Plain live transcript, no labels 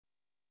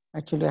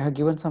Actually, I have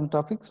given some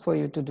topics for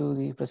you to do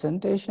the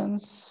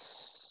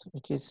presentations,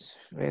 which is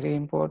very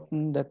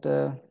important that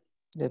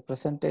the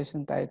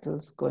presentation title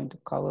is going to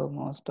cover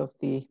most of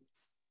the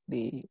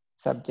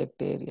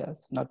subject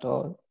areas, not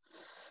all.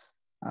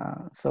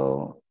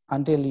 So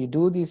until you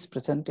do this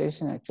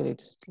presentation, actually,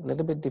 it's a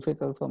little bit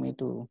difficult for me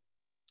to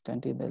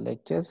continue the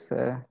lectures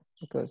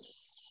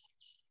because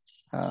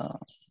uh,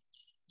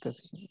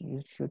 because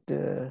you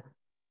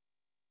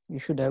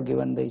should have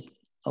given the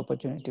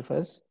opportunity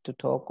first to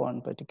talk on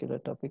particular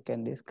topic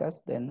and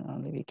discuss. Then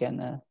only we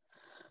can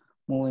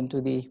move into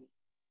the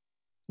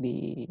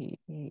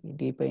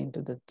deeper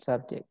into the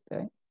subject,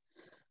 right?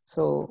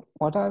 So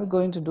what I'm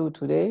going to do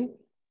today,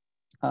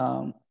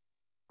 um,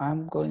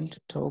 I'm going to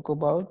talk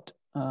about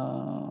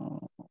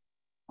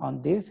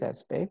on these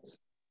aspects,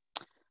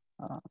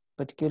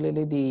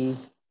 particularly the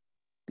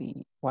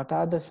what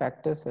are the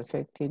factors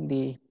affecting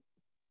the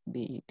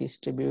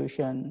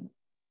distribution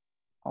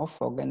of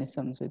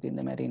organisms within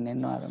the marine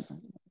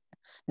environment.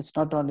 It's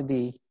not only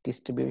the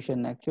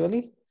distribution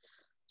actually.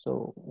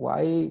 So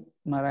why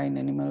marine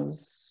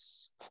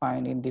animals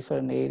find in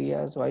different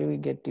areas, why we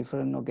get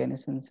different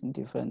organisms in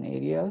different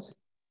areas.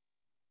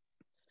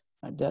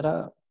 There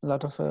are a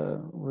lot of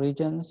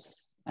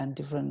regions and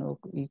different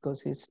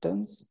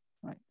ecosystems,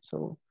 right?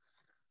 So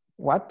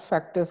what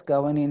factors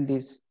govern in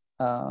this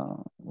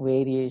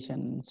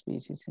variation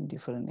species in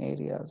different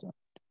areas?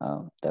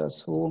 There are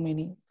so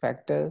many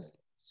factors,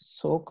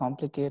 so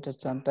complicated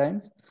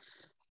sometimes.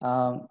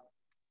 Um,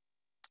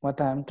 what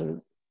I'm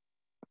to,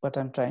 what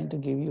I'm trying to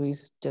give you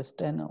is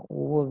just an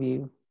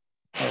overview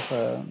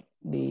of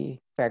the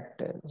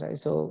factors, right?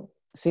 So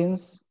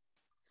since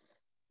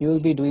you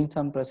will be doing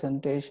some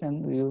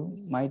presentation, you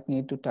might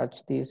need to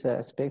touch these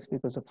aspects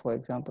because of, for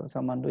example,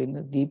 someone doing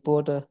the deep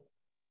water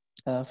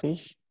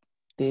fish,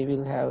 they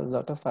will have a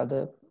lot of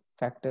other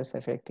factors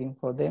affecting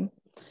for them.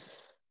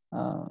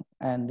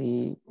 And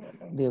the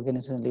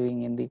organisms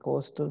living in the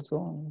coastal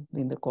zone,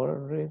 in the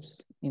coral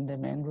reefs, in the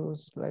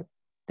mangroves, like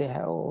they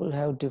have all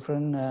have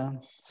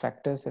different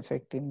factors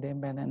affecting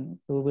them, and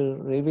we will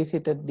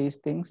revisit these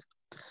things.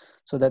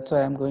 So that's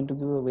why I'm going to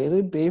give a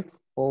very brief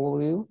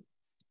overview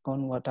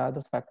on what are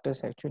the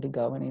factors actually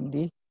governing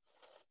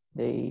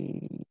the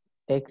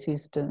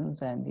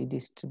existence and the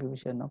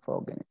distribution of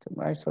organism,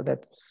 right? So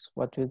that's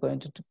what we're going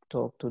to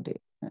talk today.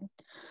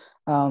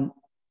 Right?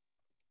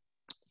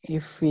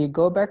 If we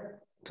go back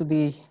to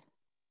the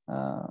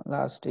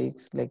last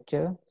week's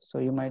lecture, so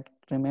you might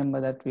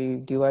remember that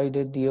we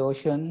divided the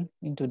ocean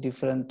into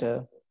different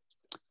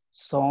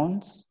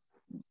zones,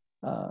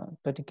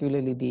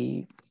 particularly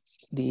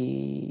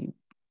the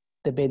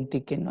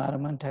benthic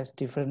environment has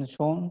different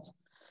zones,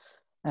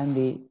 and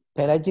the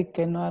pelagic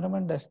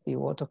environment, that's the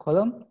water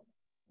column,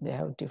 they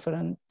have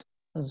different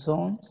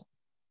zones.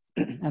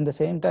 And the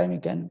same time, you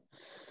can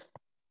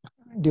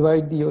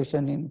divide the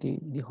ocean in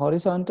the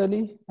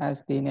horizontally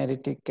as the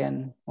Neretic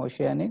and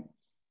Oceanic.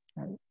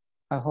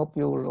 I hope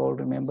you will all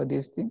remember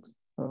these things.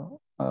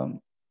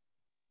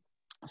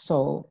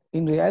 So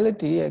in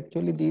reality,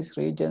 actually, these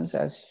regions,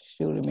 as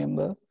you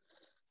remember,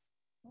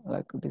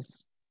 like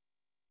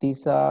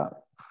these are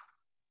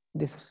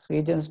these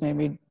regions may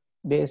be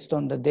based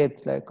on the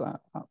depth, like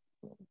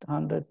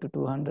 100 to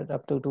 200,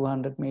 up to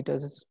 200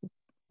 meters is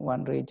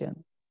one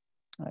region,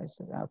 right?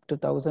 So up to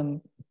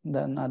 1,000,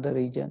 the another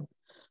region,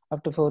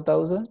 up to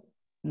 4,000,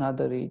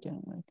 another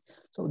region, right?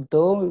 So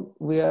though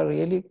we are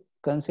really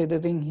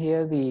considering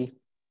here the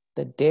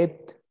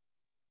depth,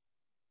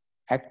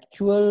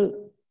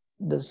 actual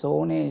the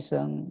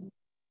zonation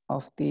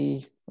of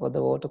the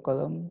water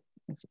column,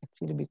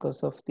 actually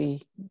because of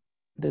the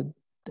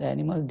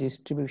animal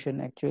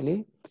distribution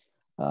actually,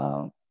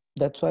 uh,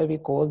 that's why we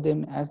call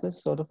them as a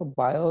sort of a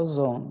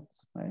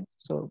biozones, right?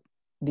 So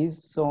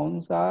these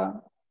zones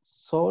are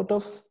sort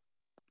of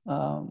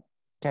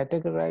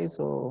categorized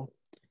or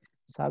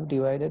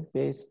subdivided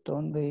based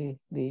on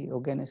the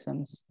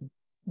organisms,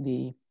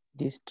 the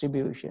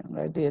distribution,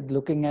 right? They're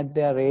looking at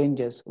their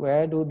ranges.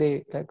 Where do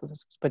they, like a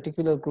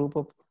particular group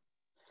of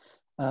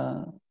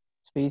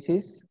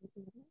species,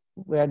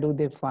 where do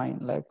they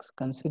find, like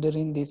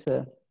considering these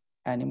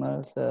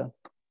animals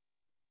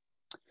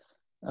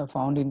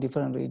found in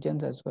different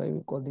regions, that's why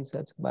we call this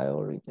as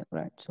bioregion,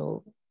 right?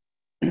 So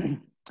I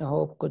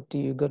hope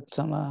you got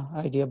some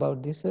idea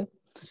about this.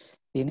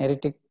 The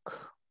Neretic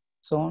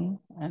zone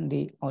and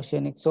the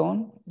oceanic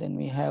zone. Then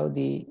we have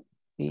the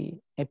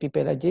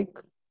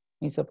epipelagic,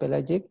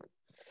 mesopelagic,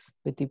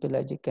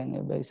 bathypelagic,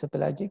 and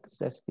isopelagic.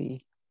 That's the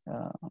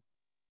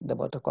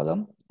water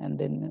column. And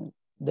then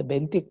the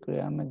benthic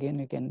realm, again,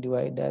 we can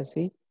divide as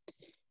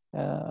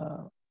uh,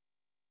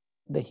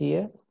 the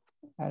here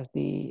as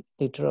the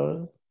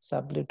littoral,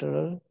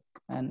 sublittoral,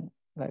 and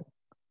like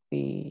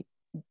the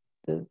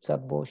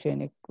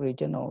suboceanic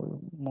region, or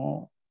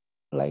more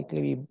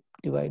likely we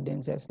divide them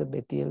as the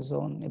bathyal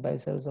zone,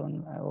 abyssal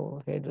zone,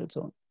 or hadal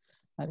zone.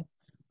 හරි.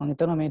 මම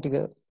හිතනවා මේ ටික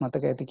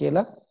මතක ඇති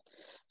කියලා.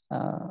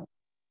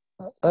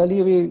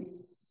 Earlier we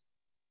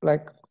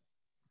like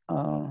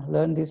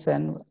learn this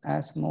and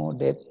as more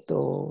depth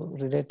or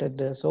related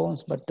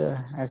zones, but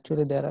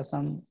actually there are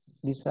some,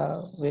 these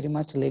are very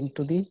much linked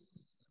to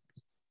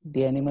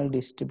the animal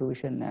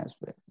distribution as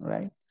well,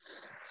 right?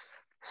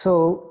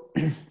 So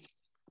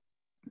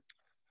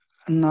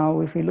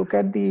now if we look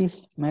at the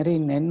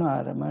marine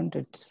environment,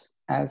 it's,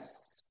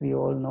 as we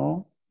all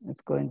know,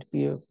 it's going to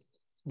be a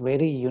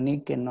very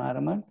unique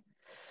environment.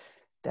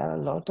 There are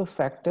a lot of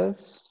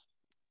factors,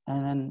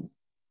 and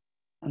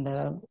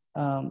there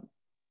are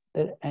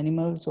the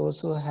animals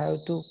also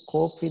have to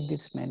cope with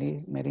this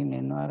marine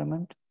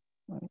environment,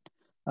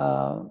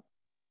 right?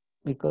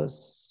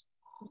 Because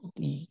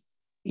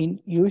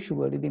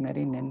usually the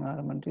marine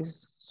environment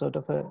is sort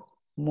of a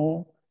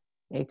more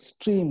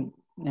extreme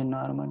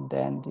environment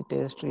than the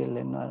terrestrial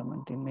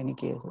environment in many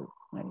cases,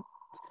 right?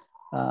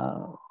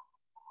 Uh,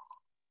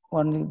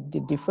 Only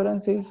the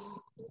difference is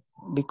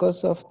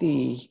because of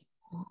the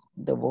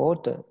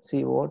water,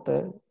 sea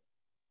water,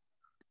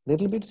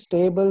 little bit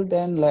stable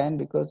than land,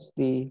 because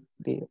the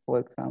for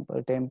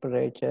example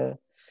temperature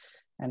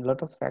and a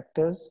lot of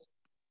factors,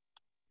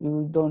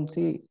 you don't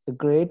see a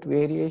great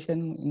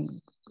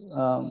variation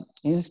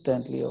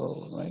instantly, or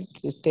right,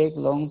 it take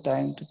long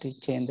time to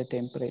change the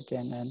temperature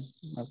and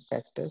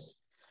factors.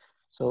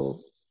 So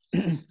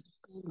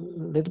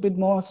little bit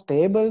more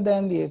stable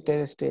than the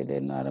terrestrial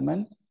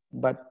environment.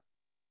 But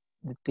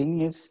the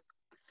thing is,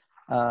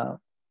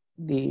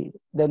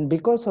 then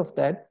because of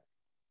that,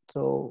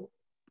 so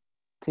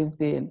since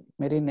the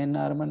marine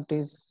environment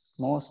is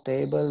more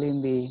stable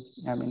in the,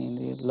 I mean, in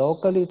the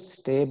locally it's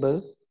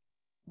stable,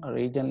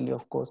 regionally,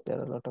 of course, there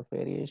are a lot of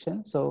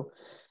variation. So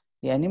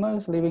the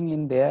animals living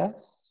in there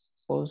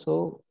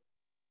also,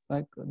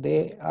 like,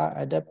 they are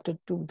adapted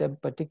to the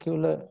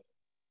particular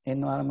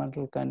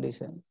environmental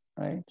condition,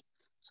 right?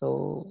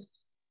 So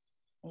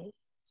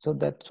so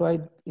that's why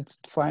it's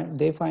fine,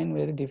 they find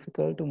very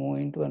difficult to move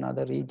into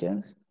another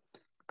regions,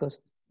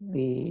 because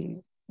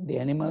the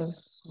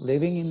animals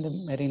living in the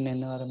marine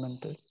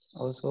environment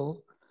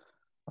also,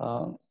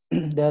 uh,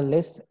 they are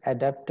less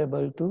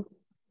adaptable to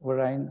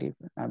variety.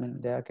 I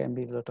mean, there can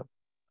be a lot of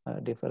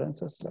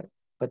differences, like,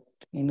 but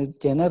in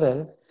general,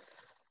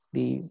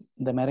 the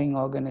marine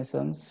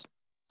organisms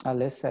are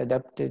less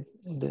adapted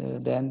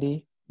than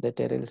the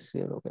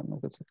terrestrial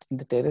organisms. Because in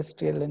the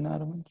terrestrial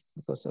environment,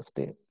 because of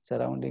the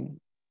surrounding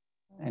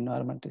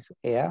environment is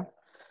air,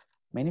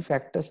 many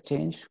factors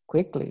change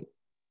quickly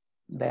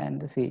than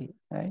the sea,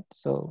 right?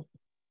 So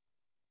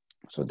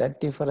that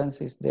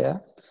difference is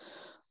there.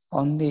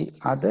 On the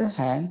other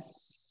hand,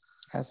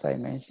 as I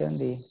mentioned,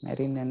 the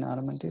marine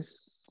environment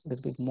is a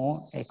little bit more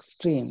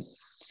extreme.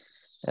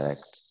 There are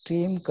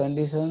extreme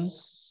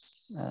conditions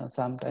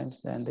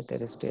sometimes than the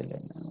terrestrial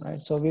environment, right?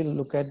 So we'll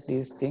look at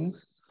these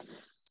things.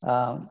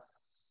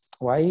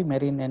 Why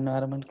marine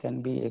environment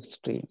can be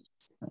extreme,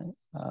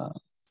 right?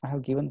 I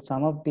have given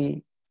some of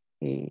the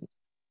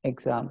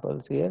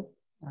examples here.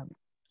 Um,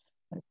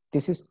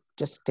 this is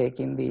just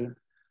taking the,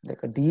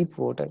 like, a deep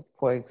water,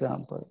 for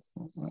example,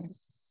 right?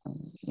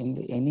 In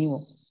the any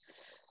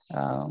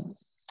um,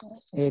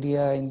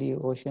 area in the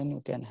ocean,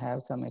 you can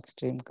have some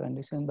extreme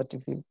condition. But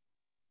if you,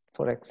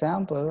 for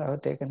example, I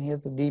have taken here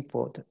the deep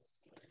water,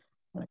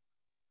 right?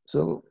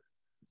 So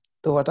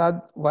what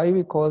are, why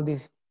we call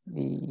this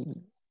the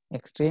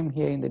extreme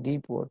here in the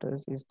deep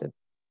waters is that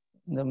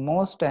the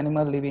most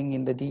animal living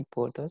in the deep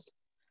waters,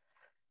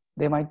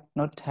 they might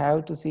not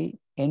have to see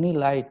any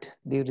light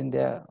during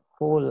their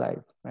whole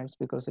life, right?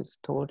 Because it's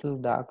total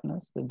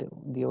darkness.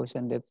 The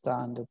ocean depths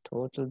are under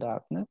total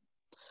darkness,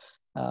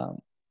 um,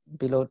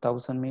 below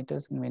 1,000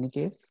 meters in many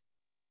cases,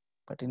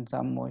 but in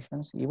some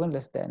oceans even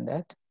less than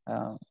that.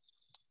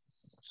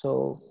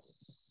 So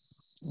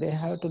they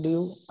have to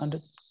live under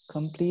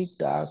complete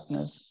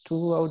darkness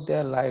throughout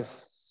their life.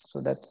 So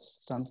that's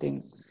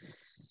something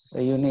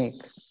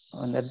unique,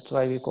 and that's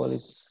why we call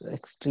it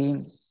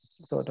extreme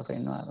sort of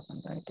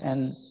environment, right?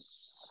 And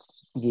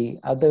the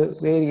other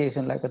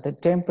variation, like the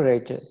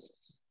temperature,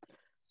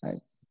 right?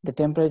 The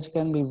temperature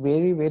can be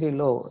very, very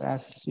low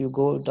as you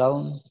go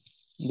down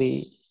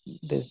the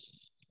this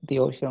the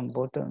ocean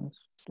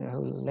bottoms. They have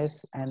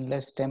less and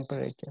less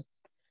temperature,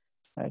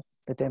 right?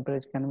 The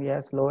temperature can be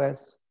as low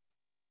as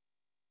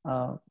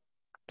uh,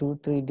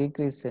 2-3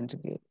 degrees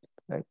centigrade,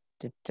 right?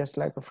 Just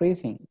like a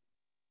freezing,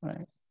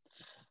 right?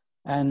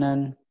 And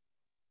then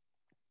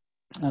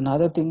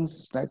another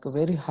things like a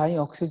very high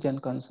oxygen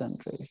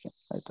concentration,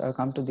 right? I'll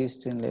come to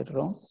this in later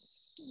on.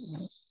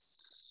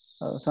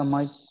 Some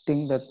might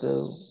think that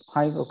the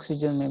high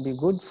oxygen may be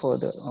good for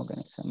the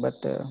organism, but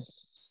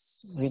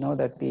we know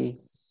that the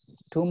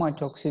too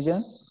much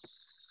oxygen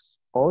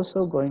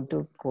also going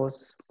to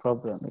cause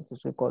problem,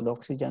 because we call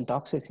oxygen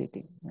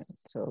toxicity, right?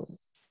 So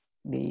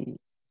the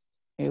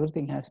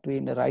everything has to be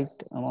in the right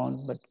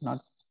amount, but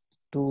not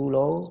too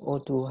low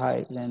or too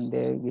high, then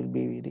there will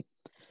be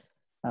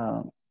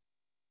uh,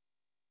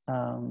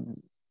 um,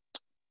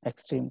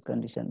 extreme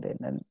condition then.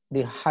 And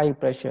the high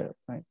pressure,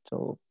 right?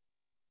 So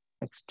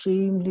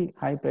extremely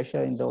high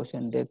pressure in the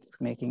ocean depths,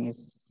 making it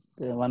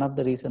one of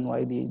the reason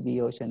why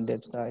the ocean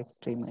depths are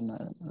extreme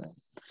environment, right?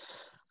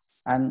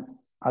 And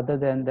other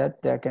than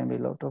that, there can be a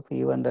lot of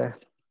even the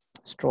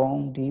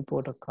strong deep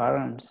water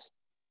currents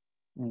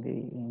in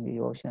the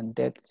ocean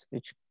depths,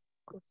 which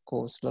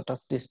cause a lot of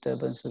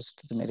disturbances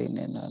to the marine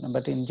environment.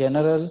 But in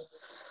general,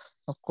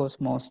 of course,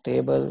 more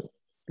stable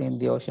in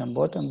the ocean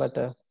bottom, but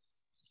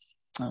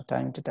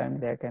time to time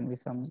there can be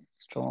some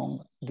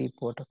strong deep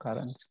water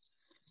currents.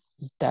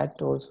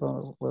 That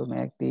also will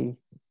make the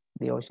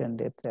ocean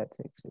depth at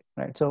 6 feet,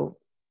 right? So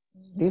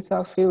these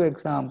are few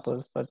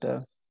examples, but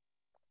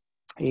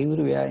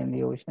everywhere in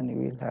the ocean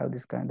you will have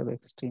this kind of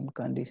extreme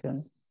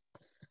conditions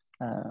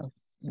uh,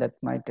 that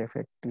might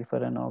affect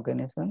different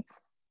organisms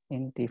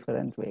in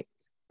different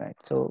ways, right?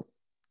 So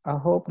I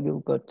hope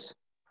you got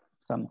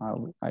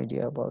somehow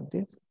idea about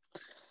this.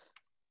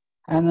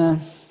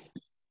 And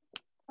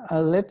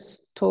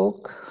let's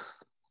talk,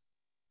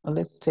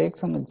 let's take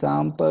some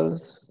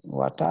examples.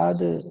 What are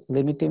the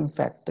limiting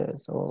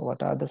factors, or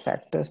what are the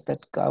factors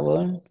that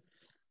govern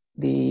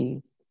the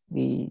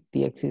the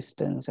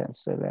existence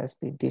as well as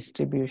the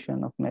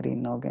distribution of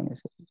marine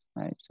organisms,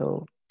 right?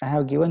 So I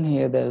have given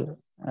here the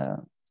uh,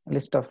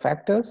 list of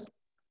factors,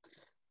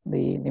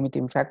 the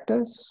limiting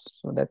factors,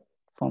 so that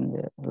from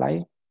the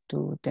light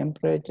to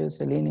temperature,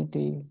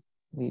 salinity,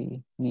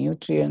 the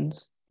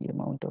nutrients, the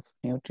amount of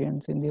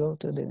nutrients in the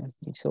water, then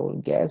it's all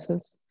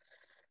gases,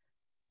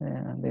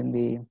 then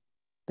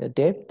the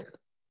depth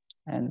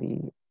and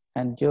the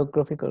and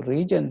geographical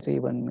regions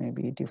even may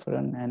be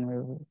different, and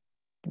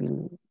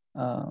will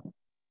uh,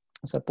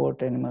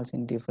 support animals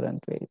in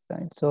different ways,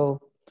 right? So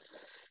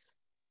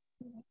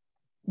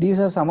these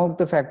are some of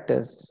the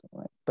factors,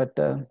 right? But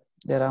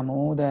there are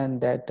more than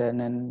that, and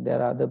then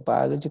there are the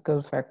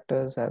biological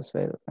factors as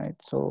well, right?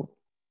 So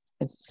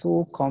it's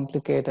so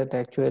complicated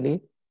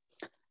actually,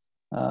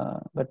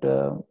 but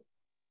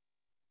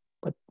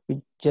but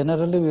we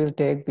generally will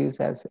take these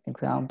as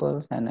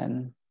examples, and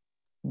then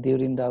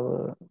during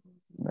our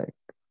like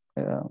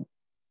uh,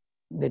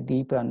 the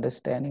deep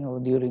understanding, or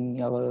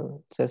during our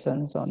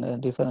sessions on the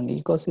different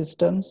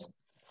ecosystems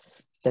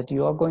that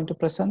you are going to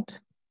present,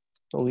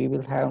 so we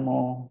will have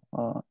more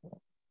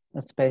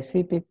a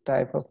specific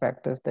type of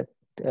factors that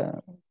uh,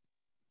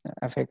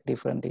 affect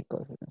different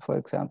ecosystems. For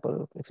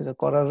example, if it's a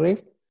coral reef,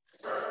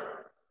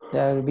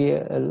 there will be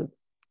a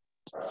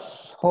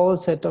whole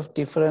set of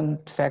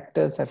different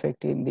factors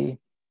affecting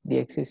the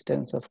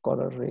existence of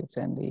coral reefs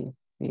and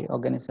the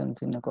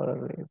organisms in a coral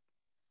reef.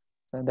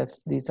 So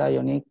these are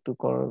unique to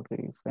coral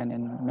reef, and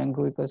in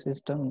mangrove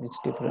ecosystem it's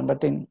different.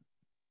 But in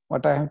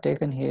what I have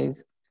taken here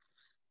is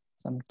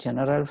some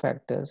general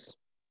factors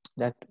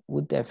that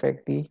would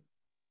affect the,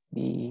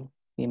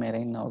 the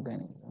marine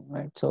organism,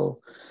 right?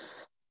 So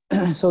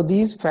so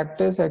these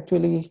factors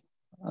actually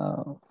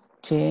uh,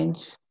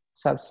 change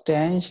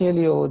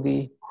substantially over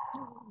the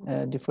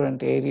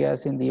different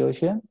areas in the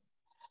ocean,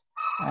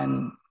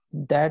 and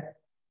that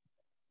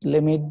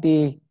limit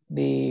the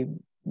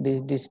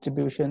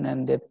distribution,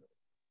 and that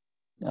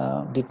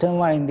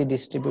determine the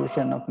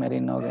distribution of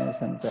marine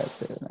organisms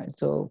as well, right?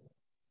 So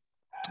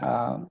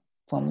uh,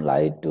 from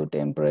light to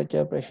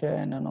temperature, pressure,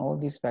 and all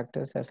these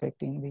factors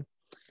affecting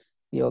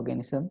the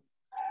organism.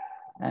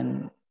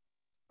 And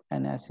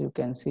and as you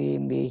can see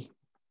in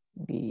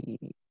the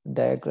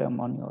diagram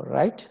on your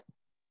right,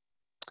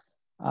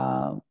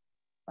 uh,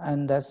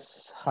 and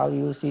that's how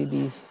you see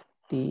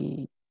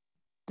the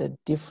the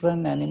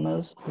different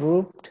animals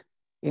grouped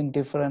in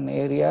different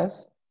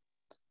areas,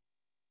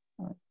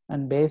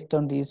 and based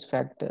on these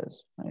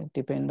factors, right,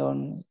 depend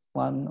on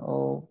one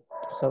or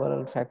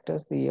several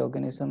factors, the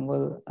organism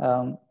will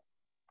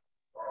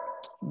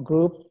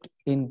grouped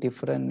in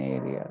different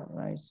area,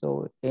 right?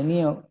 So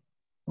any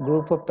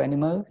group of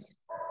animals,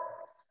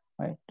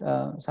 right?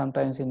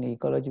 Sometimes in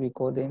ecology we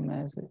call them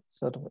as a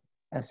sort of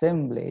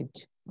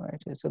assemblage,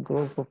 right? It's a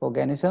group of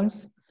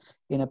organisms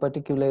in a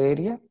particular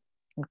area,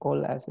 we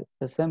call as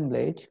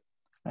assemblage,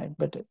 right?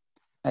 But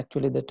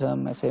actually the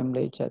term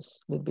assemblage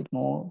has a little bit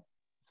more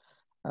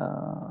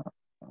uh,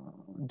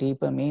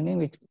 deeper meaning,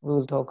 which we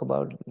will talk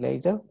about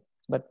later.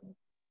 But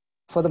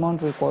for the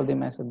moment, we call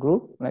them as a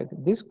group. Like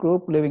this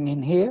group living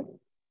in here,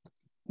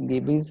 in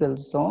the abyssal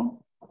zone,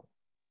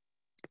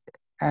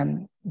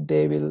 and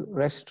they will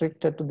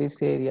restricted to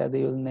this area.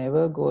 They will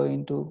never go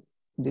into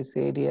this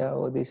area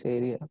or this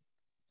area,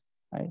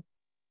 right?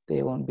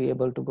 They won't be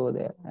able to go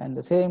there. And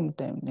the same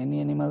time, any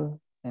animal,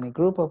 any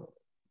group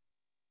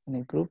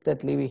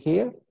that live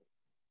here,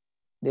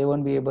 they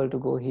won't be able to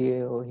go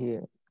here or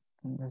here.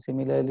 And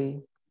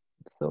similarly,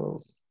 so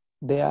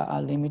they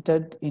are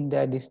limited in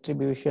their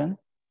distribution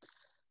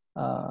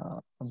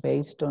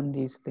based on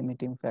these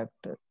limiting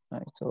factors,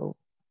 right? So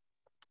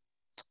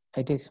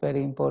it is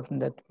very important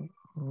that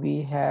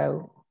we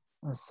have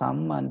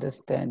some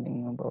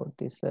understanding about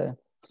this,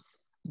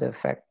 the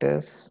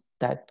factors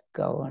that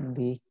govern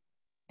the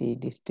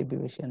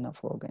distribution of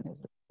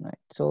organisms, right?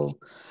 So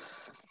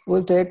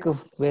we'll take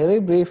very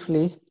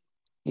briefly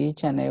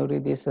each and every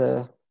this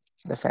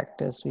the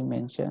factors we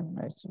mentioned,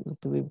 right? So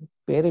to be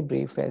very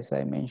brief, as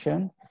I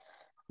mentioned,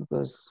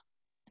 because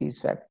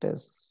these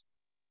factors,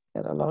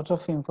 there are a lot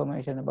of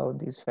information about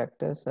these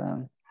factors.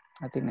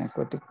 I think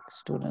aquatic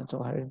students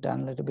already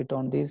done a little bit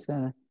on this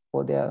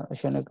for their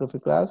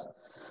oceanography class.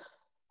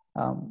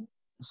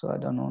 So I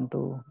don't want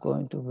to go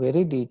into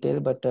very detail,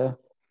 but uh,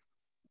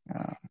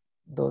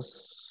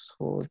 those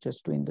who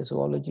just doing the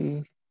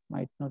zoology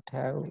might not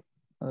have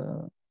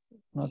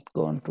not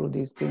gone through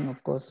these things,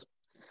 of course.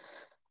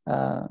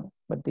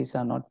 But these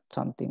are not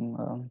something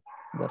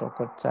the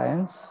rocket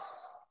science.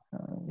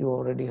 You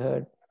already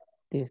heard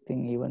this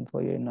thing even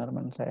for your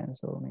environment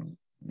science or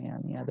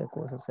many other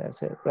courses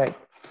as well, right?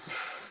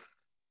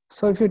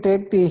 So if you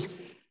take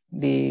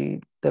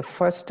the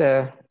first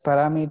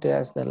parameter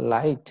as the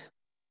light,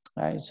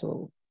 right?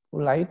 So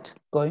light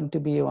going to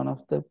be one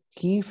of the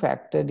key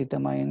factor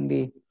determining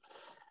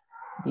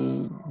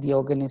the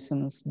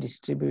organism's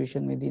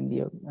distribution within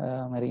the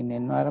marine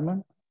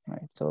environment,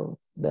 right? So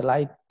the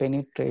light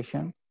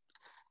penetration,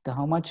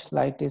 how much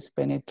light is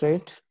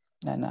penetrate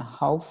and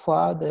how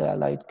far the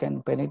light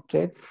can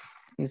penetrate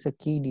is a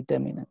key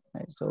determinant,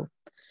 right? So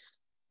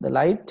the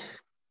light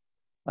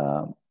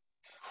uh,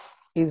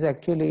 is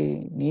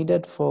actually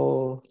needed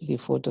for the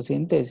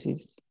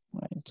photosynthesis,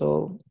 right?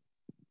 So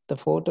the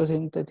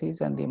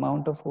photosynthesis and the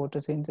amount of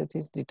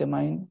photosynthesis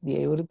determine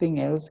the everything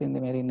else in the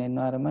marine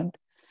environment.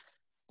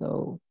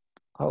 So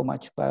how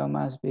much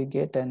biomass we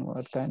get and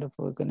what kind of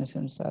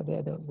organisms are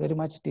there, they're very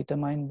much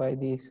determined by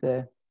these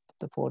the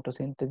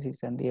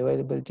photosynthesis and the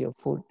availability of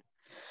food,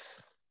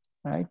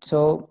 right?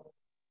 So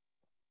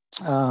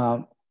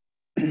uh,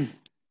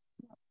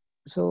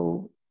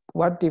 so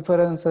what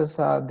differences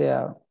are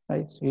there,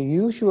 right? So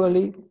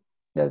usually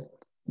there's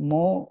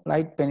more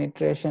light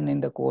penetration in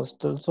the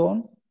coastal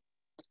zone,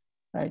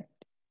 right?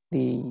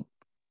 The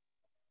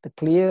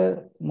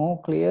clear,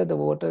 more clear the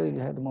water, it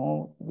has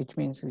more, which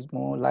means it's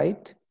more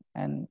light,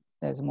 and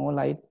there's more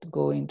light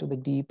go into the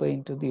deeper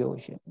into the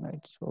ocean,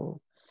 right?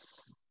 So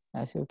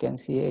as you can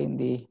see in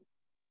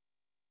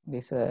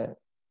this uh,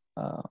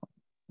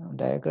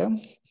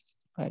 diagram,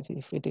 right?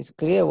 If it is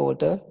clear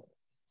water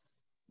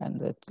and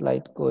that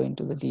light go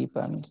into the deep,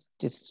 I mean,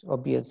 it's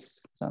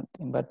obvious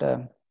something, but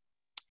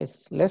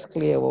it's less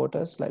clear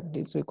waters like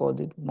this, we call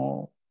it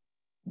more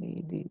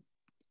the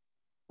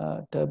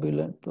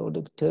turbulent, or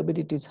the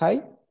turbidity is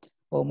high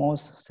or more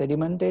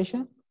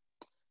sedimentation.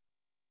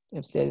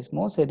 If there is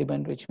more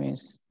sediment, which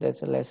means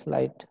there's a less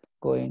light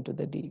going into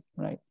the deep,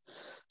 right?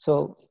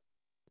 So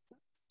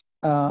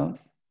um,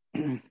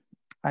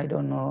 I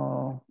don't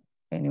know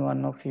any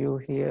one of you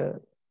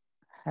here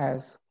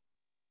has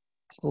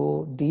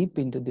go deep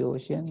into the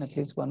ocean, at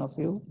least one of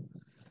you.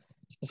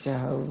 If you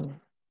have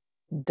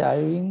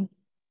diving,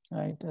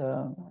 right?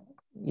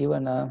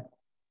 Even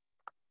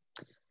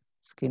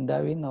skin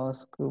diving or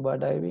scuba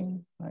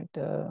diving,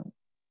 right?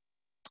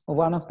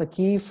 One of the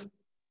key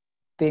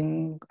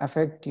thing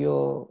affect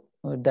your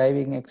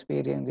diving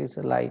experience is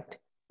the light,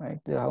 right?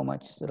 How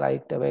much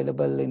light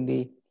available in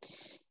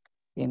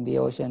the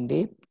ocean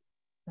deep,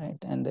 right?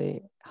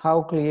 And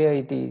how clear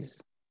it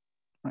is,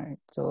 right?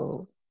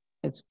 So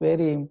it's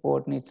very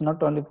important. It's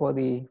not only for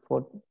the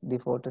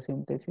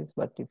photosynthesis,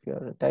 but if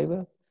you're a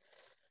diver,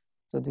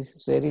 so this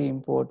is very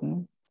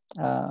important.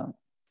 Uh,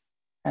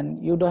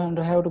 and you don't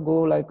have to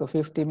go like a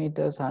 50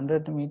 meters,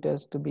 100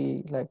 meters to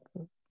be like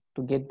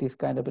to get this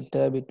kind of a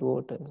turbid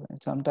water.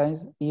 Right?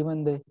 Sometimes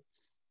even the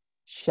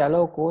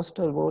shallow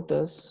coastal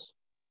waters,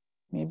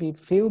 maybe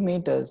few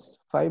meters,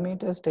 5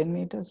 meters, 10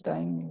 meters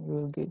time, you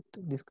will get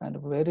this kind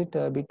of very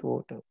turbid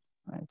water,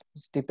 right?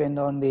 It depends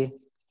on the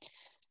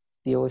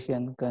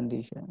ocean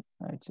condition,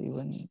 right? So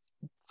even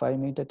 5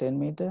 meter, 10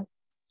 meter,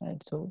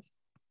 right? So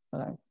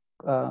like,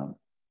 uh,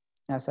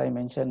 as I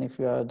mentioned, if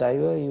you are a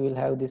diver, you will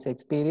have this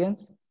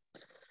experience.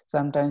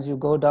 Sometimes you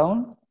go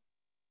down,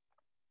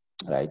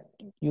 right?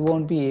 You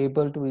won't be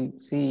able to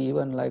see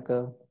even like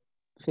a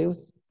few,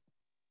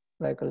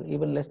 like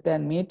even less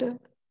than meter.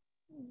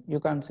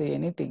 You can't see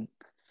anything,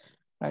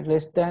 right?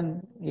 Less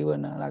than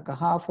even like a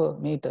half a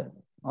meter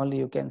only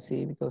you can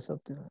see because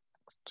of the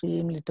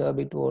extremely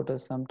turbid water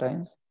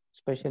sometimes,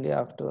 especially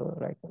after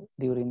like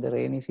during the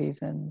rainy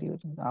season,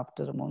 during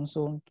after the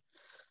monsoon,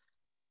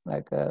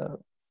 like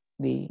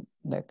the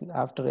like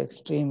after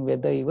extreme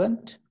weather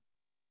event,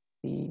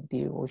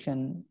 the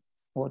ocean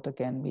water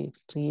can be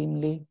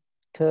extremely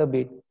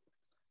turbid,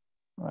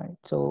 right?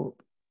 So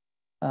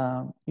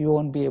you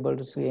won't be able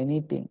to see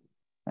anything,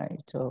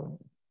 right? So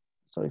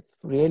if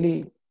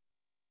really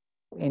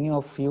any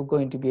of you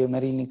going to be a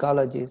marine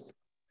ecologist,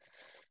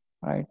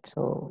 right?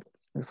 So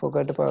we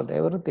forget about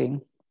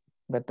everything,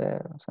 but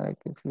so like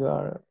if you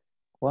are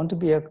want to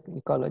be an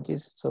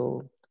ecologist,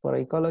 so for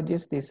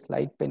ecologists, this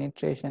light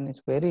penetration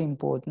is very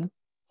important,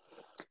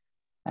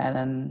 and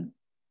then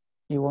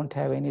you won't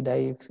have any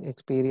dive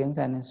experience.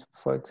 And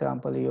for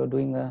example, you're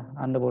doing a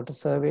underwater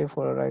survey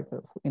for like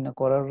in a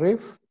coral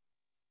reef,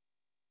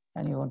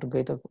 and you want to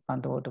get a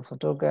underwater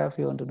photograph,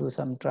 you want to do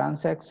some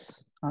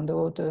transects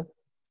underwater,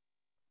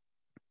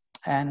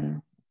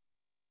 and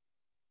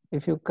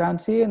if you can't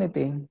see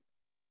anything,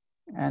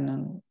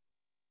 and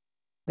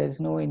there's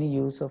no any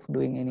use of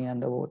doing any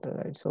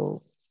underwater, right?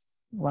 So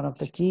one of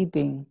the key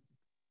thing,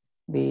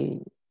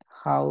 the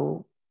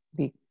how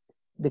the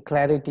the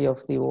clarity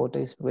of the water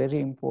is very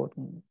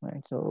important,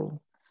 right? So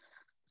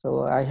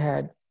I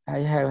have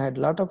had a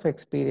lot of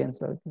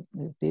experience of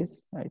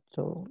this, right?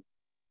 So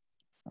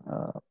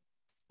uh,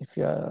 if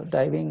you are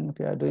diving, if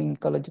you are doing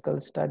ecological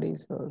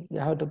studies, so you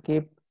have to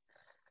keep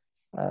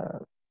uh,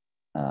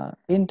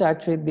 in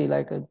touch with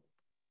the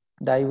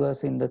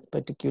divers in that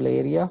particular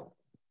area,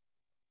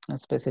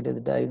 especially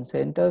the diving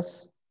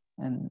centers,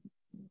 and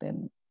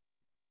then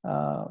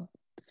uh,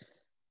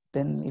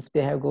 then if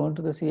they have gone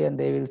to the sea, and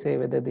they will say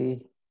whether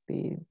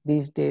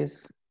these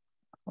days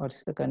what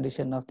is the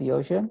condition of the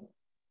ocean.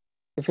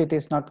 If it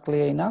is not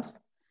clear enough,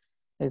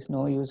 there's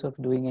no use of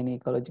doing any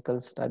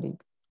ecological study.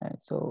 Right?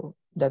 So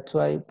that's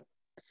why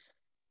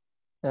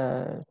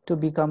to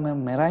become a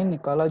marine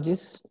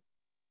ecologist,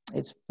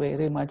 it's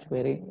very much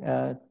very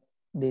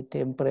the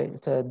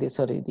temperature,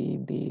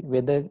 the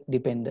weather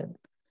dependent.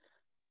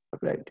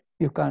 Right?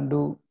 You can't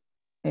do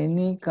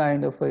any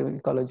kind of a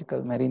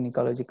marine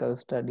ecological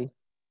study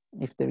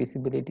if the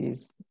visibility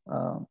is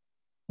uh,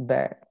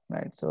 bad,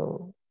 right?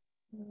 So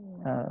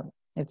uh,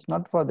 it's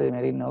not for the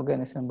marine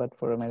organism, but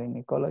for a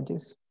marine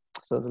ecologist.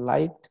 So the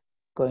light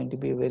going to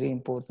be a very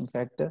important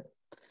factor,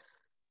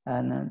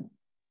 and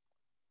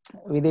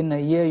within a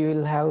year you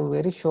will have a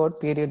very short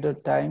period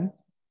of time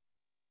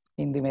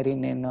in the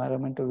marine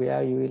environment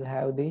where you will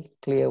have the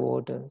clear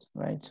waters,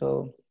 right?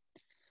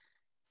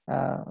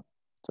 Uh,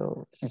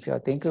 so if you are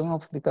thinking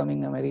of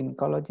becoming a marine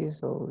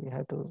ecologist, so you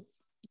have to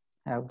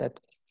have that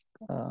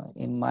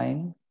in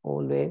mind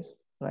always,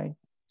 right?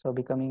 So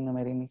becoming a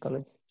marine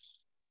ecologist,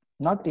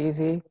 not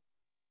easy,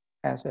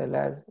 as well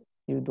as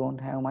you don't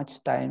have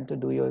much time to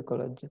do your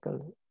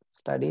ecological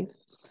studies,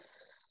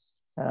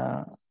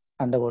 uh,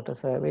 underwater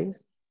surveys.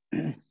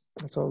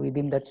 So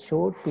within that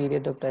short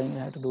period of time, you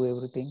have to do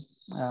everything,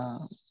 uh,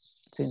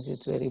 since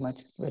it's very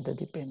much weather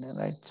dependent,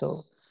 right?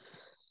 So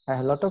I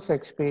have a lot of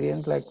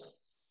experience, like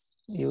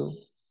you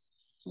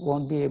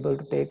won't be able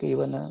to take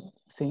even a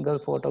single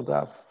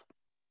photograph,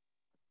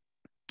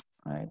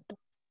 right?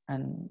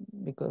 And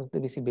because the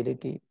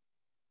visibility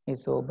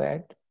is so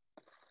bad,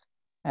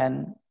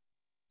 and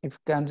if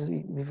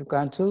you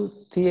can't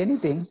see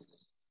anything,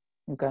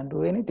 you can't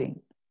do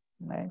anything,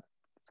 right?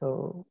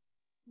 So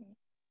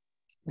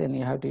then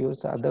you have to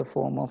use other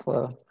form of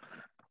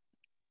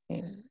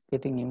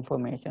getting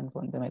information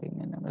from the marine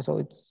animal.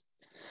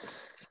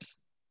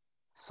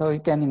 So you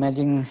can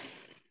imagine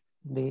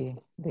the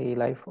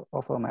life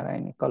of a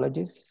marine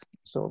ecologist.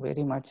 So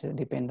very much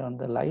depend on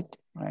the light,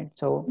 right?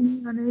 So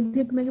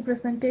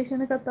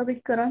presentation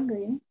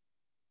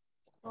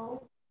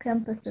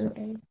campus so,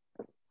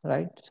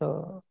 right.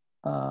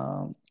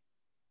 Um,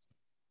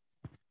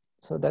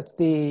 so that's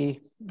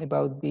the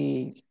about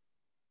the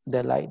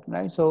light,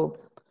 right? So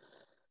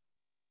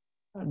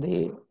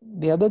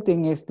the other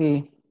thing is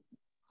the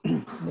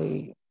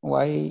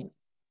why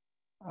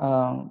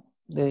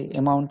the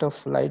amount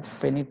of light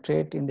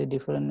penetrate in the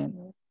different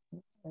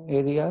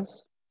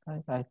areas.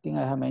 I think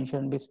I have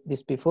mentioned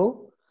this before.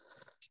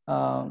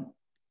 Um,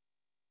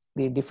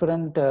 the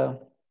different the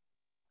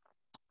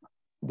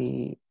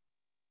the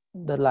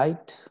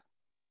light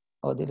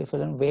or the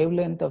different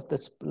wavelength of the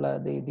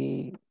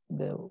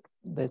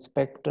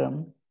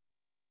spectrum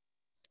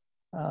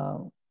uh,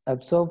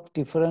 absorb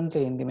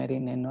differently in the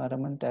marine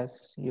environment,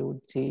 as you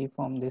would see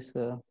from this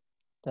the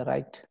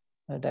right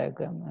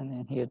diagram,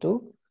 and here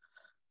too,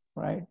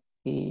 right?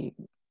 The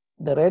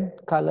the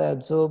red color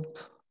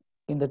absorbed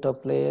in the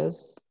top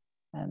layers,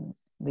 and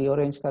the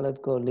orange color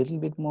go a little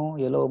bit more,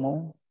 yellow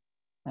more,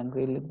 and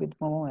green a little bit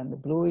more, and the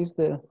blue is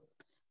the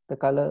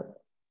color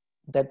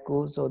that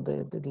goes, or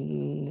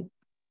the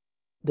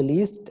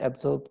least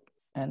absorbed,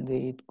 and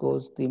it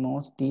goes the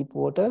most deep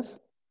waters.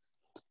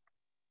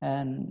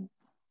 And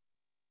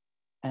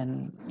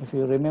and if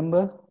you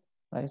remember,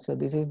 right, so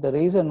this is the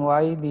reason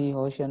why the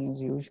ocean is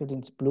usually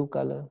in blue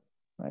color,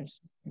 right?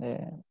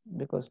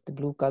 Because the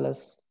blue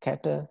colors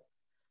scatter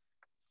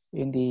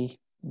in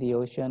the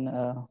ocean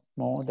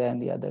more than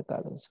the other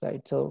colors,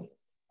 right?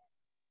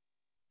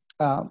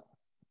 Um,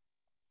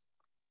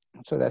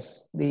 so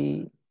that's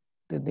the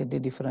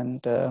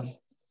different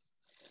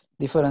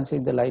difference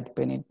in the light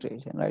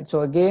penetration, right?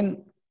 So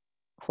again,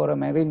 for a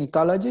marine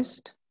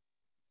ecologist,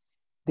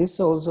 this is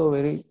also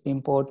very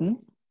important,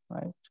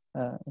 right?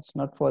 It's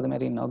not for the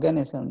marine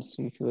organisms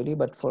usually,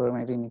 but for a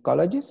marine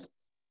ecologist,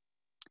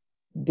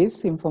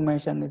 this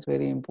information is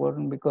very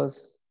important,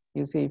 because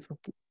you see,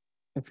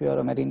 if you are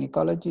a marine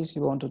ecologist,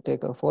 you want to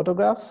take a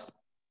photograph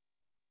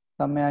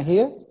somewhere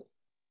here,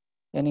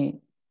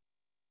 any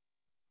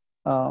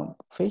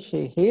fish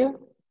here,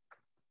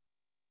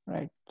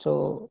 right?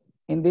 So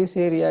in this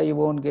area, you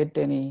won't get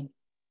any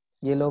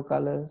yellow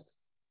colors,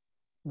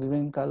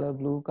 green color,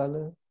 blue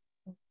color,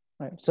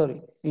 right?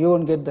 Sorry, you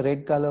won't get the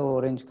red color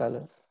or orange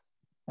color,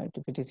 right?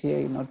 If it is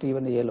here, not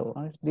even yellow,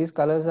 right? These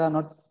colors are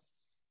not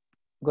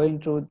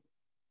going through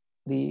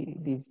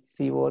the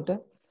seawater,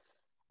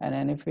 and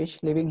any fish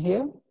living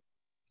here,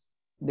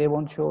 they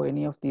won't show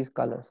any of these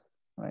colors,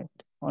 right?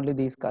 Only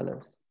these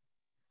colors,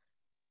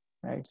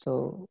 right?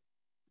 So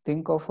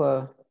think of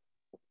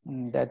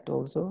that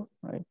also,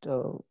 right?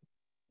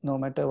 No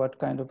matter what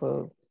kind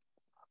of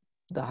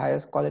the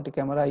highest quality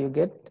camera you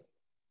get,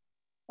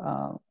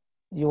 uh,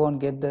 you won't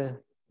get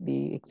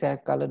the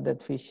exact color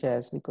that fish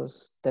has,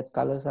 because that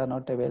colors are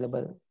not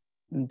available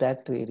in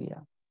that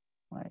area,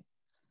 right?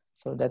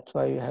 So that's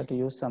why you have to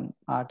use some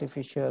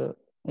artificial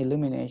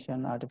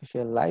illumination,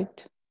 artificial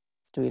light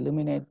to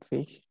illuminate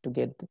fish to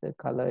get the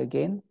color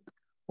again,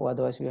 or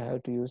otherwise you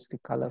have to use the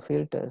color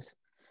filters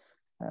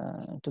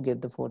to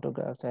get the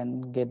photographs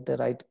and get the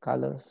right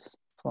colors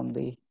from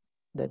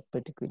that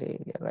particular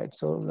area, right?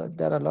 So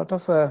there are a lot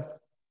of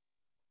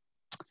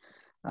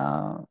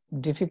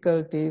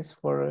difficulties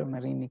for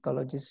marine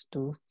ecologists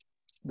to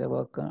the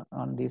work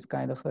on this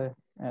kind of a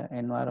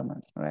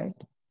environment, right?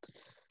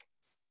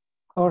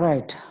 All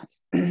right.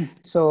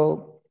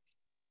 So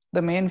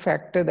the main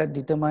factor that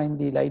determines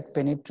the light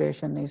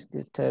penetration is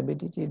the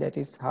turbidity, that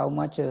is how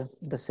much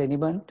the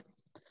sediment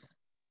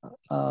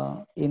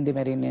in the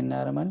marine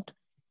environment,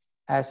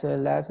 as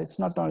well as it's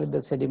not only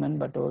the sediment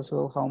but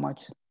also how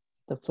much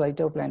the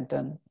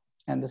phytoplankton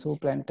and the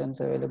zooplanktons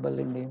available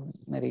in the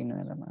marine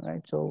environment,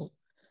 right? So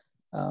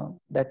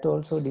that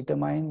also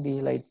determine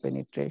the light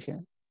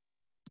penetration,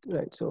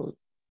 right? So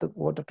the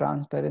water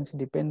transparency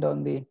depend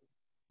on the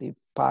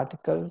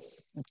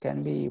particles. It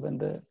can be even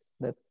the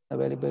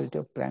availability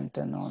of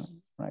plankton on,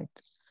 right?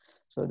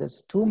 So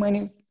there's too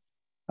many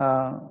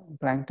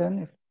plankton.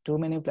 If too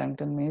many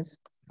plankton means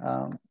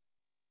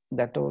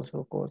that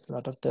also causes a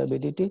lot of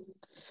turbidity,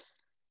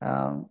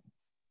 um,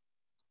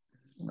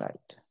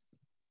 right?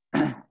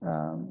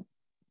 um,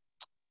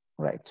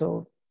 right.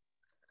 So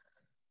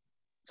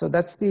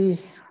that's the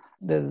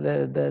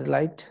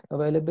light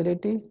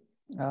availability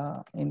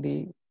in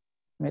the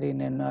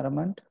marine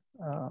environment.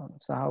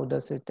 So how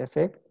does it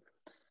affect?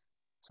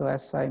 So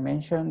as I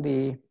mentioned,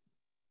 the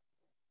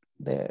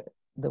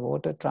the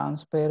water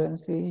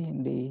transparency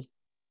in the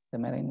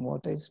marine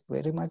water is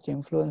very much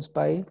influenced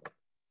by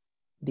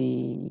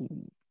the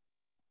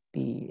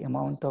the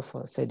amount of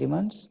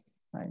sediments,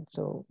 right?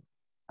 So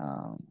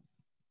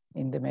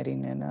in the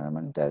marine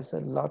environment, there's a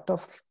lot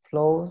of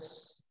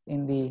flows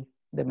in the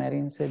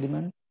marine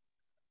sediment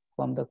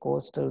from the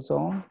coastal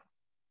zone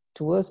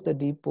towards the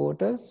deep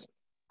waters,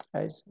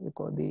 right? We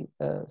call the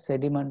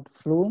sediment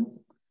flume,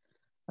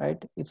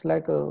 right? It's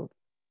like a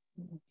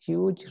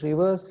huge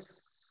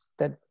rivers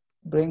that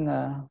bring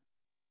a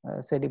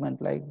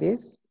sediment like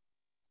this,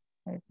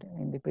 right?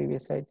 In the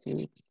previous slides,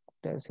 you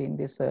have seen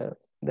this, the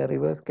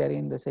rivers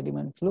carrying the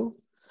sediment flume.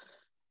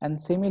 And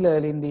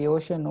similarly, in the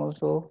ocean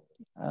also,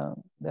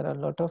 there are a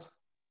lot of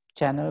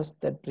channels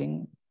that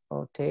bring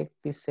or take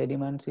these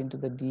sediments into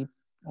the deep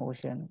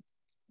ocean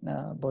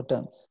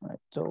bottoms, right?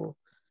 So,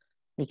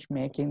 which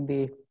making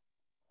the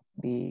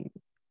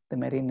the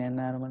marine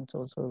environments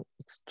also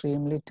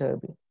extremely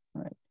turbid,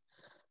 right?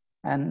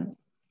 And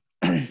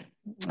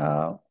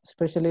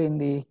especially in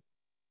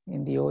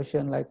the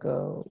ocean, like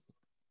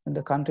in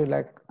the country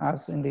like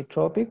us in the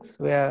tropics,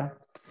 where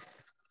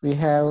we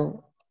have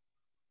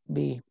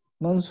the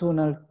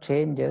monsoonal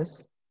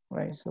changes,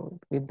 right? So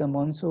with the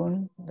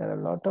monsoon, there are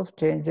a lot of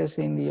changes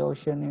in the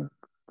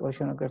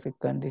oceanographic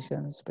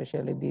conditions,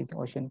 especially the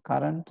ocean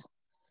currents,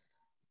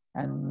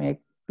 and make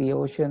the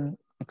ocean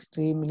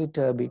extremely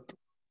turbid,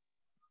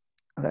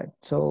 right?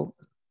 So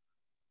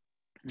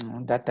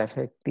that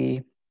affect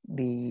the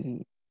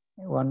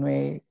one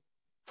way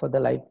for the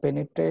light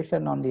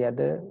penetration. On the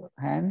other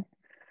hand,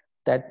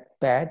 that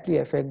badly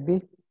affect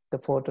the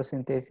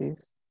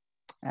photosynthesis,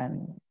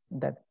 and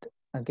that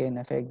again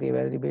affect the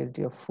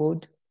availability of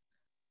food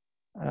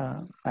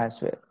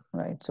as well,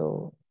 right?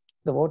 So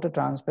the water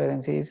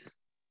transparency is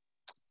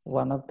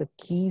one of the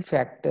key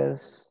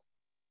factors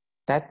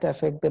that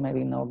affect the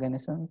marine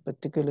organism,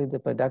 particularly the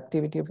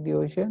productivity of the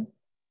ocean.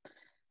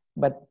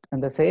 But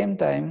at the same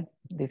time,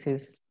 this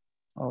is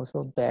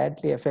also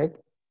badly affect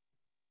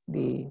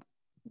the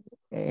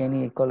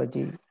any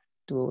ecology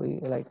to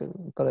like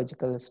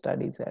ecological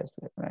studies as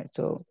well, right?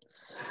 So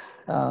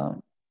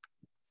um,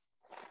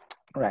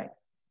 right.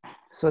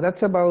 So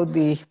that's about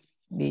the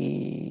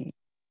the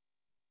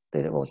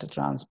water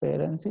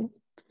transparency,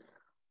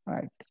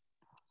 right?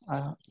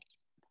 Uh,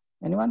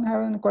 Anyone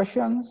have any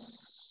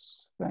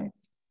questions? Right.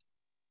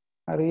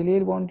 I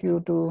really want you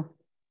to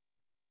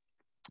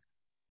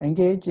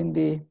engage in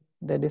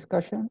the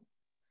discussion.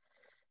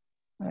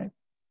 Right.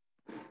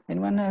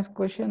 Anyone has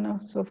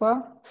question so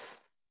far?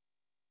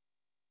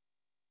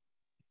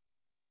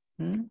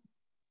 Hmm?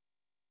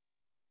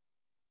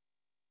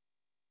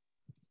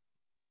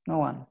 No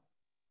one.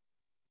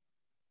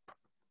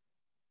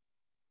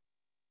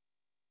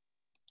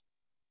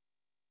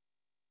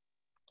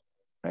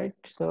 Right.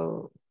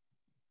 So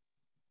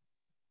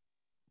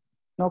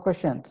no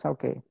questions.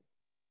 Okay.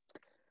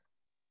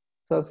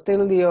 So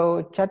still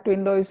your chat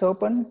window is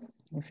open.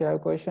 If you have a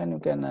question, you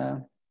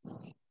can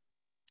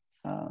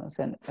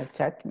send a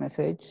chat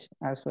message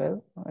as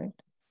well. Right.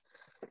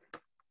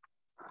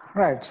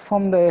 Right.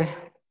 From the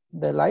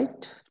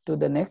light to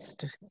the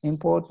next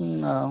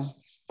important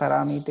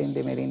parameter in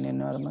the marine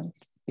environment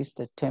is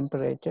the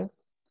temperature.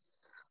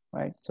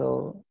 Right.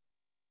 So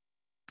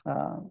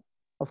Uh,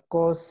 of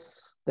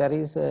course, there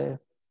is the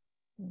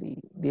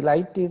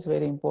light is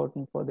very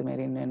important for the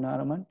marine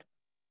environment,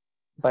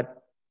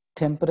 but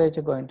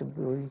temperature going to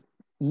be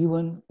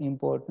even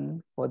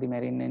important for the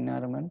marine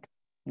environment,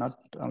 not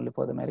only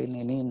for the marine,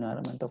 any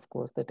environment. Of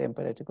course, the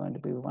temperature going to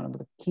be one of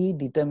the key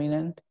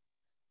determinant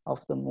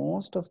of the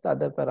most of the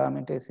other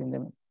parameters in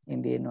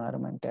the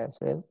environment as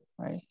well,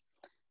 right?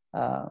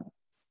 Uh,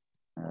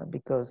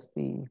 because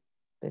the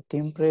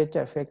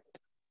temperature affect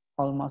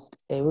almost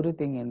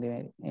everything in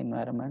the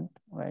environment,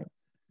 right?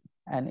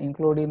 And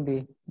including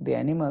the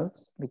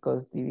animals,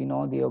 because we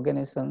know the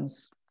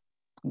organisms,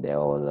 they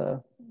all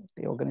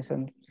the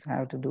organisms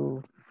have to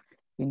do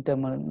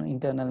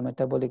internal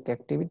metabolic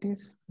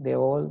activities. They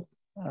all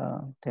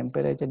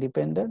temperature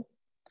dependent.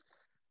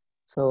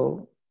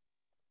 So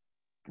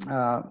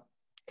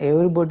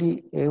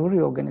every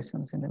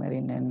organisms in the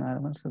marine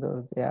environment,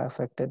 so they are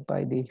affected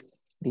by the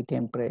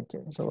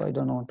temperature. So I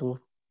don't want to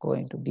go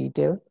into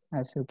detail.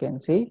 As you can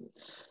see,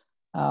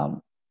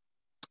 um,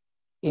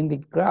 in the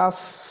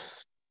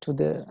graph to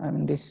the, I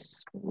mean,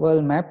 this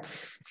world map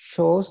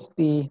shows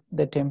the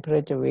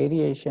temperature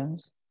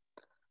variations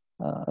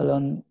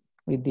along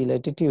with the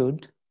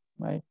latitude,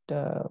 right,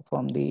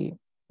 from the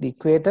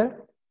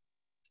equator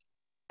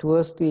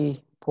towards the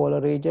polar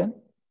region.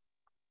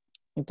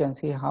 You can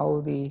see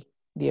how the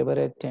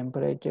average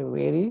temperature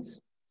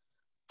varies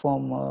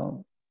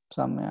from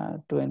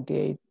some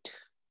 25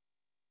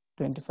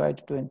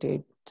 to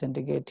 28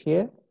 centigrade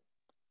here,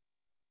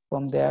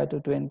 from there to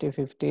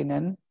 2015,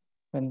 and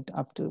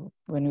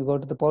when you go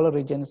to the polar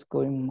region, it's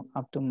going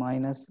up to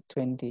minus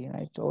 20,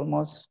 right?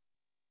 Almost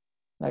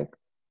like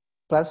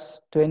plus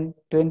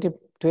 20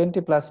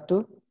 plus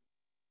to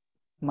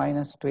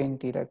minus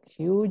 20, like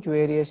huge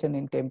variation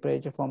in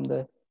temperature from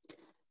the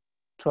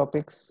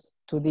tropics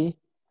to the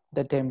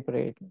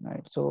temperate,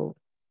 right? So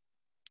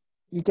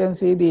you can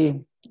see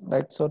the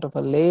like sort of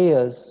a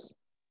layers,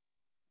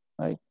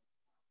 right?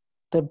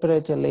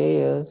 Temperature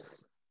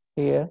layers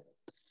here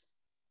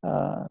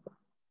uh,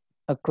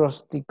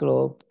 across the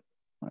globe,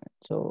 right?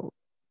 So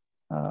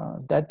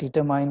that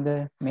determine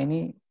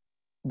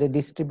the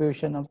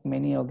distribution of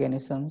many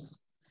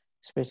organisms,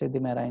 especially the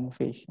marine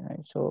fish,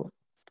 right? So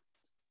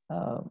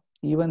uh,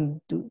 even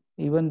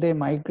they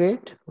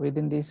migrate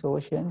within these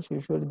oceans,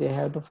 usually they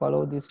have to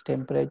follow these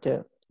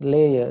temperature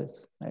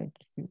layers, right?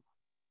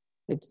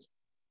 It's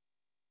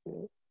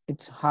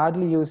it's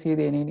hardly you see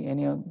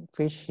any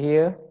fish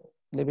here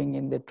living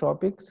in the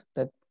tropics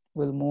that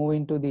will move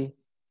into the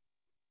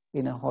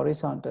in a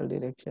horizontal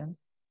direction,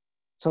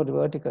 so the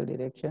vertical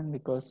direction,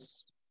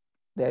 because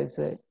there's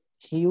a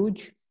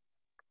huge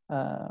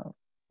uh,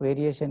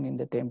 variation in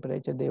the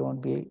temperature. They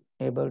won't be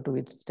able to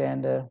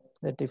withstand the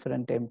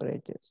different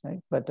temperatures,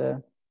 right? But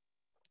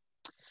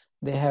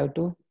they have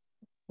to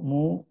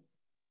move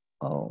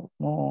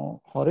more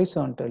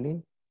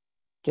horizontally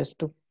just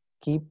to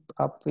keep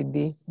up with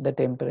the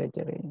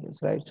temperature ranges,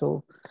 right?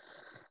 So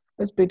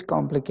it's a bit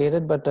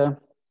complicated, but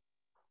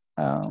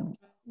um,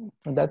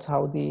 that's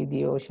how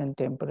the ocean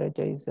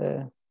temperature is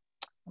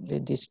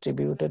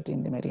distributed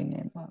in the marine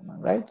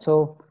environment, right?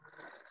 So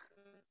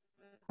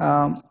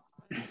um,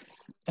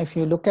 if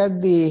you look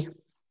at the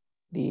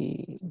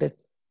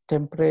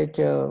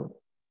temperature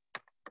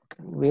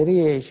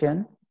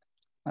variation,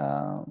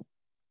 uh,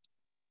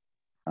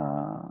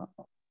 uh,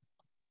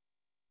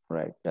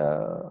 right,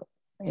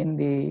 in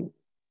the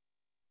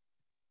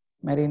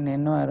marine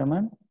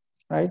environment,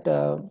 right?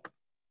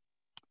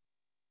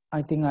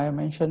 I think I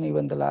mentioned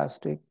even the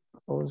last week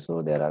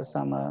also, there are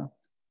some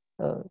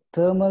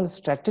thermal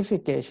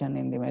stratification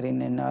in the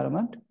marine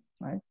environment,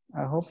 right?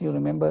 I hope you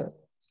remember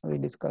we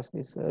discussed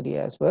this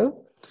earlier as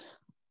well,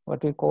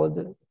 what we call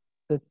the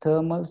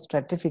thermal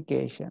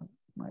stratification,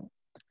 right?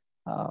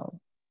 Uh,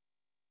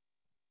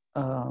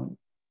 um,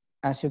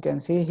 as you can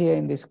see here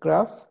in this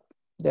graph,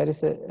 there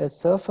is a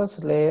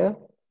surface layer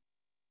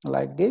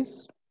like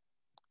this,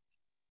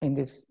 in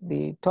this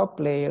the top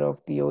layer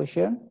of the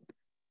ocean,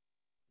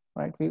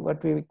 right?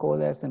 What we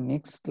call as a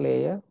mixed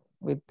layer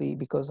with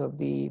because of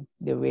the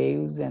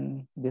waves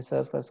and the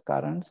surface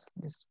currents,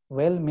 this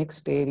well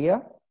mixed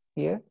area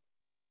here,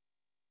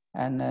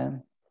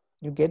 and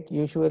you get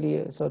usually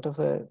a sort of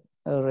a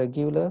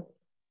regular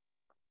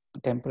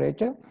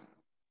temperature,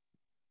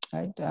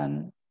 right?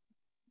 And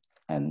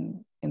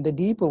in the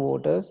deeper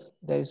waters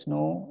there is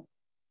no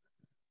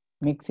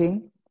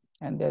mixing,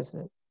 and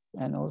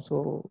and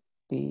also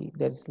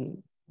there's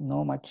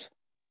no much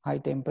high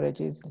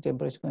temperatures. The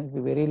temperature is going to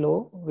be very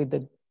low with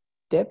the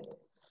depth,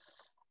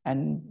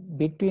 and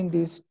between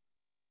these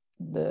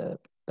the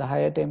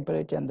higher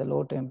temperature and the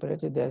low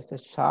temperature, there's a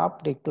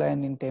sharp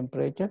decline in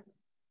temperature,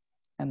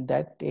 and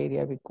that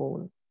area we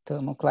call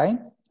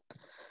thermocline.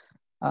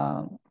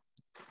 um,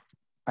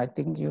 I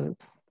think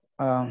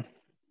um,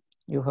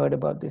 you heard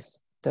about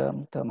this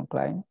term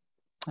thermocline,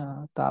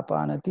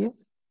 tapanatiya.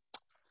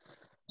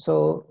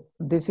 So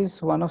this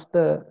is one of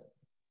the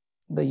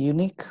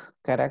unique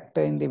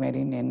character in the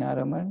marine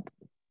environment.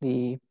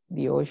 The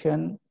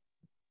ocean,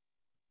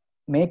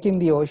 making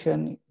the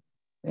ocean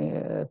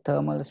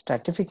thermal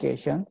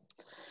stratification.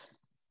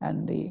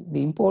 And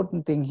the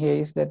important thing here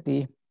is that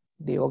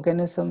the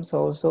organisms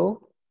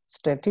also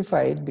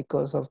stratified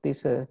because of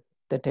this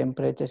the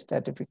temperature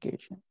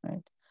stratification,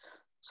 right?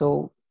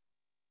 So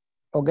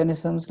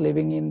organisms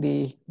living in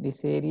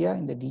this area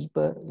in the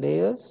deeper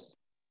layers,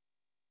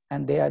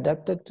 and they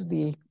adapted to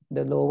the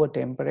lower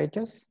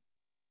temperatures,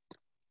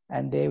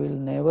 and they will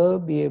never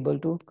be able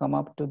to come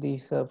up to the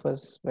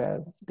surface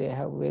where they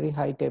have very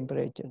high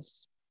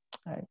temperatures,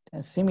 right?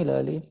 And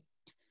similarly,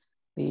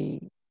 the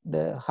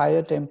the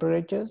higher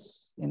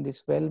temperatures in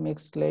this well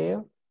mixed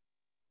layer,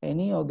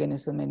 any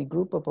organism, any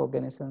group of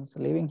organisms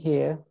living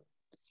here,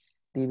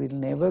 they will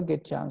never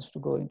get chance to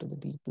go into the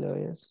deep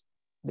layers.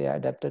 They are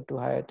adapted to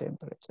higher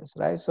temperatures,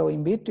 right? So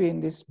in between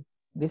this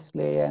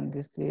layer and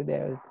this layer,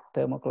 there is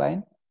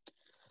thermocline,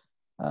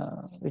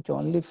 which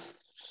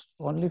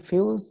only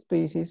few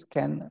species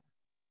can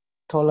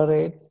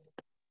tolerate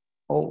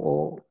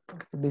or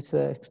this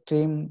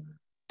extreme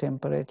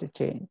temperature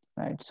change,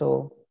 right?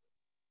 So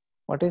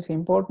what is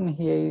important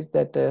here is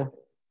that the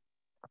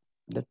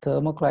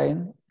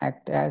thermocline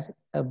act as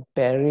a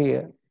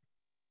barrier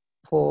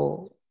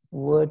for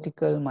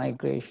vertical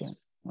migration,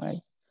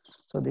 right?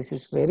 So this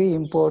is very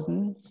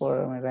important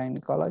for marine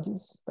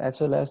ecologists as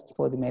well as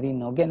for the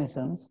marine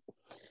organisms,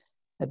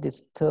 that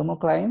this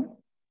thermocline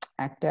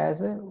act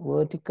as a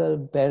vertical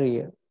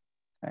barrier,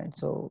 right?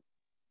 So,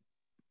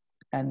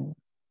 and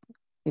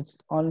it's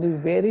only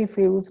very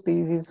few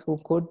species who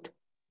could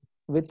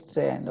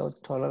withstand or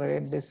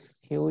tolerate this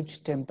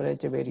huge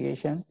temperature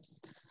variation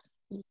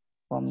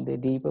from the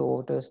deeper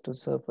waters to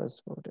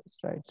surface waters,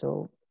 right?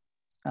 So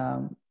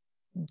um,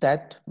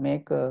 that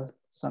make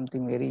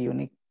something very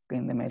unique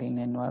in the marine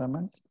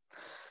environment.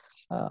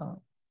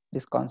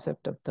 This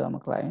concept of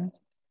thermocline,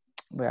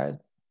 where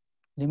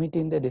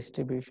limiting the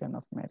distribution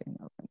of marine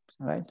organisms,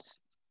 right?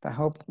 I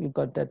hope you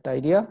got that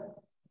idea.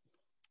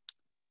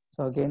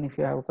 So again, if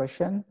you have a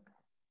question,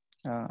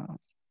 uh,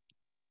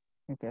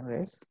 you can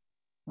raise,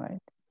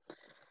 right?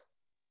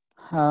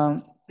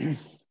 Um,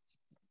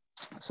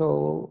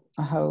 so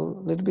I have a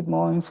little bit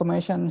more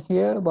information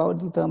here about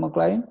the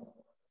thermocline,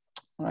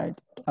 right?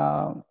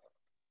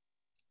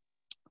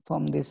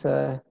 From this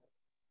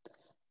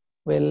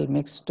well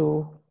mixed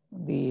to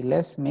the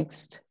less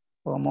mixed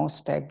or more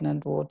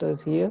stagnant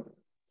waters here,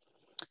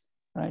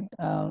 right?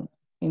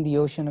 In the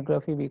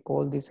oceanography, we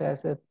call this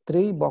as a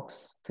three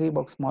box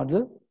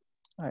model,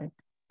 right?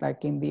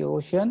 Like in the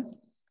ocean,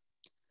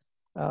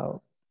 uh,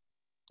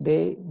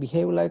 they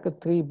behave like a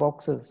three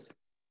boxes,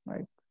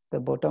 right? The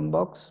bottom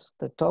box,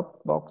 the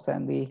top box,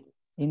 and the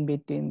in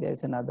between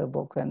there's another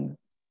box, and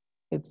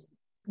it's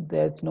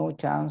there's no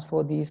chance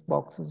for these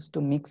boxes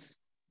to mix,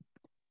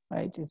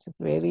 right? It's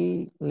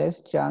very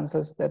less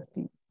chances that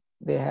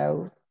they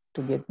have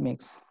to get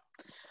mixed,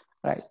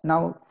 right?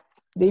 Now,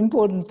 the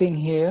important thing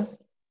here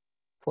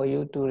for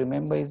you to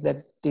remember is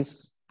that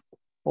this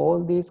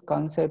all these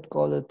concepts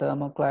called the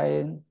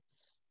thermocline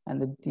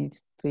and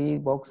these three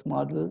box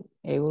model,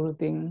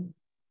 everything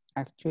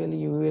actually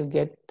you will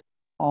get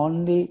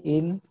only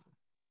in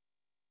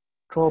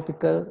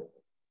tropical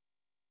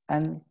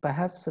and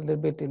perhaps a little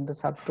bit in the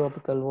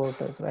subtropical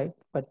waters, right?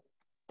 But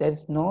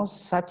there's no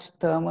such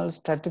thermal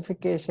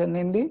stratification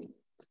in the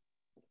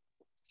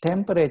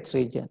temperate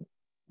region,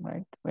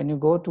 right? When you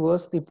go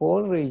towards the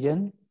pole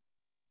region,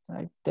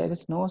 right, there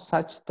is no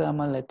such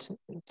thermal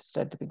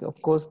stratification.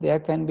 Of course, there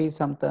can be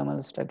some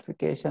thermal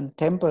stratification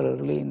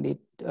temporarily in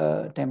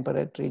the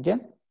temperate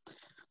region,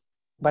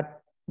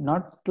 but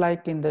not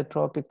like in the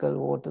tropical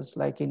waters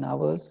like in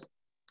ours.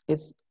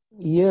 It's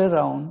year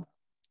round.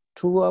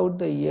 Throughout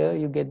the year,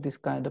 you get this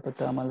kind of a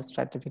thermal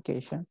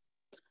stratification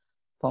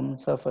from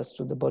surface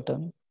to the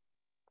bottom,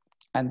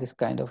 and this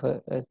kind of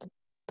a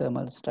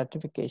thermal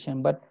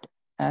stratification. But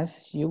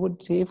as you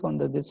would see from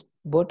this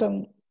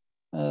bottom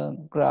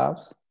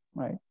graphs,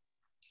 right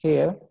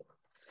here,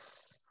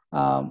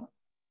 um,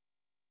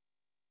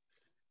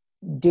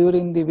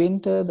 during the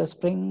winter, the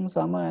spring,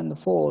 summer, and the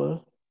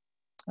fall,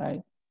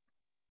 right,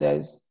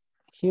 there's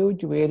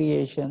huge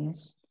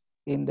variations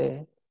in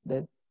the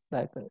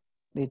like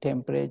the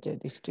temperature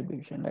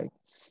distribution. Like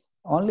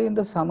only in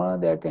the summer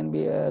there can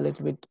be a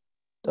little bit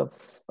of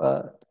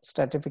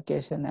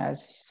stratification,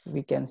 as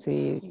we can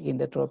see in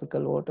the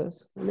tropical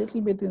waters. A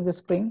little bit in the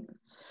spring,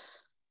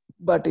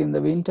 but in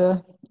the winter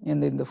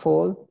and in the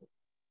fall,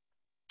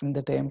 in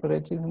the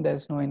temperature,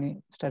 there's no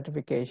any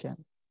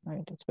stratification,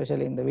 right?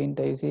 Especially in the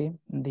winter, you see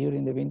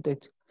during the winter,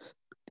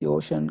 the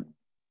ocean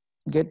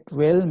get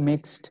well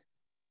mixed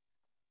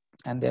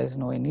and there's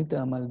no any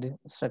thermal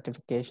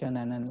stratification,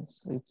 and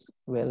it's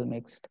well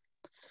mixed,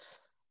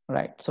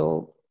 right?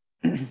 So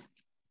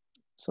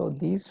so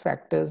these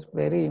factors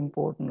very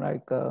important,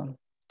 like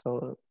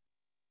so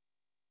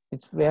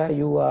it's where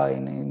you are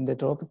in the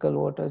tropical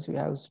waters, you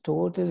have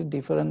totally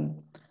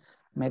different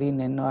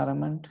marine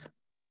environment,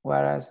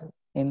 whereas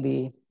in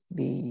the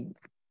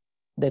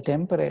the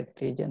temperate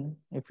region,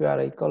 if you are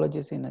an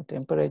ecologist in a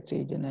temperate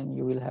region, and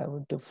you will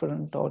have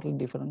different, totally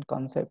different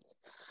concepts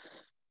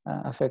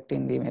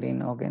affecting the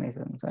marine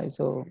organisms, right?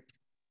 So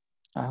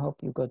I hope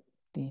you got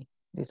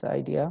this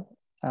idea.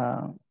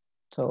 Uh,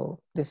 so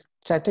this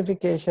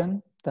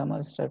stratification,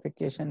 thermal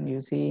stratification,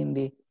 you see in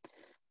the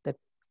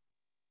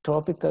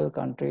tropical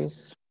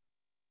countries,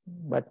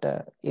 but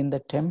in the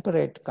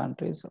temperate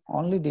countries,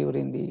 only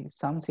during the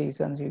some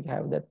seasons you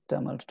have that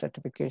thermal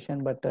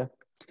stratification. But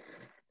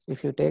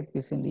if you take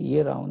this in the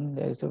year round,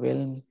 there is a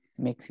well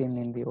mixing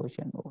in the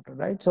ocean water,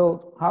 right?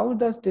 So how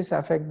does this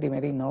affect the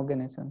marine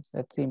organisms?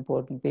 That's the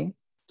important thing.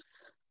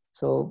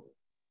 So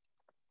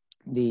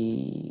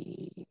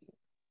the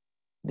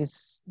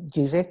this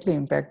directly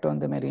impact on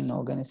the marine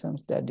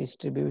organisms, their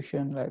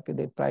distribution, like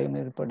the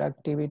primary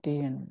productivity,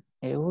 and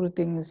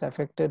everything is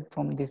affected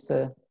from this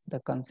the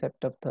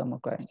concept of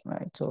thermocline,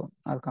 right? So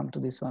I'll come to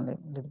this one a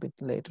little bit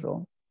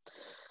later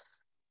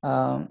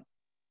on.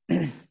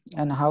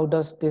 And how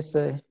does this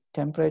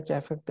temperature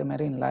affect the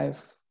marine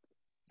life?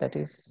 That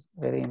is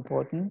very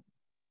important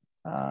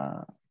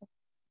uh,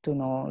 to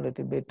know a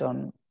little bit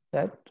on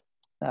that.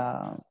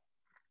 Uh,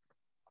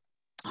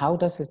 how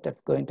does it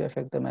going to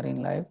affect the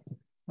marine life,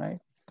 right?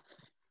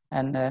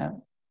 And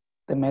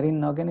the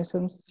marine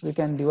organisms we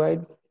can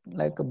divide,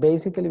 like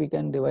basically we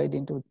can divide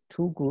into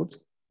two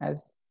groups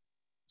as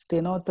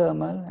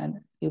stenothermal and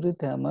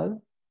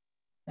euthermal,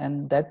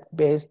 and that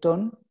based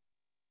on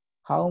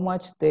how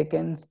much they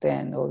can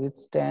stand or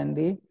withstand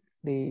the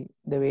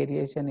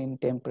variation in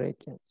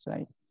temperatures,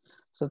 right?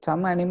 So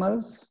some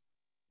animals,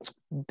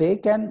 they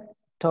can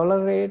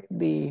tolerate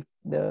the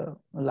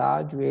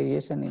large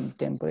variation in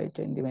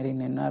temperature in the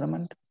marine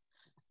environment,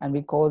 and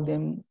we call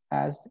them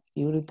as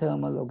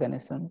euthermal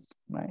organisms,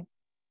 right?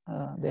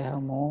 They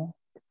have more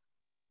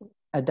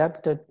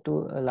adapted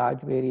to a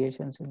large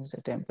variations in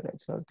the temperature.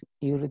 So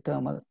the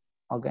euthermal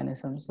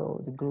organisms,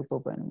 so the group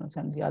of animals,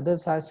 and the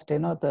others are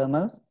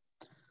stenothermals.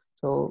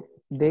 So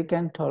they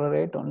can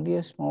tolerate only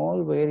a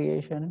small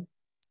variation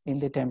in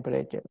the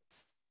temperature,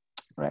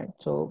 right?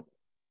 So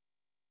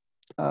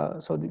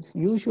so this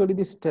usually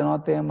the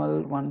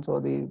stenothermal ones, or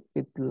the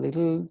with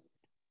little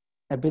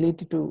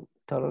ability to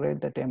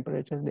tolerate the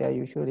temperatures, they are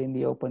usually in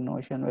the open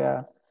ocean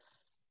where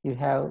you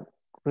have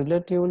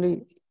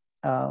relatively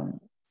um,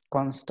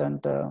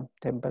 constant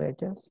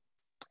temperatures.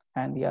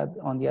 And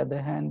on the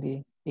other hand,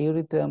 the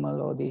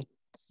euthermal, or the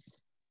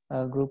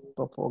group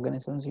of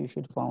organisms you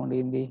should found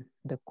in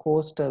the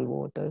coastal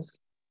waters,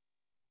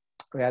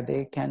 where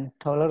they can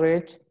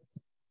tolerate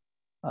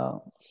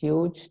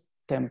huge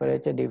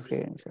temperature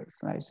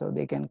differentials, right? So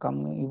they can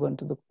come even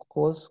to the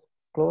coast,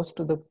 close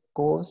to the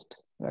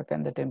coast, where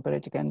can the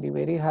temperature can be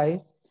very high,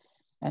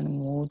 and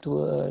move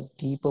to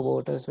deeper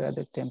waters where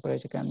the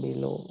temperature can be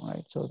low,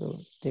 right? So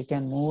they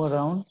can move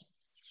around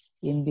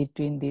in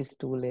between these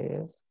two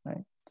layers,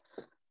 right?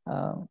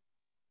 Uh,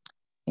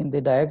 in the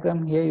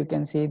diagram here, you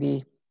can see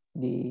the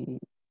the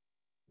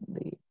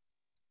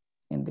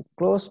in the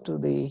close to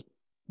the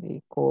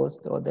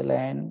coast or the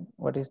land,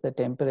 what is the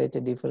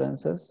temperature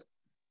differences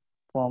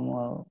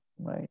from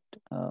right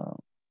uh,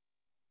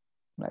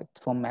 like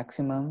from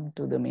maximum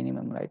to the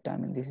minimum, right? I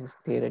mean, this is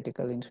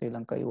theoretical. In Sri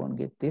Lanka you won't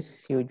get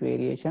this huge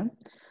variation.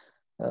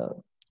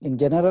 In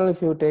general,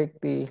 if you take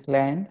the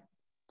land,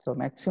 so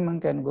maximum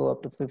can go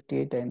up to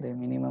 58 and the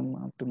minimum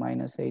up to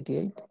minus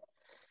 88.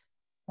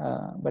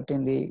 But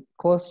in the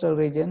coastal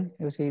region,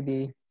 you see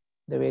the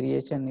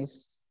variation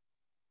is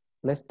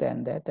less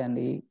than that,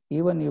 and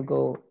even you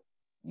go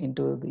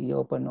into the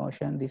open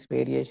ocean, this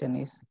variation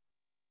is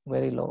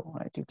very low,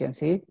 right? You can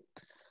see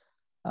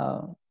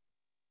uh,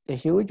 a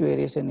huge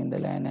variation in the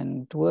land,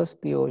 and towards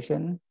the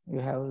ocean, you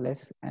have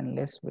less and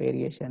less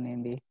variation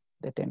in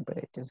the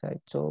temperature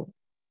side. So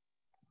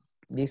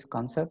these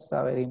concepts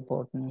are very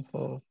important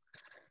for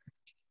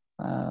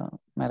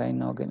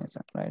marine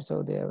organism, right?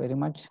 So they are very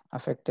much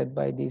affected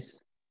by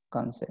this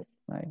concept,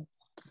 right?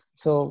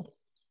 So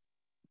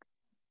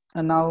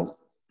and now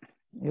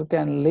you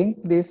can link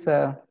this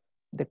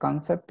the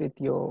concept with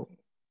your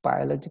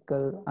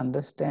biological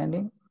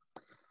understanding.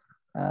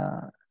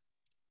 uh,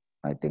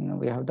 I think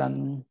we have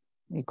done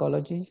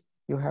ecology,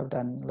 you have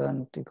done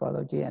learned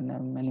ecology and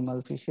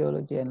animal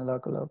physiology, and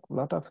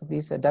lot of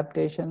these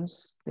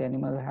adaptations the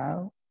animal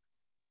have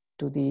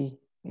to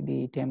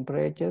the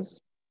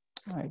temperatures,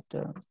 right?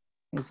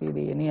 You see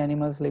any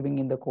animals living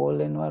in the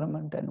cold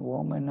environment and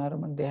warm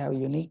environment, they have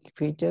unique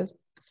features,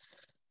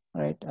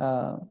 right?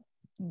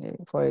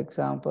 For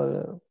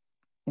example,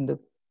 in the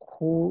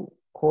cold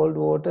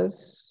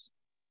waters,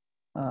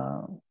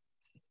 uh,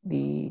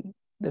 the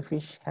the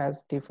fish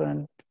has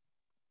different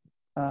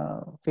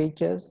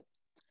features,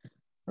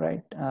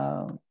 right?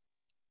 Uh,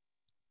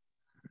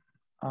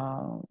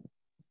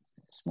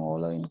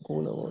 Smaller in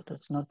cooler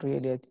waters. Not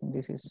really. I think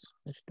this is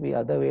should be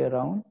other way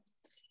around.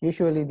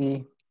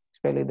 Usually,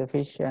 especially the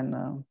fish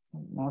and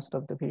most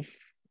of the fish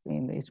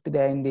in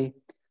the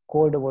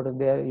colder water,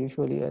 they are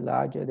usually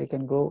larger. They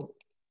can grow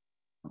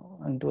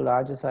into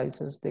larger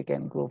sizes. They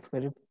can grow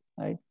very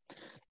right.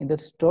 In the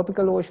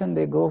tropical ocean,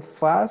 they grow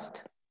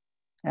fast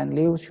and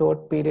live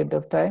short period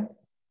of time.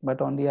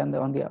 But on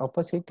the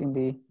opposite, in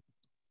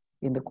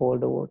the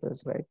colder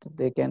waters, right?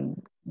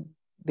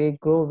 They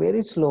grow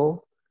very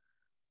slow,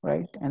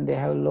 right? And they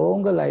have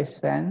longer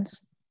lifespans,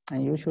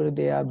 and usually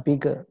they are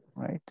bigger,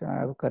 right?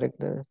 I will correct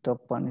the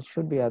top one. It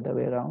should be other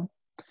way around.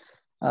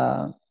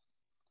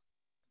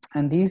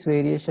 And these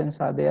variations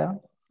are there,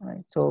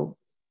 right? So,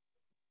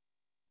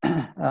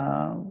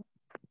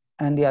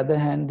 on the other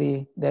hand,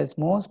 there's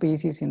more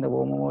species in the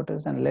warmer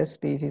waters and less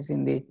species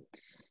in the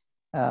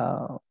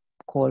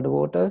cold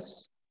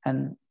waters.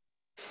 And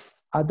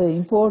other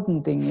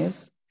important thing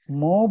is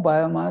more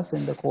biomass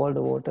in the cold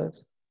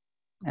waters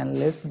and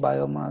less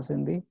biomass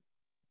in the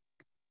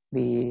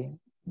the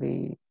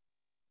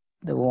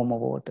the warmer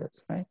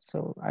waters, right?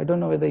 So I don't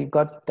know whether you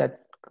got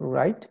that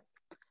right,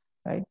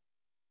 right?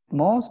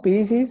 More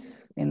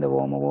species in the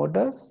warmer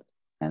waters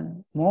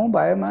and more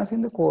biomass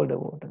in the colder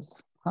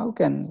waters. How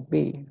can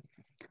be?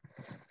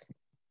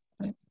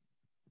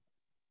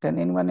 Can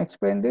anyone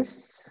explain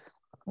this?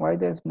 Why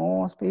there's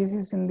more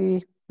species in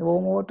the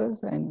warm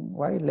waters and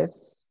why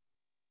less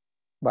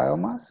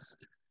biomass?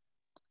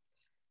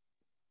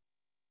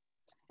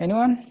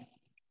 Anyone?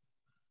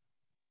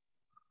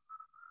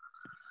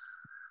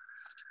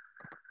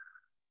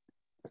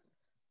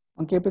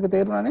 මං කියප එක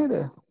තේරුණා නේද?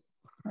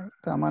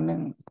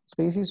 සාමාන්‍යයෙන්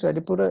species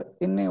වැඩිපුර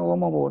ඉන්නේ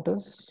warm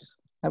waters.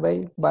 හැබැයි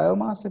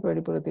බයෝමාස් එක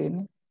වැඩිපුර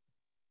තියෙන්නේ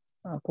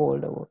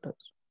cold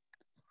waters.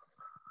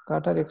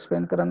 කාට හරි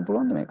explain කරන්න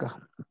පුළුවන්ද මේක?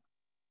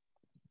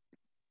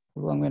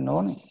 පුළුවන් වෙන්න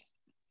ඕනේ.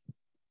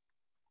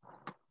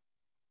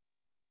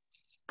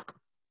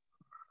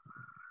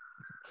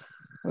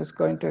 Who's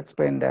going to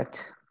explain that?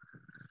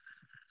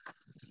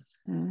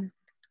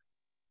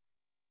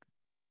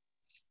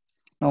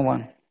 No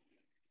one.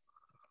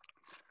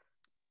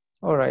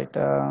 All right.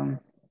 I'll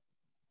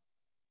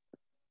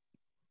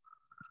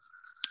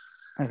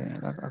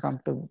come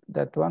to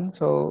that one.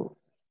 So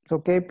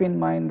keep in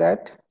mind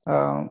that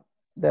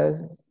there's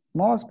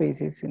more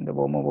species in the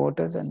warmer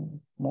waters and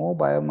more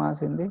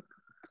biomass in the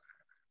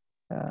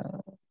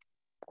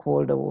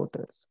colder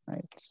waters,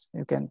 right?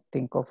 You can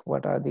think of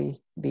what are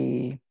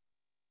the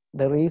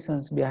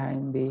reasons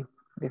behind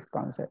this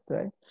concept,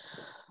 right?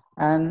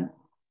 And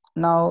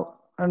now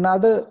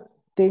another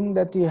thing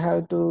that you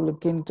have to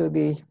look into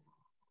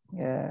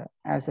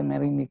as a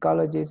marine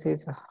ecologist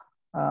is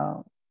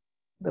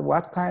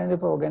what kind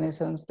of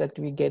organisms that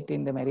we get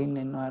in the marine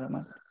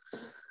environment.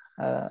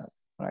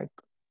 Like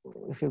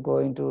if you go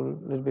into a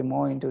little bit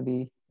more into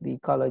the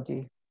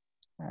ecology,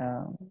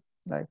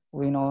 like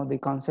we know the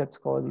concepts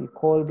called the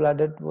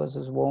cold-blooded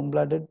versus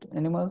warm-blooded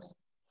animals,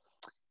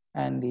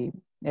 and the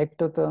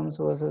ectotherms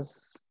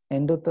versus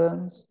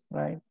endotherms,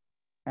 right?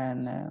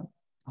 And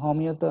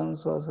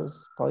homeotherms versus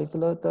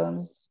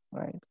poikilotherms,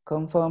 right?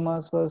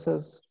 Conformers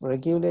versus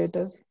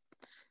regulators.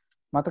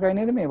 මතකයි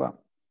නේද මේවා?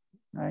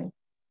 Right?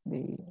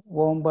 The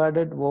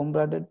warm-blooded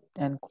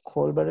and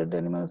cold-blooded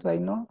animals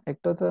like no,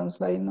 ectotherms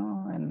like no,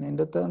 and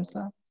endotherms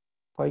la,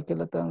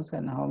 poikilotherms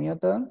and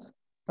homeotherms.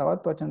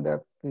 තවත් වචන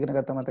දෙකක් ඉගෙන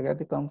ගත්ත මතක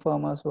ඇති,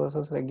 conformers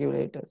versus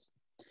regulators.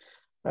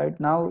 Right?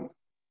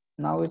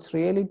 Now it's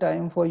really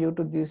time for you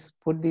to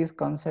put this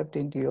concept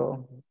into your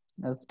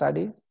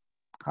study.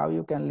 How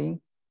you can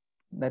link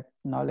that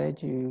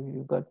knowledge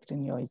you got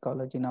in your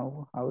ecology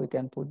now, how we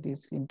can put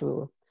this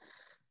into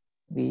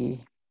in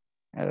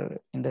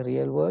the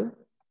real world.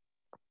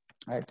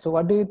 Right. So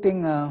what do you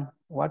think,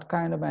 what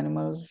kind of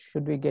animals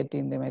should we get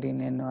in the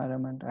marine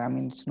environment? I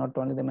mean, it's not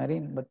only the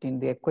marine, but in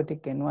the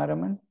aquatic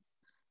environment.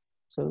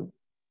 So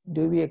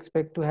do we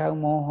expect to have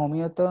more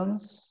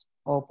homeotherms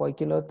or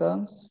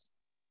poikilotherms?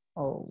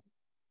 Or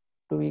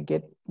do we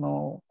get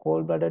more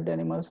cold-blooded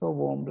animals or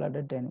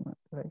warm-blooded animals,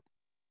 right?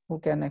 Who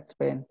can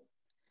explain?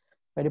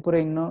 වැඩිපුර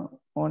ඉන්න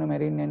ඕන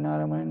marine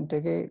environment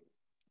එකේ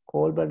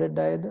cold-blooded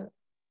අයද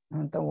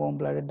නැත්නම්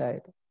warm-blooded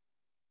අයද?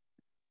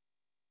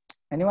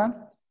 Anyone?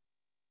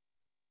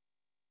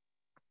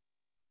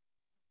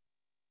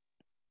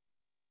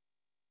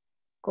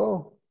 Go.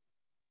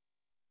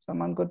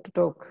 Someone got to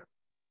talk.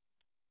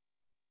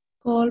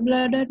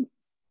 Cold-blooded.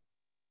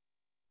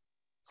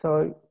 So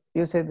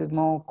you said there's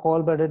more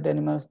cold-blooded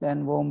animals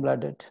than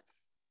warm-blooded.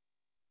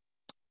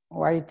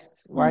 Why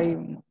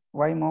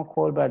more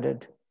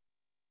cold-blooded?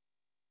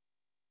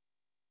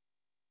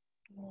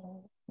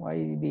 Why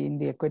in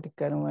the aquatic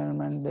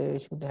environment they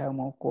should have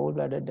more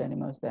cold-blooded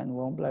animals than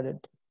warm-blooded?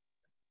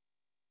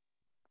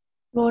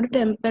 Water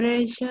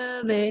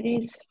temperature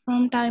varies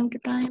from time to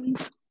time.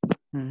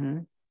 Mm-hmm.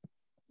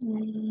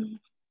 Mm.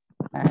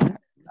 And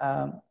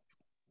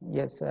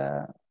yes.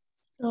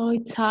 So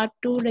it's hard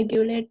to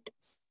regulate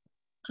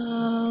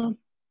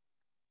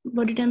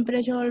body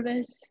temperature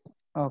always.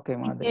 Okay,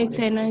 Madhavi. It takes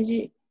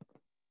energy.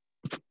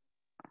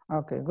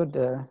 Okay, good.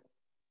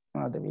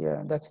 Madhavi,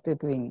 yeah, that's the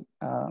thing.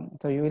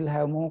 So you will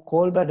have more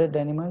cold-blooded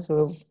animals.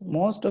 So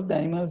most of the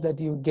animals that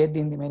you get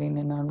in the marine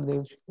environment,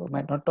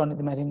 they not only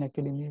the marine,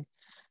 actually in the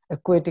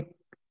aquatic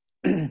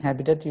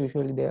habitat,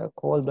 usually they are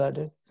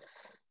cold-blooded.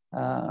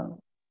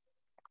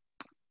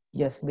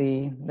 Yes,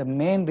 the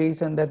main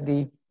reason that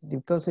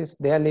because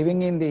they are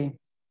living in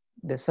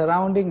the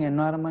surrounding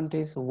environment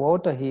is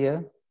water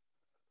here,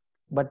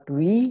 but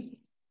we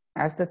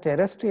as the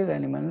terrestrial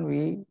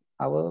animal,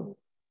 our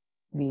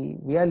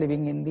we are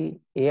living in the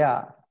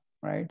air,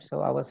 right?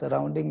 So our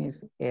surrounding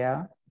is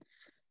air,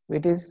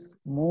 which is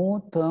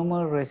more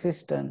thermal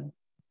resistant,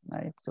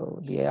 right? So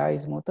the air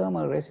is more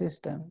thermal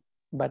resistant,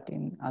 but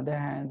in other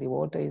hand, the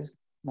water is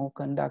more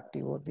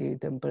conductive, or the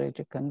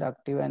temperature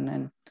conductive, and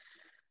then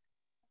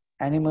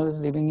animals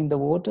living in the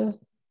water,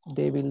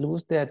 they will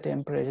lose their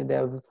temperature,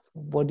 their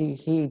body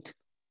heat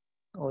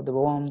or the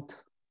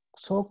warmth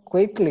so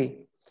quickly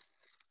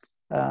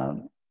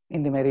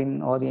in the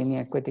marine or any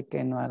aquatic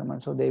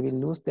environment. So they will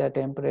lose their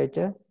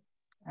temperature,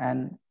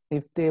 and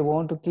if they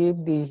want to keep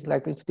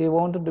if they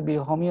wanted to be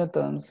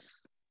homeotherms,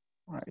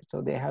 right,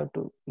 so they have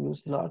to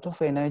use a lot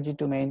of energy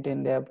to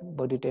maintain their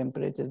body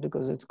temperature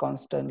because it's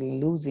constantly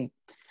losing.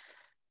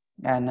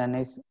 And then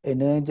it's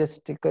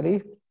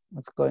energetically,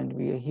 it's going to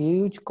be a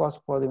huge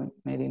cost for the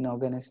marine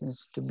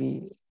organisms to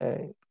be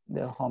the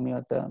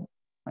homeotherm,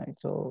 right?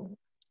 So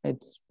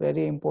it's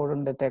very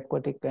important that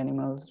aquatic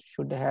animals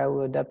should have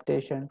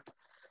adaptation,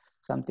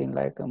 something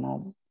like a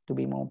more to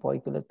be more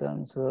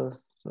poikilotherms.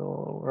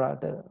 So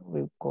rather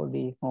we call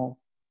the more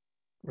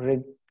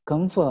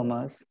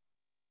conformers,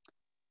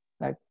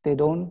 like they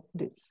don't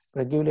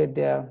regulate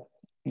their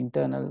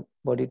internal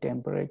body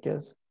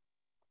temperatures,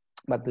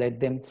 but let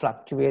them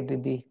fluctuate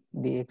with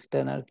the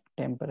external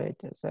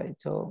temperatures, right?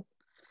 So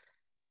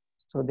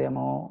they're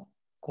more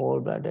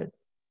cold-blooded,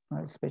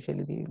 right?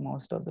 Especially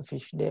most of the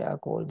fish, they are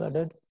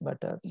cold-blooded, but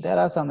there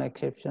are some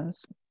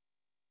exceptions.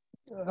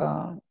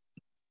 Uh,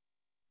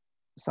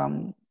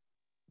 some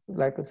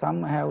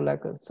some have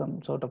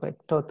some sort of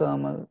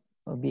ectothermal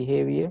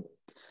behavior,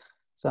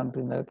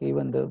 something like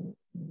even the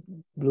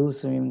blue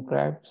swimming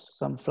crabs,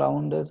 some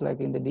flounders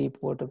like in the deep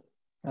water,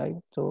 right?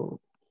 So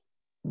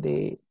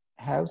they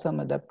have some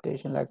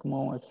adaptation like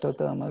more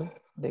ectothermal.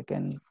 They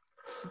can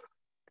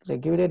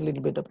regulate a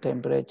little bit of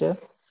temperature,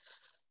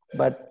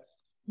 but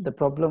the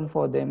problem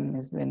for them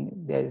is when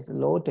there is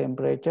low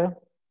temperature,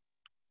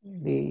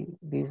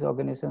 these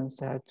organisms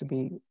have to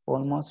be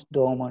almost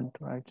dormant,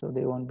 right? So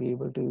they won't be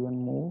able to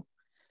even move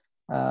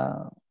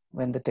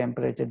when the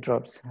temperature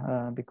drops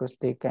because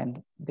they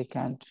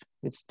can't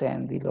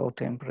withstand the low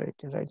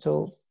temperature, right?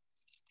 So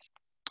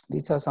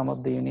these are some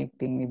of the unique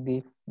thing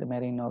with the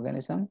marine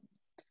organism.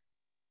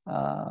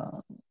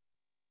 Um,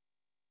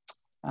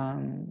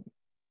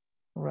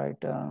 Right.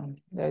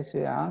 There's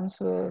the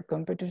answer.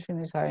 Competition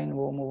is high in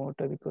warm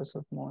water because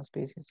of more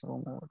species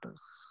warm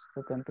waters.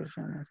 The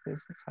competition in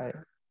space is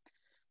higher.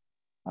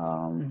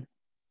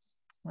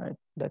 Right.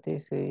 That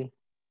is a.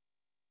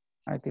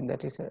 I think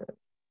that is a.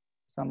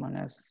 Someone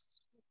has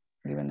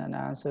given an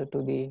answer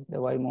to the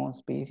why more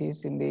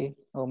species in the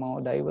or more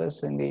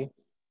diverse uh,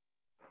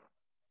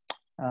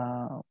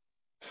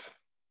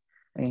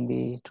 in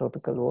the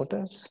tropical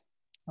waters.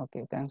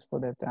 Okay. Thanks for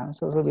that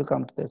answer. So we'll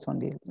come to this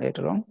one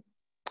later on.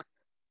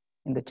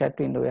 In the chat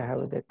window, we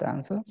have that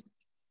answer.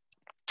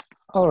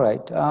 All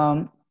right.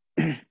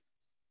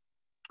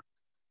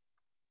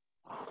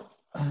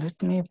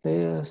 Let me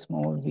play a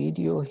small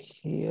video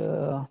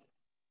here.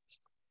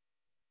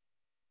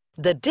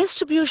 The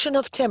distribution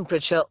of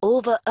temperature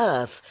over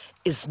Earth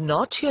is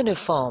not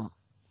uniform.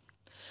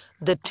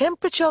 The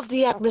temperature of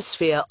the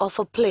atmosphere of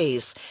a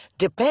place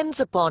depends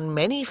upon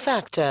many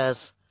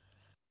factors.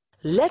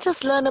 Let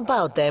us learn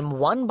about them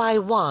one by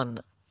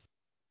one.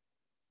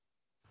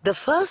 The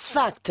first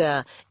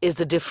factor is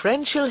the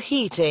differential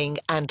heating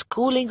and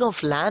cooling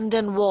of land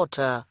and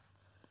water.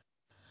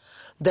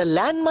 The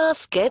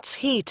landmass gets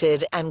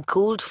heated and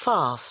cooled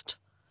fast.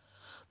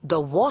 The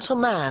water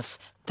mass,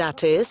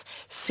 that is,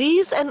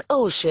 seas and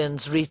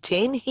oceans,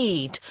 retain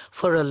heat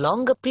for a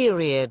longer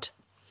period.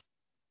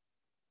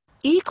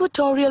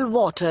 Equatorial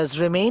waters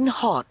remain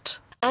hot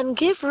and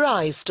give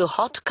rise to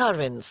hot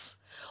currents,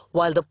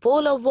 while the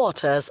polar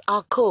waters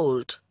are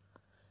cold.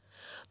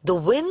 The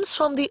winds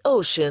from the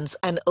oceans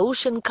and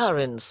ocean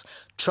currents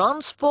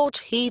transport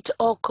heat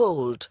or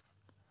cold.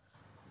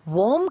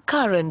 Warm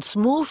currents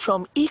move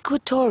from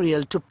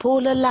equatorial to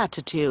polar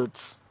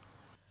latitudes.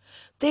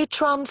 They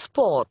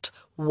transport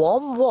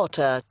warm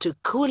water to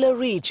cooler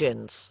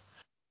regions.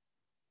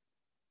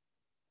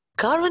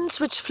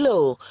 Currents which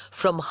flow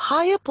from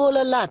higher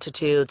polar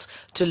latitudes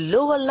to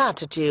lower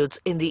latitudes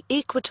in the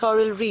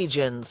equatorial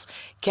regions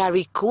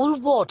carry cool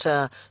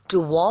water to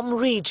warm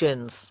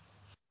regions.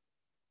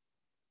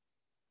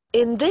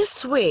 In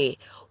this way,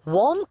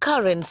 warm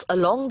currents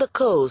along the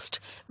coast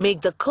make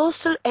the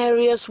coastal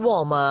areas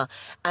warmer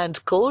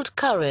and cold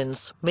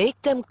currents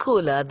make them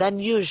cooler than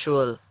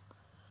usual.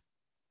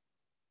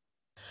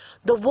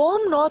 The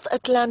warm North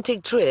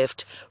Atlantic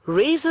drift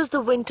raises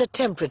the winter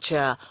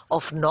temperature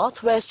of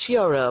northwest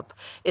Europe,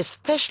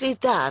 especially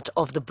that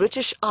of the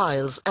British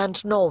Isles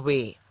and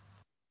Norway.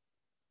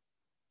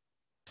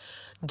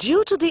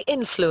 Due to the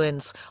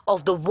influence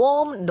of the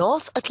warm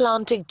North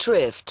Atlantic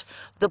drift,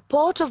 the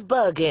port of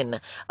Bergen,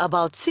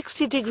 about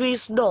 60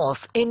 degrees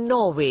north in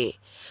Norway,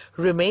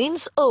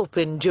 remains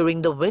open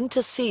during the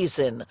winter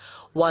season,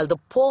 while the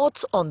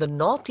ports on the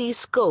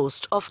northeast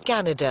coast of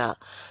Canada,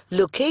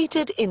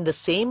 located in the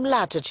same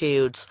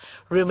latitudes,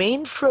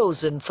 remain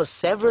frozen for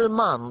several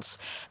months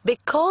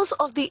because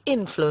of the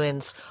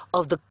influence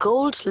of the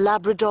cold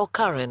Labrador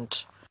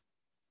Current.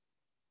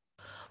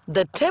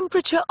 The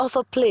temperature of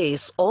a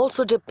place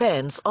also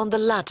depends on the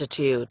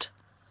latitude.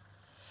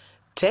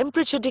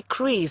 Temperature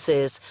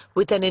decreases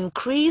with an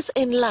increase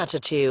in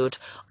latitude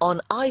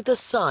on either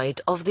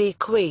side of the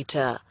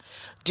equator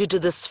due to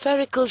the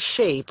spherical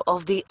shape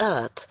of the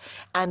Earth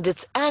and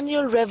its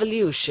annual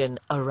revolution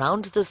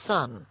around the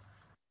Sun.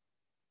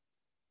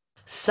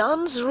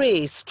 Sun's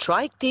rays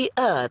strike the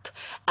Earth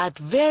at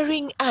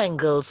varying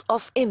angles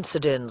of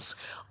incidence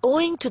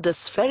owing to the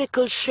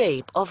spherical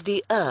shape of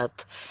the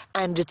Earth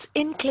and its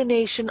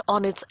inclination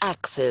on its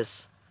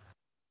axis.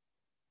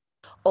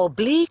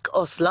 Oblique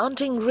or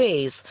slanting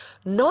rays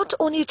not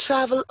only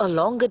travel a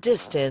longer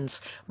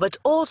distance but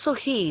also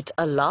heat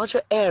a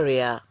larger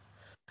area.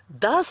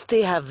 Thus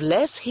they have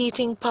less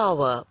heating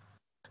power.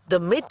 The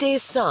midday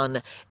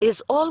sun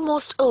is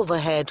almost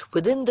overhead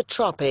within the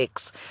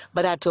tropics,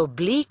 but at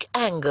oblique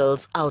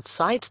angles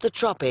outside the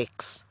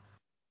tropics.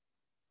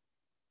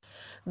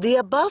 The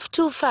above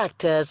two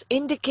factors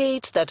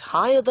indicate that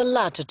higher the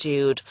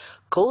latitude,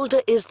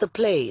 colder is the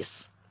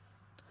place.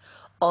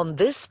 On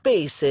this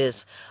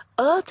basis,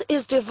 Earth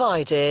is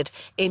divided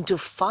into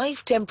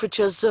 5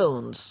 temperature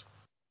zones.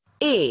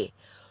 A.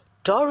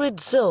 Torrid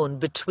zone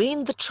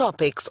between the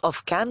tropics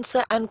of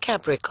Cancer and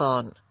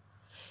Capricorn.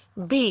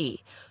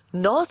 B.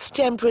 North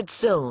temperate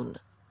zone.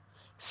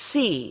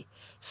 C.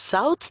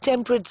 South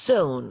temperate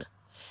zone.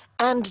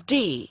 And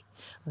D.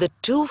 The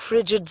 2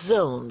 frigid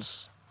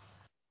zones.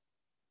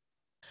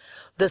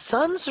 The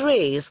sun's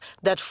rays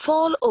that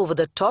fall over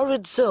the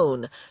torrid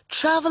zone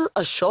travel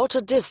a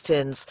shorter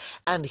distance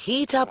and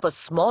heat up a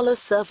smaller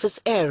surface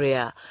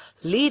area,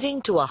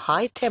 leading to a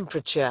high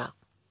temperature.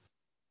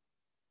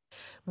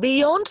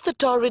 Beyond the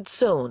torrid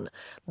zone,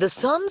 the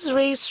sun's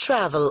rays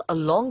travel a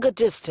longer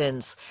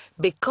distance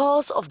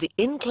because of the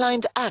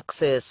inclined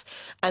axis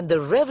and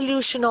the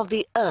revolution of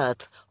the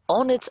Earth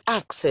on its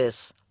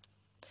axis.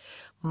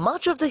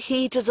 Much of the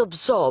heat is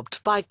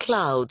absorbed by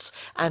clouds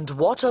and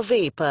water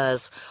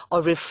vapors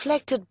or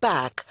reflected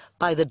back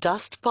by the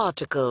dust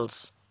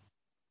particles.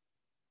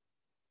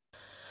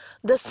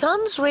 The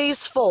sun's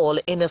rays fall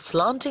in a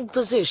slanting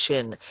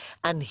position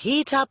and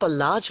heat up a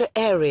larger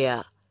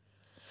area.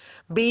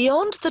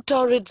 Beyond the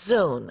torrid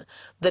zone,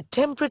 the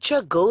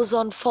temperature goes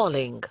on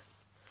falling.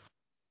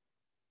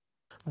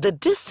 The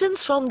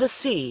distance from the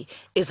sea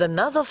is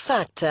another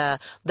factor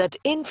that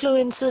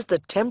influences the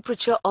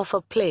temperature of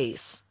a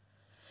place.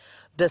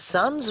 The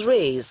sun's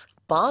rays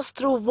pass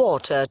through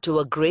water to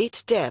a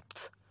great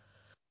depth.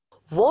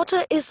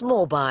 Water is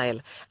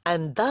mobile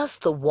and thus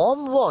the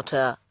warm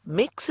water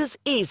mixes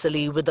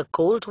easily with the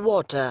cold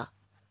water.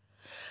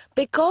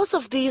 Because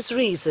of these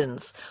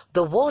reasons,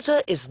 the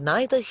water is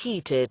neither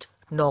heated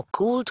nor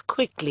cooled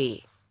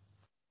quickly.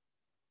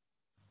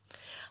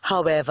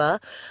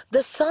 However,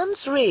 the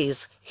sun's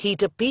rays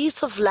heat a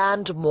piece of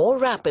land more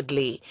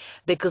rapidly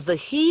because the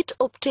heat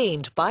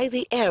obtained by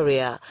the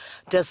area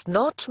does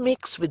not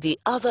mix with the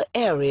other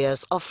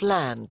areas of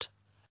land.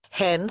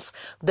 Hence,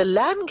 the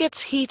land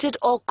gets heated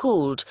or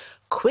cooled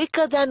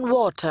quicker than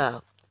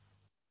water.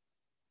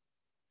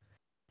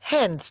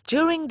 Hence,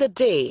 during the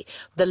day,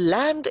 the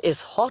land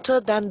is hotter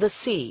than the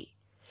sea.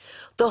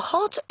 The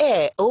hot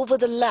air over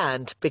the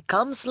land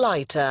becomes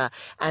lighter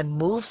and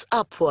moves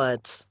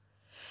upwards.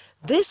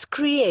 This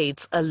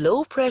creates a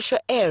low-pressure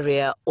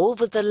area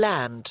over the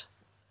land.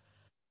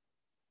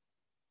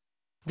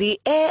 The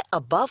air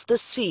above the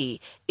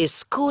sea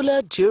is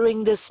cooler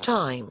during this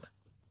time.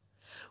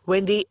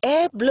 When the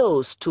air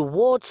blows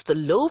towards the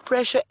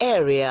low-pressure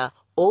area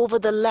over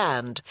the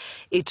land,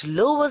 it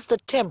lowers the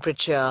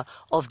temperature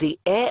of the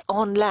air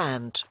on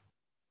land.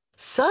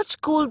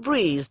 Such cool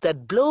breeze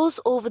that blows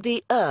over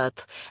the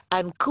earth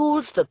and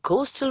cools the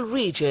coastal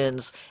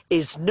regions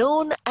is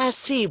known as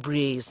sea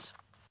breeze.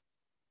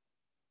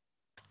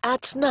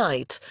 At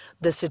night,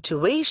 the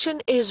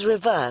situation is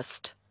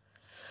reversed.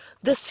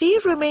 The sea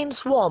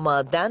remains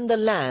warmer than the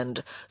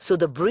land, so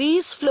the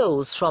breeze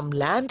flows from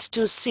land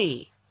to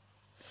sea.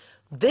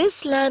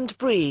 This land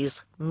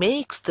breeze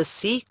makes the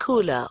sea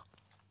cooler.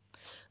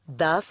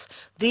 Thus,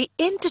 the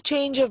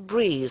interchange of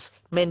breeze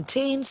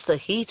maintains the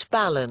heat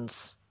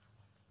balance.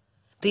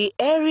 The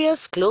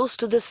areas close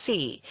to the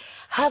sea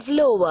have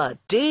lower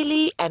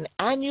daily and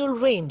annual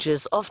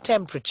ranges of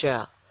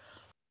temperature.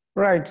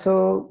 Right,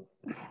 so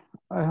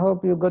I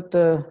hope you got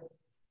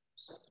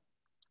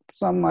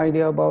some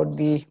idea about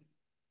the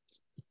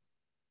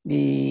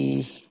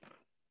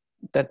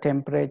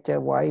temperature,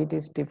 why it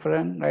is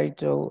different, right?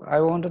 So I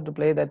wanted to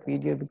play that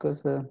video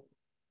because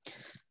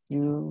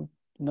you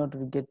know to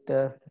get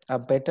a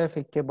better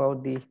picture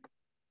about the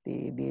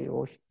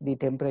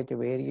temperature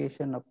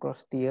variation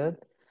across the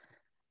earth.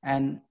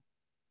 And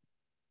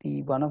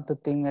the one of the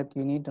thing that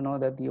you need to know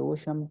that the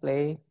ocean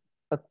play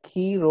a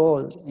key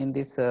role in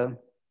this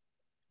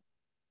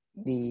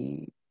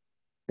the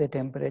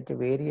temperature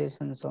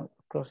variations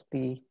across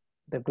the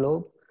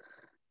globe,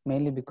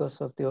 mainly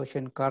because of the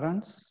ocean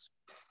currents,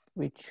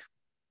 which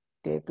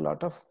take a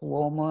lot of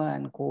warmer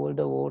and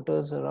colder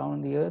waters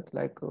around the earth.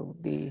 Like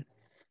the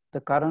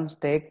currents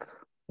take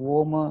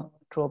warmer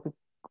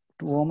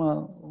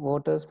warmer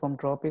waters from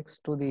tropics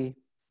to the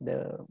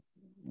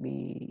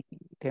the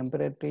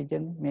temperate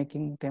region,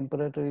 making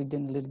temperate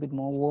region a little bit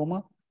more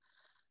warmer.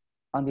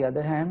 On the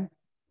other hand,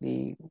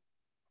 the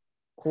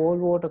cold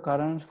water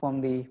currents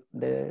from the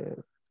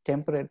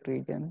temperate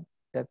region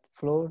that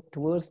flow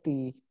towards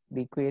the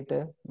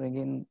equator,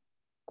 bringing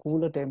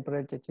cooler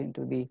temperatures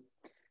into the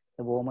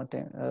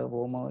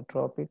warmer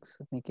tropics,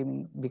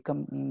 making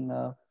becoming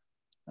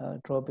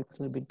tropics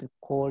a little bit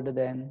colder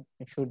than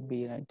it should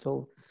be, right?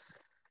 So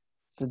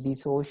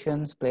these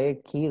oceans play a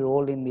key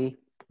role in the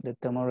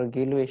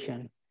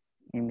thermoregulation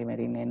in the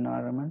marine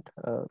environment,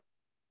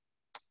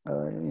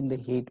 in the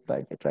heat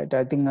budget, right?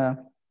 I think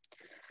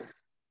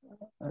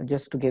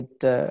just to get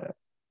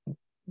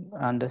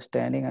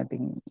understanding, I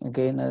think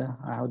again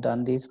I have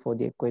done this for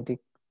the aquatic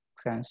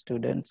science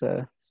students,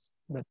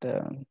 but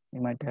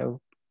you might have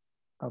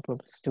a couple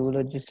of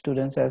zoology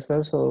students as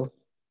well. So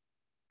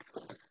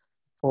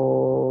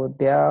for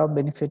their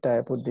benefit,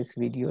 I put these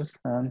videos.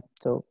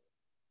 So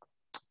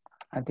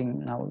I think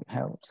now we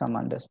have some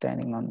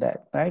understanding on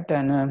that, right?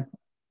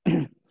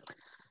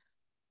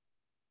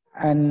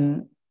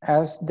 And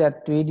as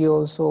that video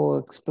also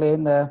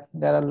explained, there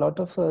are a lot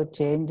of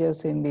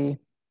changes in the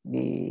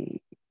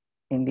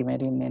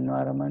marine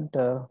environment,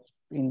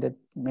 in the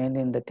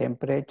mainly in the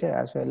temperature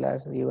as well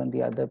as even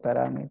the other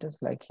parameters,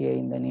 like here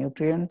in the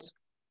nutrients.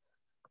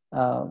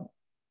 Uh,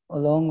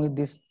 Along with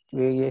this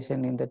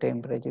variation in the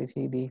temperature, you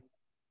see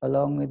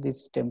along with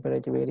this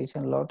temperature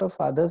variation, a lot of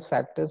other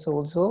factors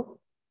also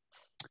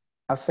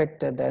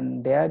affected,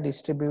 and their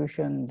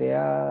distribution,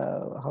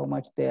 how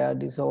much they are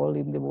dissolved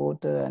in the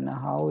water, and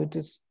how it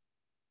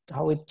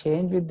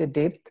change with the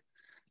depth.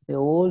 They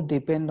all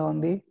depend on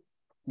the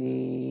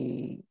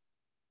the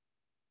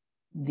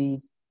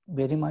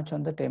very much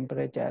on the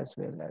temperature as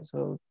well.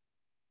 So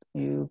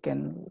you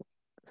can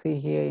see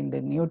here in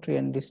the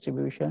nutrient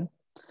distribution,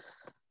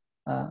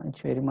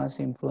 it's very much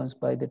influenced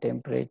by the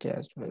temperature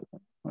as well,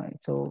 right?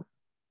 So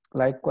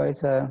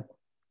likewise, uh,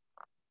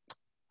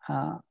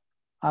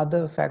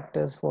 other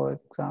factors, for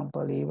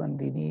example, even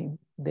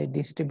the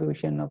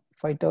distribution of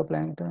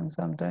phytoplankton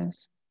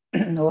sometimes,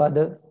 or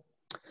other,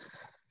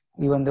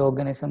 even the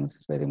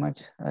organisms very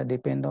much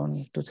depend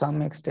on, to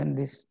some extent,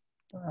 this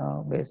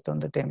based on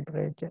the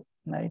temperature,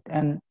 right?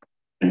 And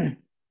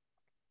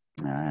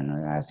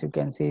and as you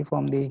can see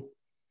from the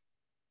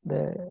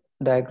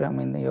diagram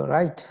in your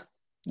right,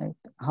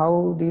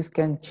 how these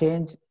can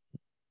change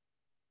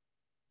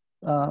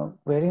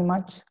very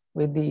much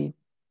with the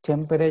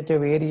temperature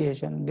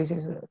variation. This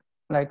is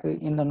like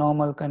in the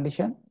normal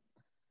condition,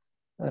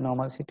 a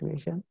normal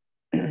situation.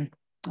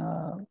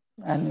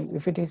 And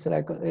if it is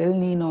like El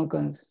Nino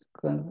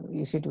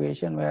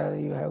situation where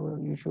you have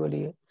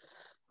usually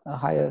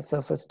higher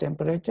surface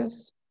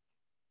temperatures,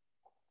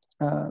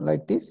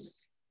 like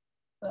this,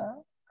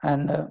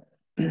 and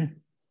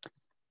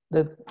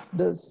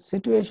the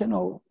situation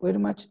are very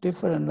much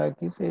different. Like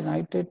you say,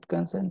 nitrate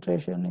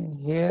concentration in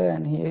here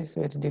and here is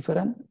very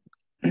different.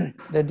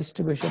 The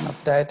distribution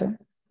of diatom,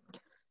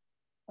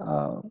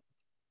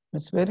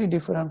 it's very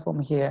different from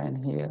here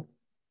and here,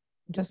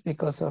 just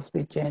because of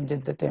the change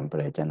in the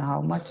temperature and how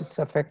much it's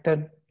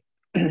affected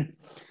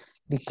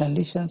the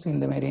conditions in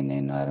the marine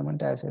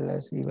environment, as well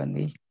as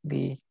even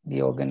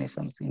the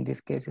organisms. In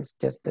this case, it's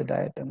just the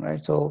diatom,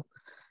 right? So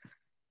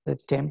the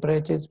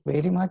temperature is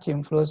very much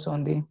influenced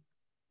on the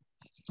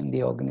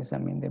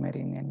organism in the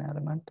marine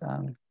environment.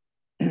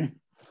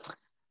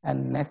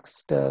 And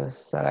next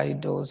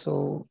slide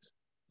also,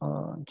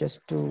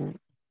 just to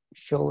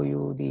show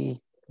you the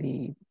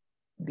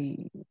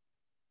the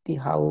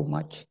how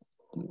much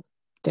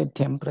the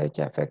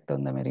temperature effect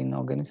on the marine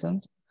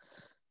organisms,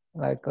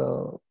 like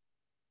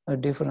a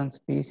different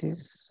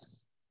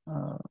species,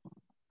 uh,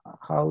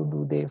 how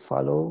do they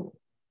follow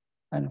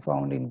and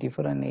found in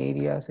different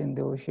areas in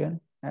the ocean,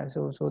 as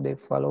also they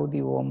follow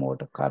the warm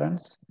water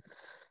currents.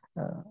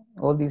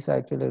 All these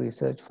actually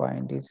research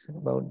findings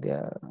about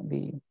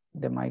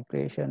the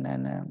migration,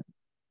 and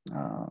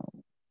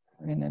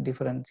in a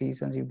different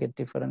seasons you get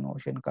different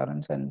ocean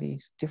currents, and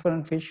these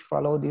different fish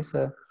follow these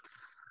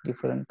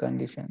different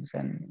conditions,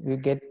 and you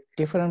get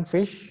different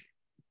fish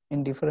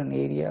in different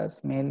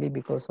areas, mainly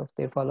because of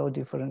they follow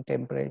different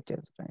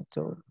temperatures, right?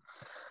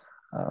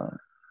 Uh,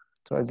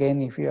 so again,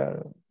 if you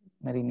are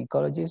marine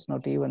ecologist,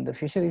 not even the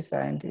fishery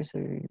scientist,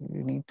 you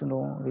need to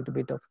know a little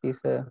bit of this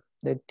the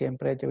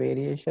temperature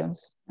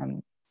variations,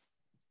 and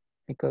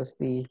because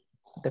the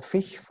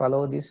fish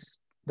follow the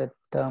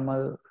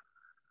thermal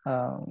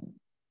um,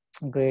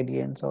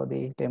 gradients or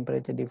the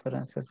temperature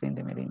differences in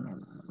the marine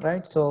environment,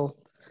 right? So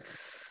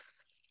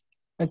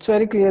it's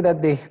very clear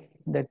that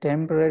the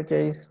temperature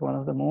is one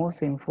of the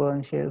most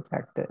influential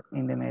factor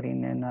in the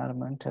marine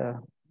environment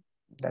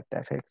that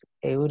affects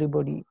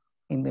everybody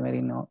in the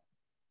marine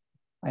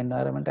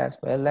environment, as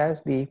well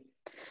as the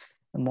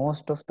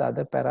most of the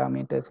other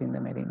parameters in the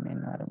marine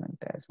environment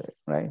as well,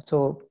 right?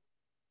 So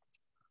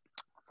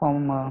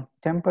from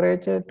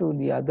temperature to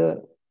the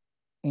other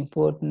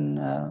important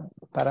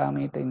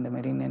parameter in the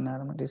marine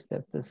environment is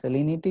that the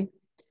salinity,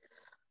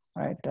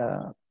 right?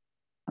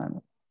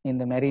 In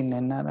the marine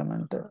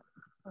environment,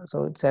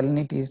 so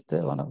salinity is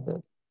the one of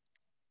the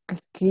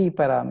key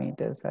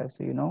parameters, as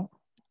you know.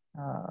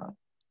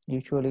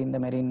 Usually in the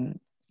marine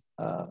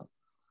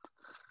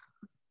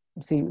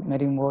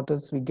marine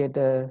waters, we get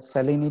a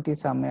salinity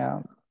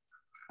somewhere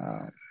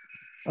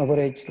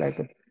average like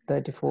a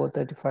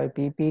 34-35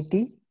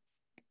 ppt,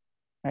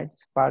 right?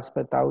 Parts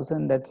per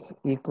thousand. That's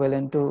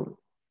equivalent to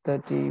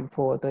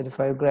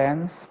 34-35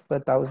 grams per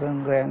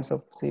thousand grams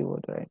of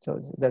seawater, right? So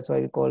that's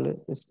why we call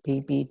it this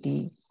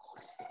ppt.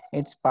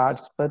 It's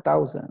parts per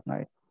thousand,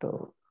 right?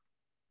 So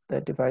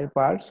 35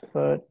 parts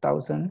per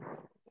thousand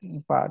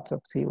parts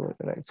of seawater,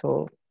 right?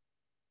 So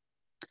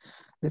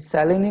the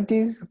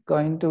salinity is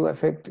going to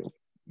affect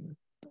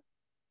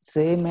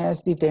same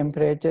as the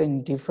temperature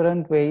in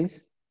different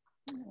ways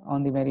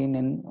on the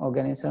marine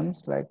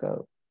organisms, like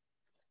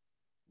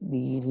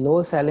the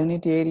low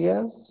salinity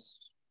areas,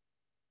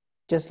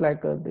 just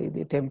like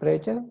the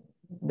temperature,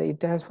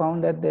 it has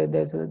found that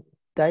there's a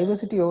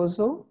diversity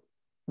also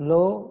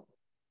low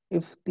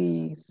if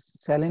the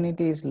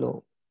salinity is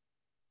low,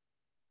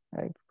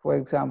 right? For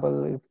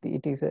example, if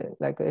it is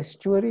like a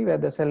estuary where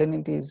the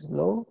salinity is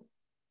low,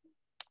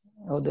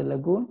 or the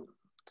lagoon,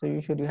 so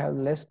usually you have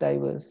less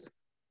diverse,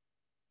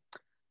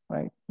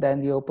 right, than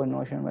the open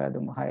ocean where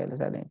the higher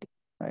salinity,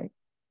 right?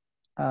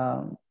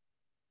 Um,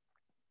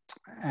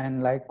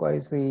 and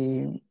likewise,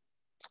 the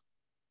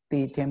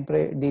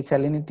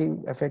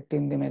salinity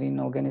affecting the marine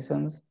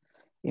organisms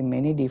in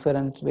many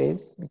different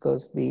ways,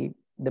 because the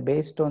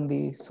based on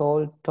the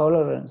salt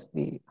tolerance,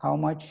 the how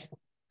much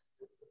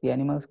the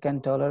animals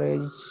can tolerate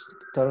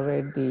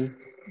the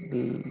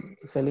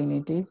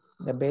salinity,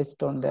 the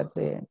based on that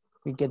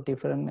we get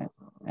different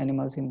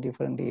animals in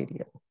different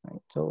area,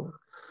 right? So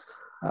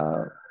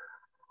uh,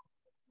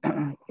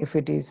 if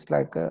it is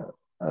like a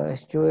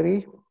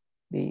estuary,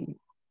 the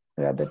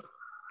where the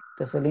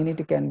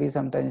salinity can be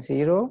sometimes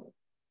 0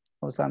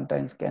 or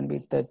sometimes can be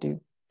 30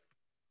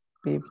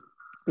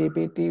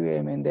 ppt.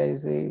 I mean, there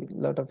is a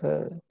lot of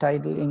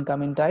tidal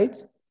incoming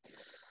tides.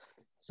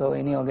 So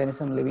any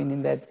organism living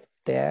in that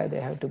they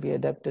have to be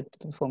adapted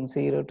from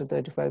 0 to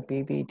 35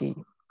 ppt.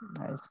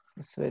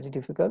 It's very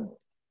difficult.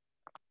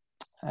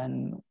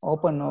 And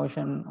open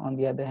ocean, on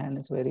the other hand,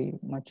 is very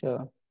much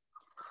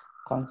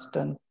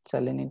constant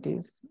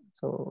salinities.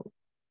 So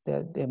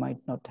they might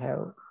not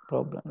have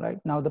problem. Right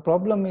now, the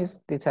problem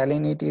is the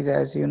salinities,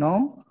 as you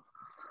know,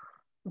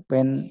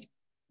 when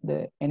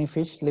any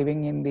fish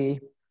living in the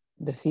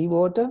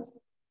seawater,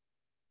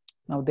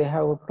 now they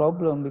have a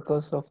problem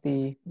because of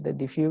the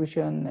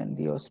diffusion and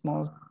the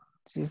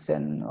osmosis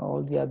and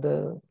all the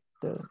other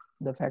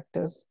the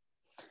factors.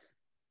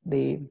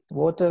 The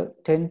water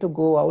tend to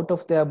go out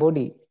of their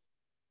body,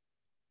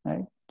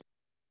 right?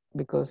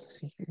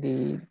 Because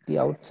the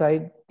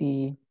outside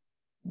the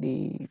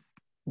the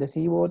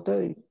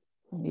seawater,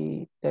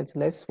 there's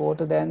less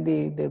water than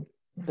the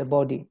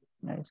body,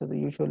 right? So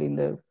usually in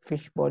the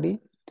fish body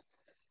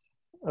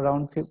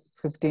around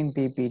 15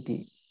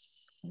 ppt,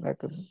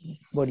 like a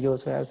body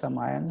also has some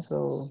iron,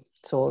 so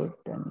salt,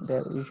 and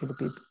there usually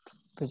be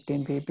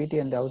 15 ppt,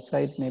 and the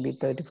outside maybe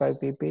 35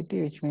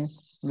 ppt, which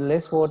means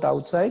less water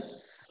outside.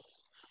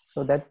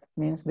 So that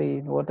means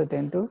the water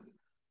tend to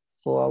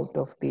go out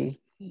of the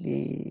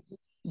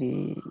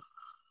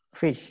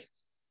fish,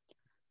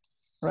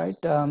 right?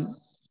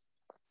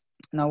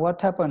 Now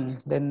what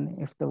happened then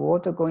if the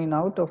water going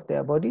out of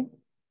their body,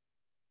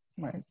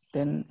 right?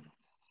 Then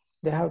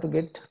they have to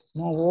get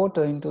more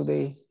water into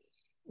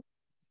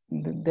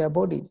their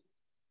body.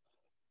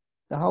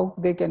 How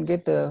they can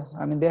get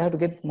I mean, they have to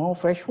get more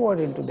fresh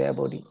water into their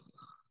body,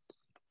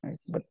 right?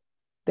 But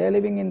they're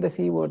living in the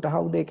seawater,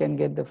 how they can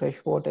get the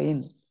fresh water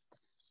in,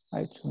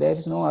 right? So there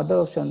is no other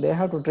option. They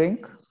have to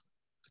drink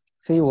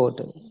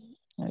seawater,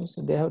 right?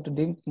 So they have to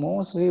drink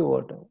more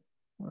seawater,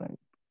 right?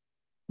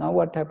 Now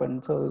what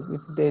happened? So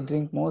if they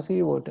drink more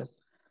seawater,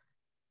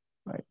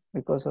 right,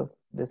 because of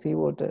the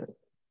seawater,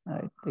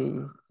 right,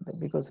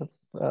 because of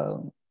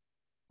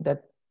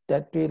that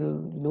that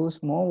will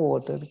lose more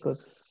water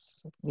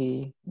because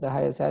the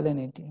higher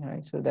salinity,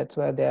 right? So that's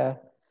why their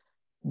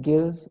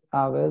gills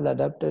are well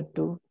adapted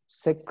to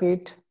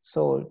secrete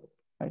salt,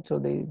 right? So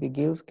the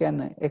gills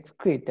can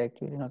excrete,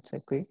 actually not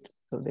secrete.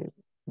 So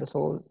the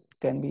salt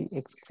can be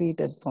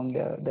excreted from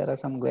there are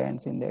some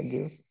glands in their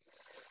gills.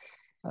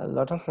 A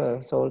lot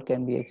of salt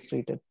can be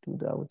excreted to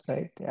the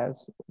outside,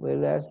 as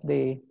well as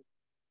the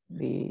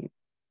the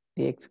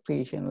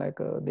excretion, like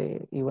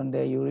even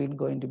their urine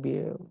going to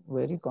be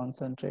very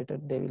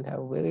concentrated. They will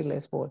have very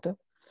less water,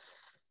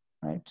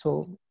 right?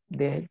 So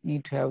they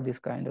need to have this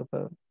kind of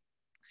a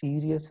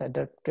serious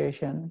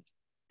adaptation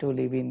to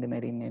live in the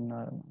marine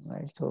environment,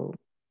 right? So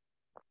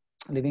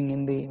living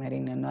in the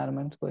marine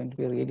environment is going to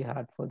be really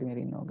hard for the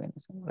marine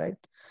organism, right?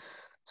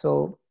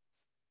 So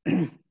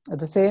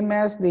the same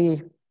as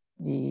the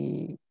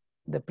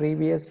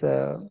previous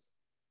the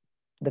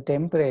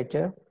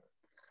temperature,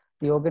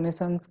 the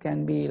organisms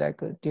can be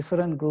like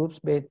different groups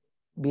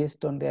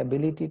based on the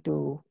ability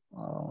to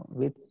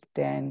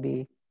withstand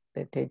the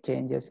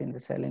changes in the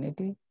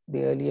salinity.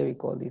 The earlier we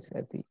call this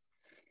as the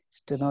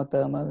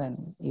stenothermal and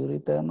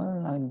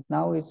euthermal, and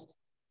now it's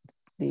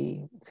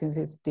since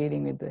it's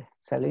dealing with the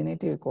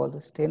salinity, we call the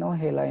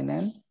stenohaline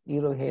and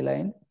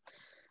eurohaline.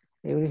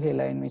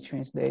 Eurohaline, which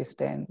means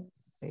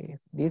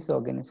these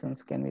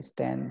organisms can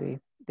withstand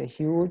the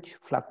huge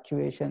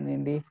fluctuation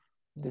in the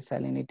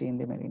salinity in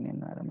the marine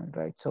environment,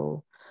 right?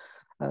 So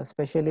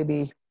especially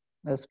the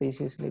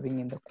species living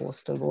in the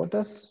coastal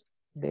waters,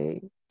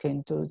 they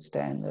tend to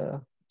stand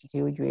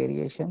huge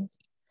variations.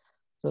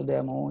 So they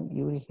are more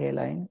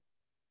euryhaline.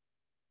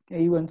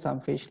 Even some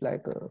fish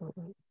like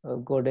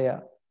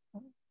Godea,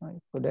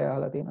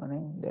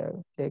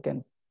 they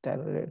can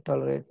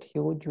tolerate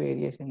huge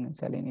variation in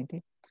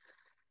salinity.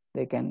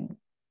 They can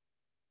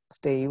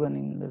stay even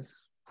in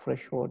this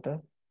fresh water,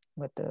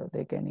 but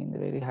they can in the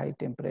very high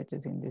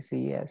temperatures in the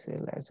sea as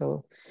well.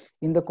 So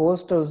in the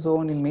coastal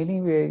zone, in many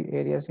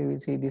areas, you will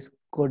see this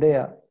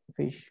Godea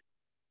fish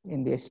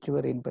in the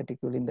estuary, in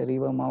particular in the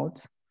river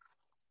mouths,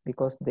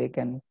 because they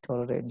can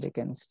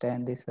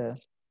stand this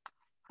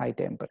high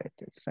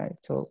temperatures, right?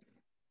 So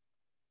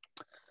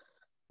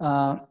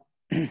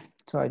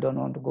so I don't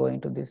want to go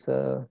into this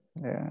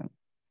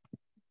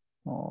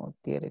more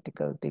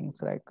theoretical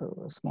things like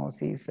small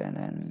seas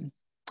and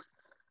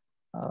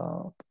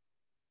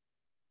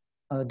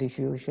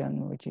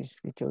diffusion, which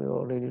we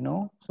already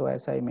know. So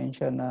as I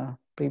mentioned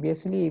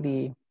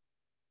previously,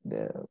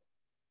 the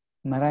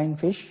marine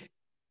fish,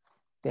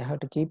 they have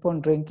to keep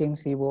on drinking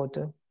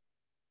seawater,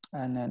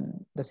 and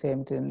then the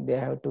same thing, they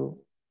have to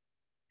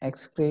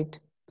excrete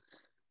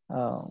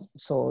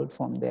salt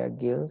from their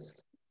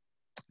gills,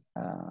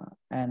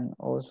 and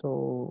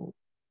also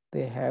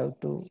they have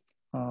to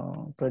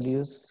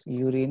produce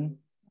urine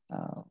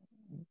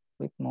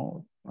with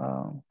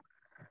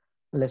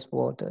less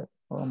water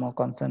or more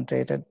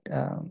concentrated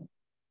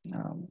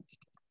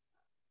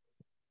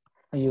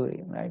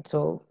urine, right?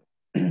 So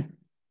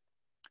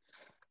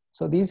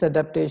so these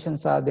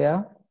adaptations are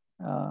there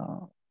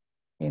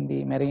in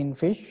the marine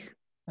fish,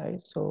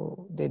 right?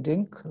 So they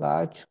drink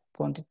large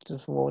quantities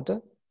of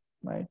water,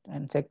 right,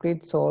 and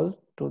secrete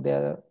salt to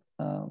their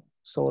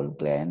salt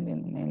gland,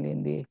 mainly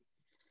in the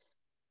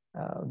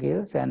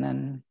gills, and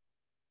then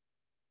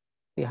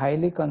the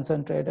highly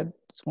concentrated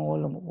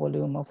small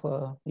volume of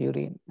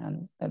urine.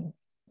 And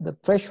the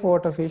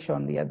freshwater fish,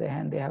 on the other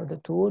hand, they have the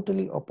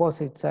totally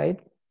opposite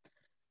side,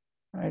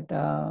 right?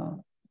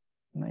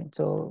 Right.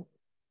 So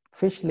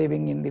fish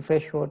living in the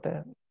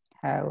freshwater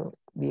have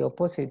the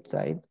opposite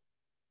side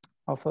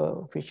of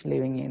a fish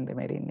living in the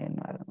marine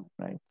environment,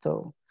 right?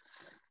 So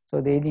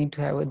they need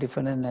to have a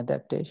different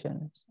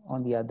adaptation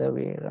on the other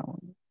way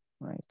around,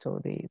 right?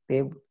 So they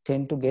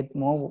tend to get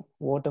more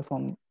water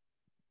from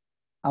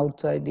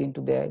outside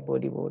into their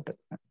body water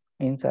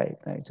inside,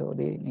 right? So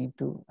they need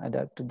to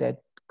adapt to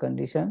that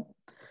condition.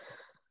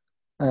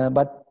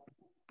 But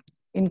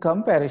in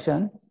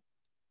comparison,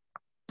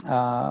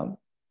 actually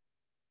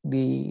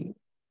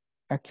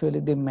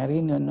the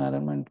marine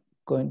environment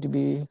going to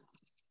be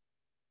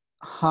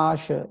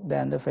harsher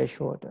than the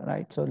freshwater,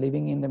 right? So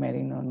living in the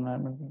marine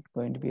environment is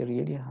going to be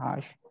really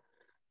harsh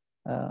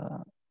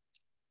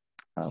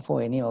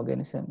for any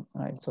organism,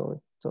 right? So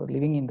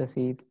living in the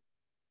sea is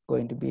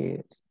going to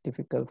be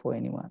difficult for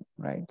anyone,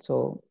 right?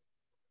 So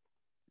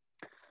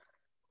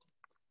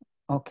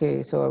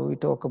okay, so we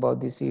talk about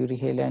this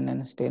euryhaline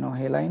and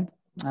stenohaline,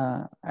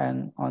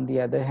 and on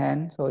the other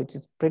hand, so it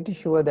is pretty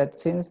sure that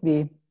since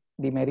the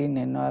marine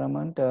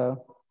environment,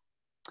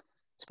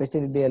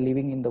 especially they are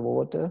living in the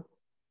water,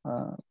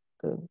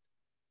 the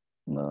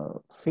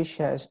fish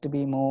has to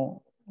be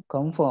more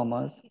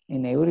conformers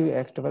in every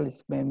aspect. Well,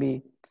 it's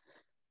maybe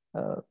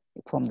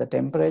from the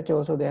temperature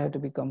also they have to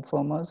be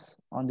conformers.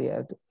 On the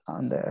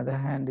other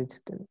hand, it's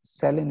the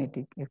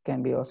salinity. It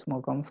can be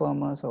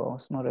osmoconformers or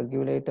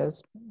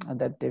osmoregulators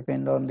that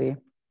depend on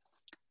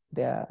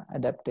their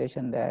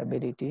adaptation, their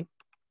ability.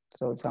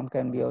 So some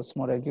can be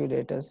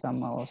osmoregulators,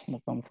 some are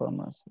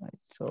osmoconformers, right?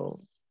 So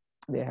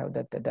they have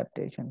that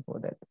adaptation for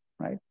that,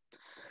 right?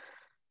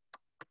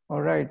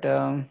 All right.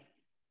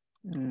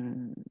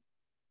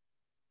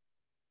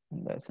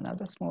 That's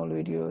another small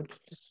video.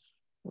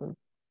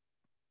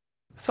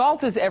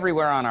 Salt is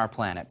everywhere on our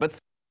planet, but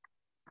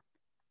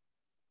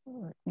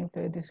let me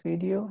play this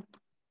video.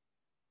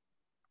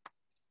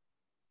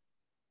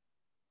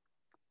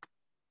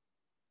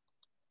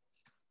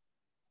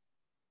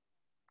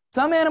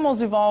 some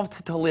animals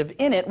evolved to live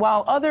in it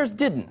while others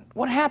didn't.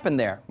 What happened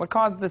there? What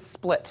caused this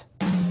split?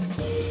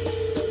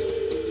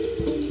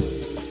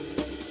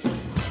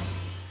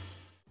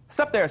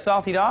 Sup there,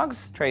 salty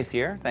dogs? Trace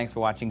here. Thanks for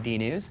watching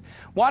D-News.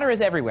 Water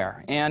is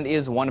everywhere and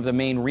is one of the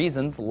main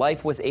reasons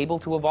life was able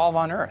to evolve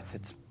on Earth.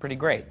 It's Pretty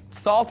great.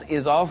 Salt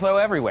is also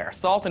everywhere.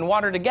 Salt and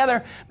water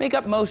together make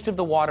up most of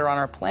the water on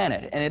our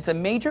planet, and it's a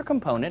major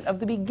component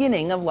of the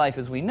beginning of life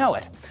as we know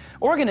it.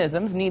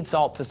 Organisms need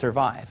salt to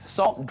survive.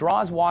 Salt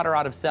draws water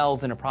out of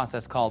cells in a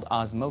process called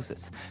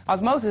osmosis.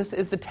 Osmosis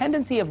is the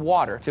tendency of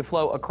water to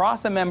flow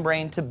across a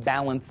membrane to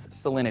balance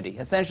salinity.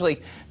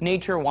 Essentially,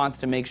 nature wants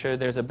to make sure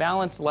there's a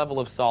balanced level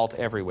of salt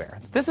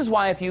everywhere. This is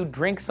why if you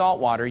drink salt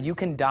water, you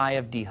can die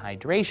of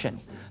dehydration.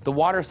 The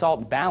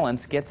water-salt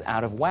balance gets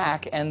out of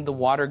whack and the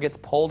water gets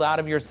pulled out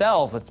of your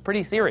cells. It's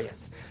pretty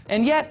serious.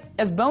 And yet,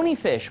 as bony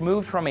fish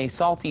moved from a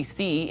salty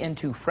sea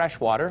into fresh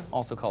water,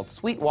 also called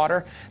sweet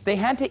water, they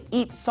had to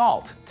eat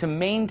salt to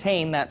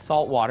maintain that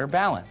salt-water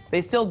balance.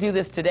 They still do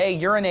this today,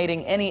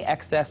 urinating any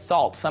excess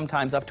salt,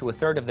 sometimes up to a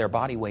third of their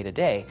body weight a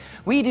day.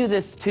 We do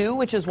this too,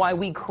 which is why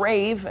we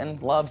crave and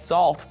love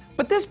salt.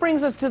 But this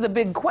brings us to the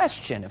big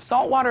question. If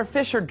saltwater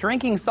fish are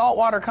drinking salt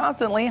water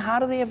constantly, how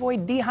do they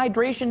avoid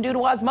dehydration due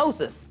to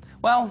osmosis?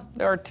 Well,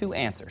 there are two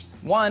answers.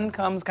 One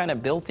comes kind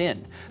of built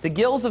in. The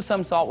gills of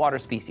some saltwater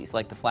species,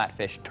 like the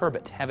flatfish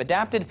turbot, have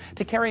adapted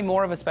to carry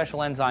more of a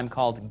special enzyme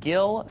called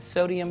gill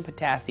sodium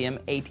potassium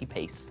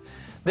ATPase.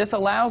 This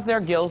allows their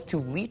gills to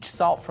leach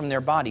salt from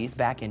their bodies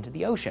back into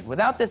the ocean.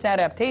 Without this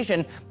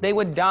adaptation, they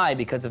would die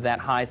because of that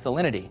high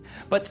salinity.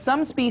 But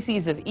some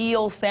species of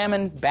eel,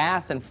 salmon,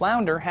 bass, and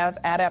flounder have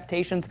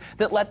adaptations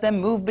that let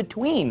them move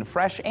between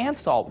fresh and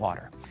salt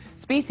water.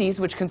 Species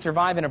which can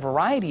survive in a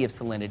variety of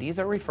salinities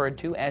are referred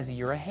to as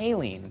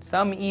euryhaline.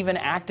 Some even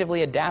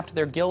actively adapt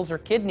their gills or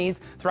kidneys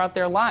throughout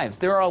their lives.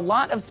 There are a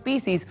lot of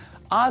species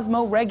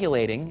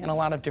osmoregulating in a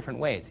lot of different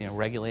ways,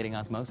 regulating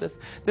osmosis.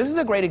 This is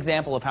a great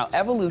example of how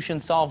evolution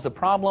solves a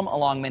problem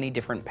along many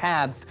different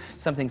paths,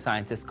 something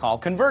scientists call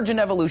convergent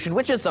evolution,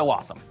 which is so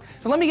awesome.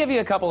 So let me give you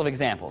a couple of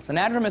examples.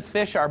 Anadromous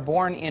fish are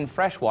born in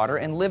freshwater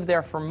and live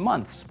there for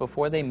months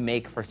before they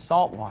make for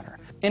saltwater.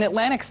 In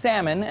Atlantic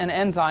salmon, an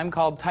enzyme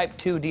called type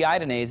 2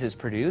 deiodinase is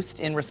produced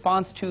in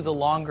response to the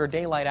longer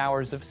daylight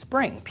hours of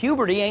spring.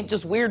 Puberty ain't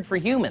just weird for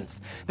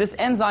humans. This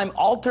enzyme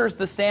alters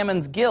the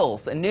salmon's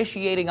gills,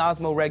 initiating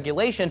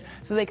osmoregulation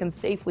so they can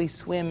safely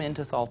swim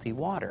into salty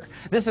water.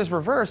 This is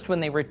reversed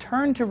when they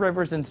return to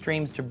rivers and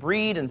streams to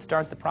breed and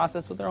start the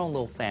process with their own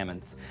little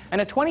salmons.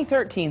 And a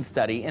 2013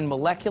 study in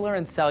molecular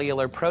and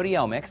cellular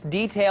proteomics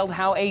detailed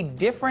how a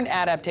different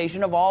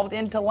adaptation evolved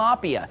in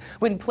tilapia.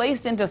 When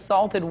placed into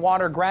salted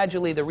water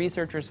gradually, the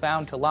researchers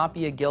found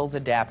tilapia gills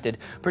adapted,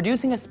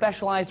 producing a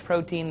specialized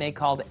protein they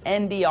called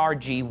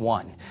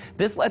NDRG1.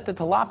 This let the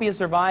tilapia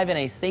survive in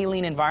a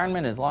saline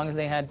environment as long as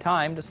they had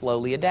time to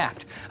slowly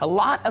adapt. A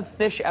lot of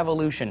fish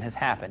evolution has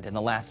happened in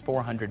the last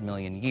 400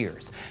 million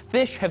years.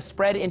 Fish have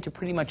spread into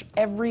pretty much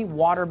every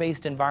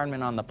water-based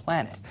environment on the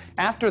planet.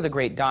 After the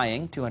Great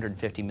Dying,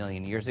 250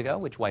 million years ago,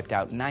 which wiped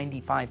out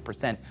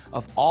 95%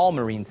 of all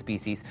marine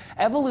species,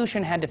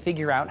 evolution had to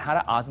figure out how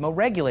to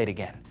osmoregulate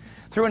again.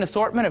 Through an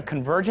assortment of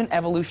convergent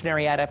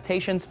evolutionary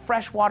adaptations,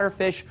 freshwater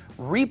fish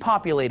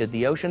repopulated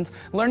the oceans,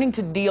 learning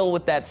to deal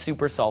with that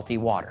super salty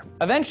water.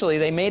 Eventually,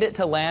 they made it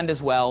to land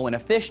as well when a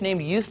fish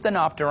named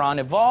Eusthenopteron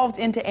evolved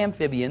into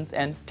amphibians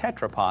and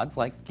tetrapods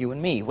like you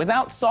and me.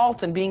 Without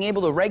salt and being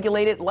able to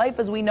regulate it, life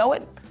as we know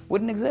it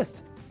wouldn't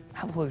exist.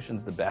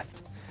 Evolution's the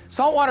best.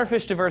 Saltwater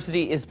fish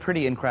diversity is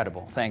pretty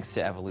incredible, thanks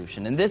to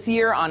evolution. And this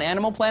year on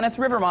Animal Planet's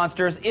River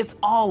Monsters, it's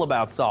all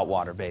about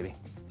saltwater, baby.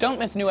 Don't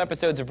miss new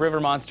episodes of River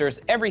Monsters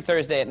every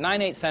Thursday at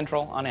 9/8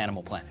 Central on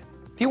Animal Planet.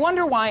 If you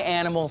wonder why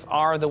animals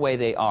are the way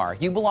they are,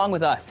 you belong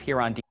with us here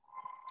on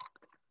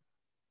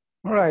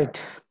All right.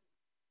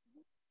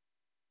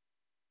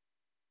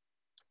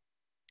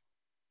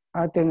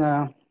 I think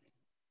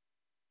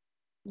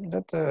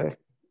that's a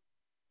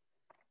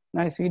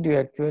nice video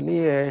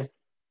actually,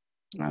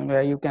 and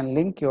where you can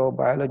link your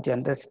biology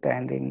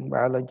understanding,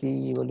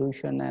 biology,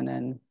 evolution, and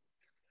then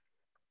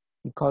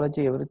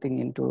ecology, everything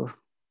into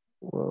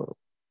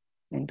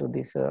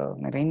this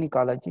marine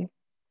ecology,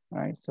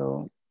 right?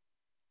 So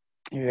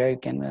where you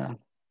can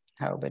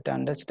have better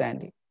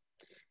understanding.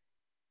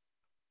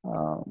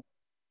 All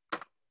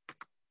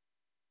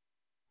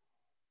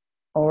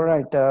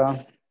right.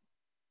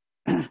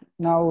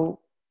 Now,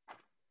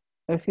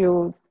 if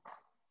you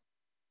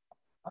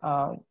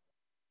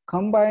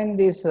combine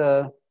this,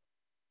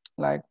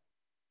 like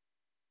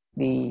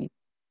the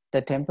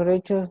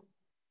temperature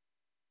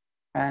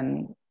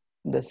and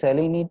the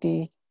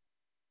salinity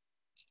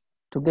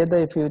together,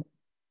 if you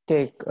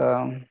take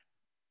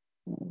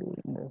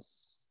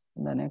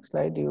the next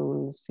slide, you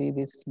will see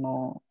this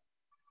more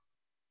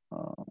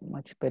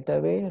much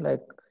better way.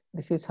 Like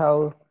this is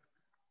how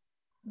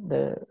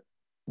the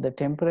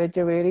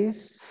temperature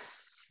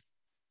varies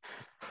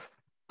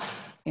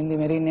in the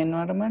marine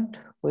environment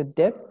with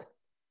depth,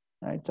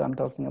 right? So I'm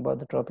talking about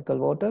the tropical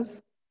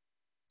waters,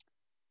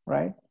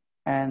 right?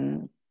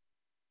 And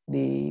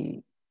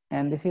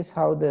this is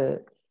how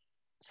the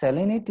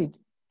salinity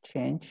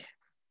change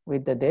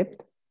with the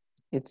depth.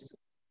 It's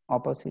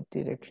opposite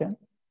direction,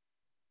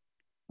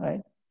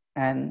 right?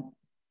 And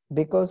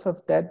because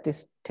of that,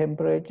 this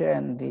temperature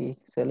and the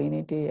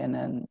salinity and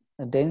then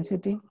the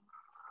density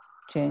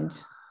change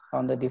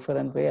on the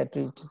different way, it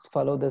will just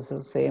follow the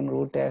same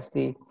route as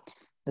the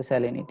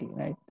salinity,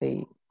 right?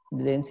 The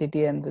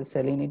density and the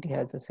salinity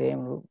has the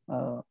same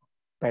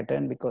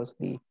pattern, because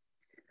the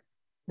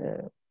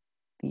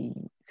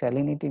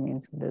salinity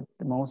means the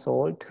more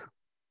salt,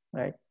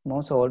 right?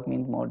 More salt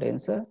means more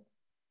denser,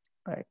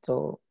 right?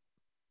 So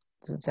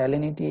the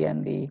salinity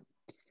and the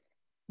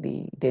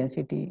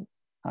density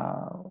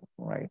are,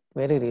 right,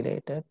 very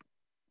related,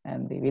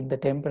 and with the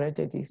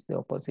temperature it is the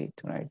opposite,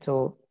 right?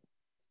 So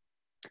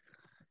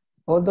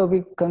although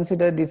we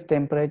consider this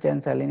temperature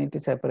and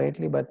salinity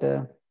separately, but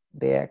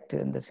they act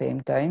in the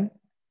same time.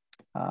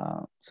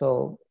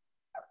 So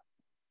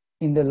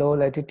in the low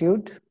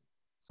latitude,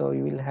 so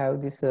you will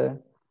have this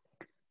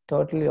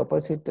totally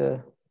opposite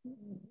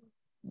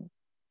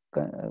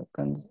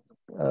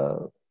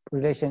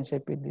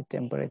relationship with the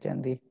temperature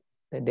and the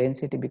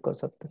density,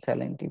 because of the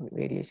salinity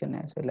variation,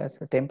 as well as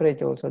the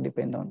temperature also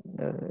depend on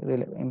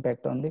the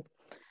impact on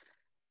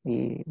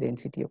the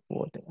density of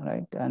water,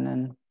 right? And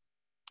then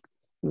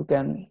you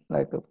can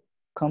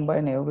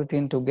combine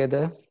everything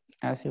together,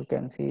 as you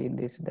can see in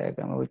this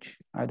diagram, which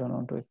I don't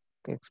want to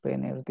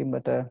explain everything,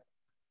 but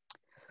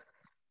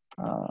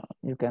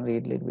you can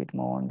read a little bit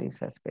more on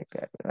this aspect,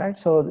 right?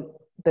 So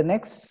the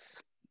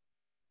next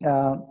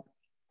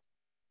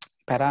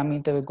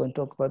parameter we're going to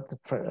talk about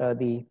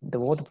the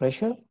water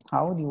pressure,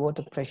 how the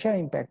water pressure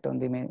impact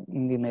on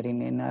in the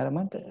marine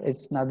environment.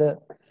 It's another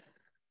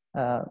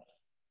the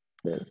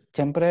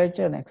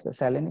temperature, next the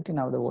salinity,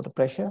 now the water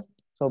pressure.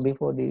 So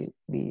before the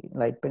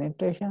light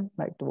penetration,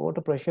 like the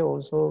water pressure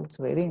also, it's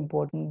very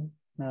important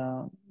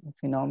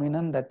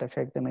phenomenon that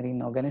affect the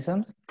marine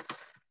organisms.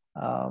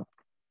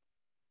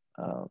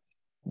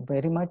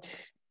 Very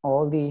much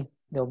all the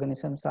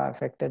organisms are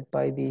affected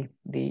by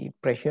the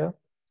pressure,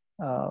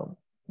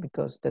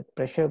 because that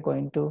pressure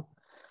going to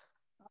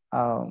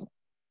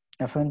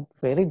affect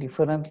very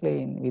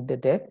differently with the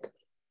depth,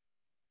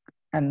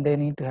 and they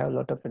need to have a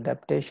lot of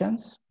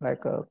adaptations.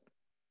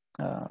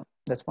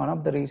 That's one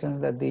of the reasons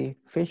that the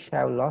fish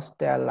have lost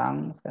their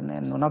lungs, and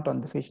then not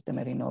on the fish, the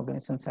marine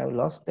organisms have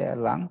lost their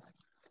lungs.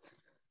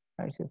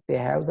 Right? So if they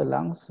have the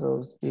lungs,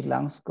 so the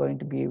lungs going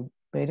to be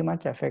very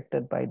much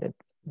affected by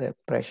the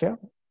pressure.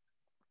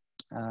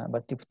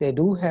 But if they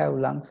do have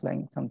lungs like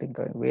something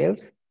called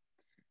whales,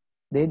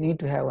 they need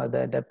to have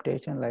other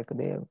adaptation, like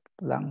their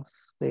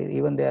lungs,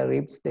 even their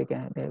ribs, they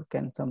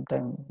can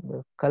sometimes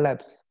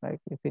collapse. Like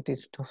if it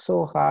is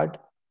so hard,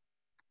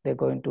 they're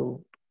going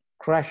to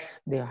crush,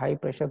 the high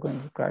pressure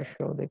going to crush,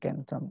 so they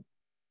can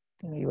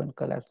even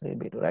collapse a little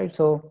bit, right?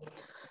 So,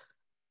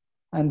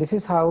 and this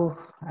is how,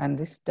 and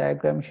this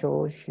diagram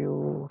shows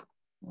you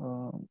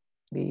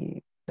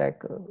you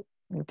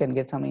can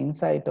get some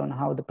insight on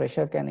how the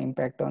pressure can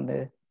impact on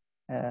the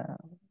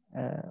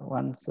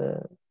once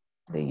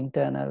the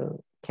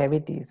internal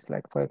cavities,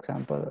 like for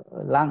example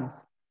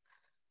lungs,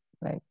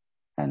 like,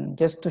 and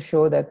just to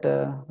show that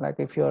like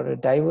if you're a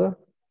diver,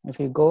 if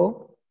you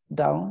go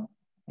down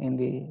in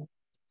the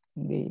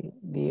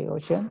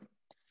ocean,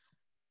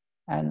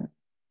 and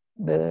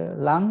the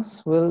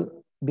lungs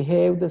will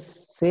behave the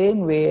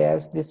same way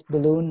as this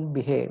balloon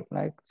behave,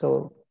 like,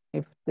 so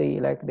if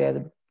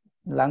their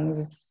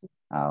lungs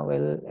are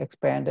well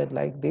expanded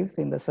like this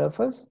in the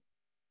surface,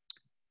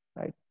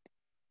 right,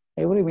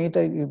 every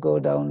meter you go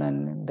down,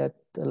 and that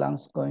the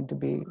lungs going to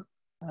be,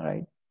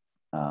 right,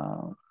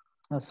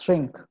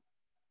 shrink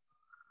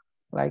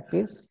like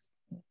this,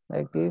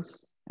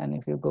 and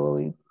if you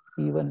go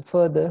even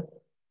further,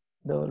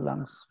 the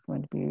lungs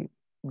going to be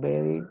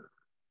very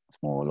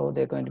small, or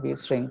they're going to be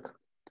shrink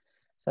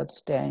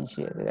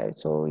substantially, right?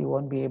 So you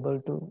won't be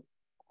able to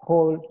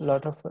hold a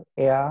lot of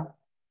air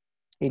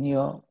in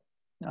your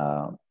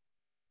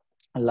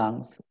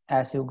lungs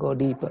as you go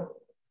deeper,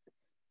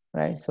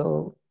 right?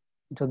 So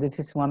this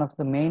is one of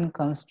the main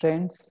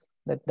constraints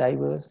that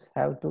divers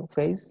have to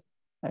face,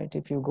 right?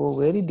 If you go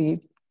very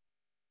deep,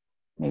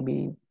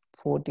 maybe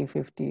 40,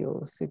 50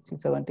 or 60,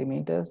 70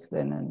 meters,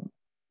 then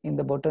in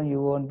the bottom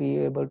you won't be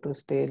able to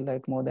stay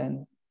like more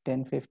than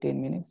 10,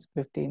 15 minutes,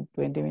 15,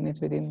 20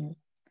 minutes within.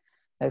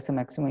 That's the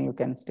maximum you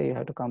can stay. You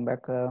have to come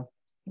back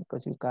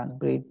because you can't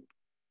breathe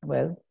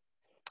well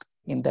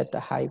in that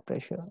high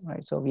pressure,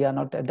 right? So we are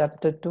not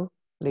adapted to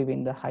live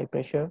in the high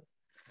pressure,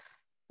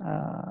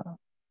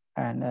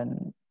 and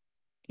then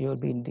you'll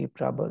be in deep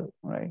trouble,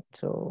 right?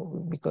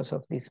 So because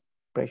of this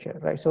pressure,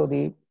 right? So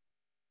the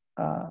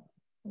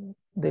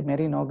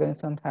marine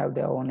organisms have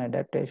their own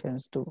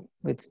adaptations to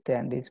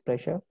withstand this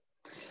pressure,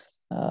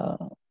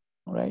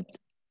 right?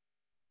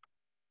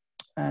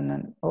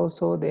 And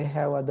also they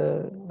have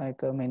other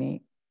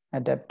many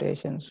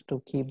adaptations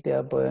to keep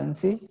their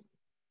buoyancy.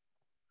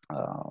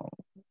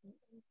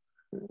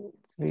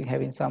 We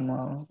having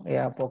some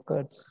air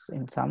pockets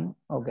in some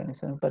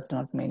organisms, but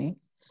not many.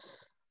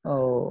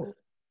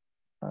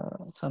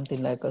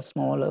 Something like a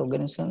small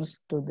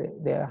organisms to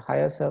their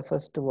higher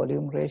surface to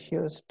volume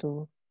ratios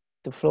to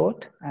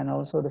float, and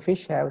also the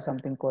fish have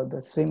something called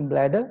the swim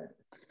bladder.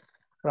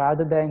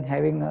 Rather than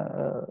having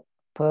a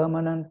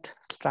permanent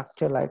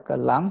structure like a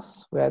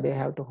lungs where they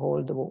have to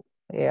hold the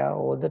air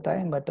all the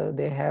time, but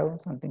they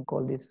have something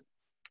called this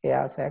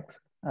air sacs,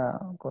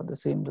 called the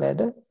swim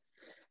bladder.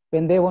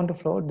 When they want to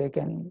float, they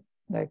can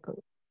like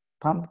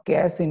pump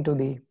gas into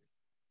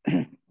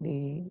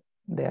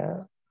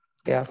their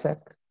air sac,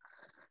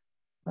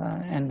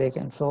 and they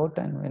can float.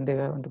 And when they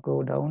want to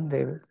go down,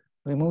 they will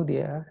remove the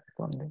air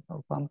from the,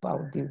 or pump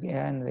out the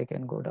air, and they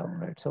can go down,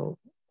 right? So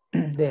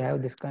they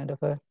have this kind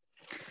of a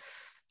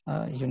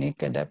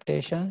unique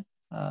adaptation,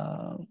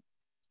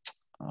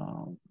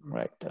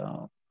 right?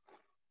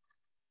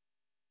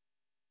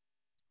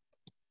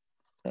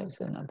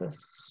 There's another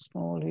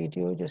small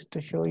video just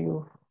to show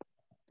you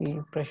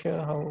the pressure,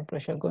 how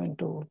pressure going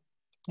to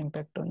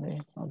impact on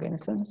the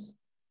organisms.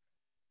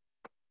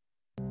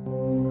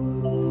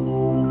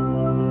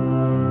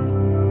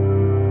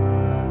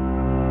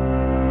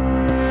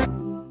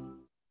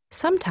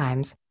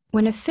 Sometimes,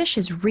 when a fish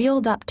is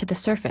reeled up to the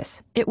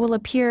surface, it will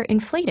appear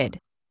inflated,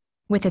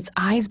 with its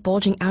eyes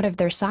bulging out of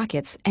their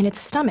sockets and its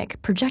stomach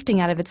projecting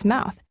out of its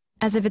mouth,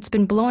 as if it's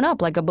been blown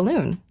up like a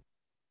balloon.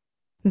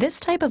 This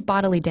type of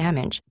bodily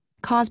damage,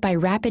 caused by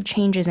rapid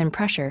changes in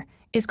pressure,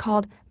 is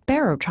called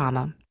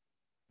barotrauma.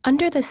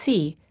 Under the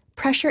sea,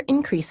 pressure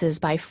increases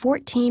by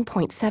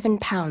 14.7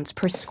 pounds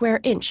per square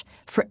inch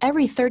for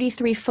every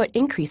 33-foot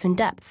increase in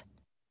depth.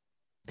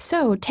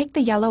 So take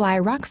the yellow eye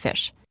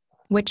rockfish,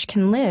 which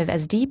can live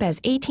as deep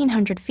as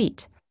 1,800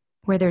 feet,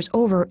 where there's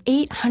over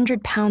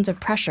 800 pounds of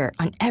pressure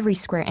on every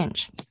square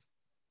inch.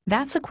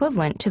 That's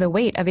equivalent to the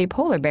weight of a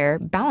polar bear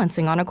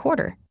balancing on a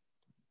quarter.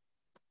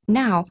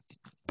 Now,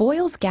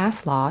 Boyle's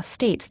gas law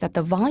states that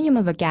the volume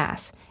of a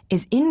gas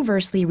is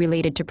inversely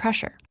related to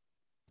pressure.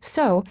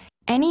 So,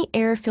 any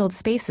air-filled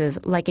spaces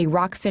like a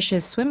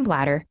rockfish's swim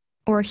bladder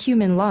or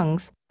human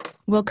lungs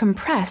will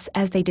compress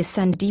as they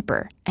descend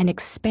deeper and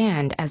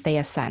expand as they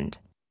ascend.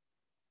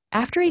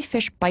 After a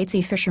fish bites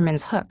a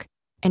fisherman's hook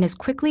and is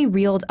quickly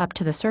reeled up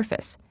to the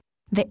surface,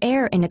 the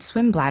air in its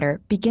swim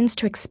bladder begins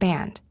to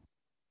expand.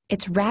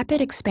 Its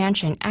rapid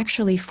expansion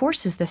actually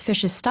forces the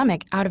fish's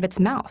stomach out of its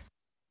mouth,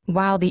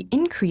 while the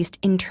increased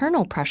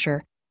internal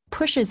pressure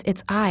pushes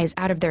its eyes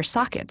out of their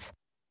sockets,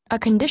 a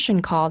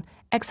condition called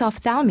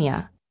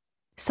exophthalmia.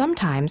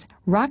 Sometimes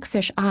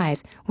rockfish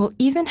eyes will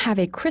even have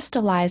a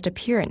crystallized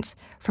appearance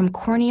from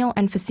corneal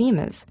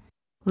emphysemas,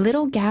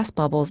 little gas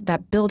bubbles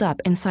that build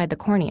up inside the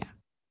cornea.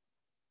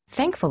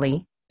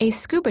 Thankfully, a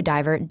scuba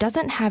diver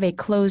doesn't have a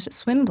closed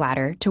swim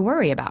bladder to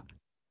worry about.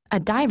 A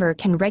diver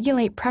can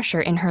regulate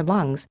pressure in her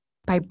lungs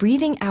by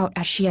breathing out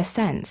as she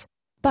ascends,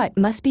 but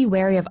must be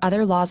wary of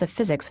other laws of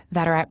physics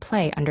that are at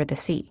play under the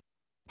sea.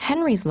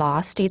 Henry's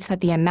law states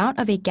that the amount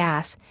of a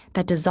gas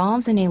that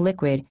dissolves in a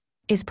liquid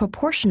is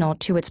proportional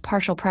to its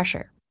partial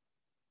pressure.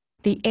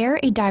 The air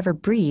a diver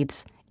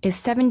breathes is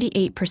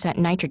 78%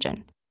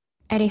 nitrogen.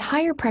 At a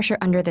higher pressure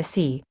under the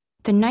sea,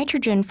 the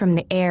nitrogen from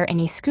the air in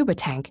a scuba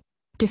tank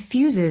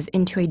diffuses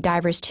into a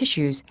diver's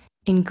tissues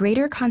in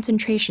greater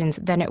concentrations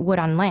than it would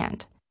on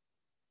land.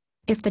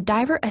 If the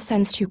diver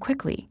ascends too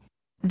quickly,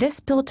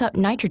 this built-up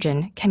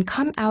nitrogen can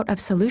come out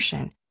of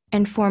solution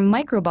and form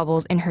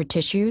microbubbles in her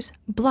tissues,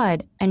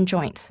 blood, and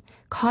joints,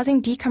 causing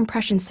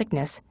decompression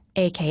sickness,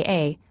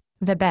 aka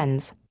the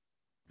bends.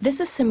 This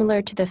is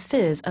similar to the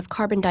fizz of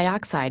carbon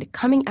dioxide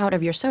coming out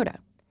of your soda.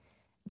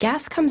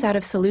 Gas comes out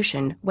of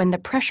solution when the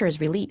pressure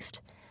is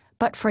released,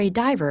 but for a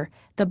diver,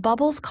 the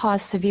bubbles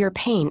cause severe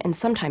pain and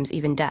sometimes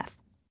even death.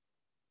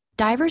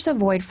 Divers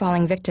avoid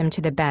falling victim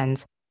to the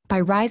bends by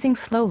rising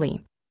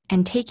slowly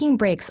and taking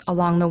breaks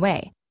along the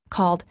way,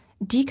 called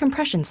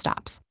decompression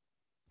stops,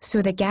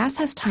 so the gas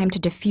has time to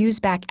diffuse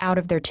back out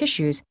of their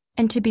tissues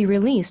and to be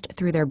released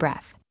through their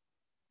breath.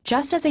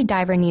 Just as a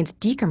diver needs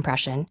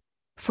decompression,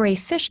 for a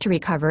fish to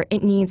recover,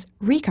 it needs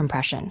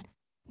recompression,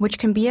 which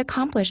can be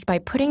accomplished by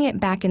putting it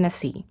back in the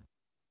sea.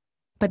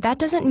 But that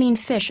doesn't mean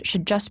fish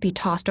should just be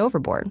tossed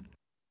overboard.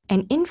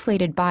 An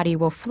inflated body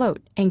will float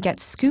and get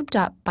scooped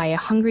up by a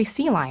hungry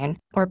sea lion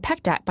or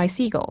pecked at by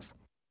seagulls.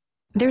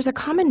 There's a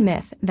common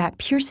myth that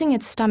piercing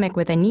its stomach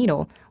with a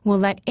needle will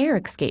let air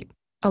escape,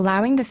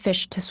 allowing the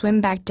fish to swim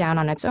back down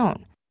on its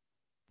own.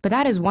 But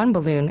that is one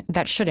balloon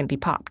that shouldn't be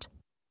popped.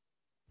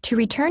 To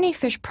return a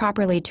fish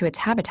properly to its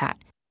habitat,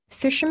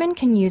 fishermen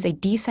can use a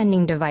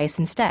descending device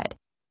instead,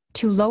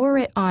 to lower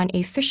it on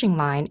a fishing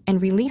line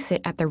and release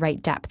it at the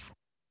right depth.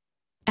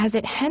 As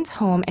it heads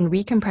home and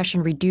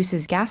recompression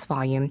reduces gas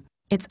volume,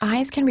 its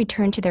eyes can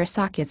return to their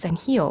sockets and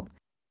heal,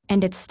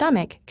 and its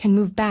stomach can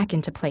move back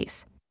into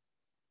place.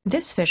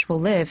 This fish will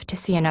live to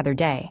see another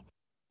day,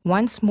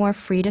 once more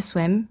free to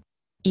swim,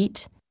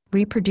 eat,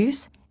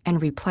 reproduce, and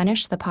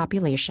replenish the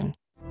population.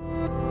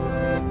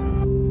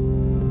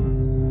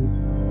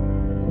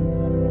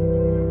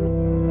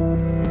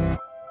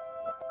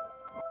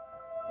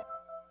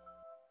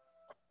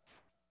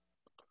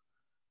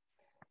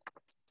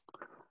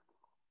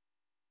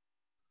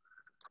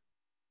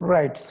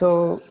 Right,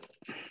 so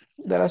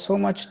there are so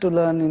much to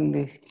learn in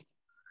the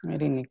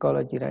marine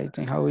ecology, right?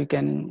 And how we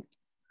can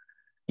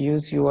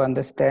use your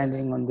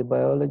understanding on the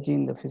biology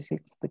and the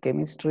physics, the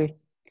chemistry,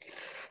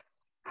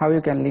 how you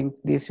can link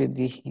this with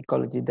the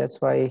ecology. That's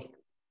why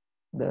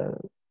the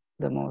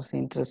the most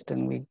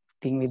interesting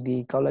thing with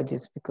the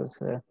ecologists, because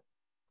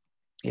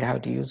you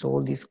have to use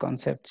all these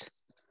concepts,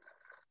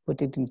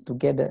 put it in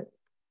together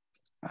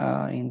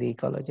in the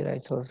ecology,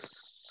 right?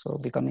 So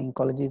becoming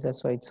ecologist,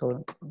 that's why it's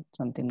so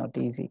something not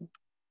easy,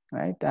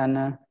 right?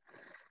 And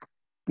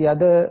the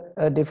other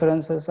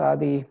differences are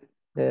the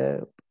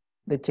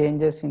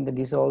changes in the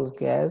dissolved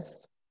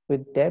gas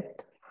with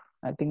depth.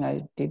 I think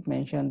I did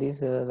mention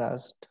this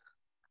last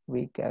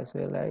week as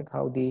well, like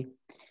how the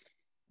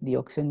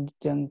oxygen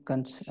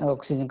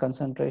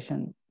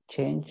concentration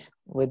change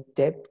with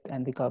depth,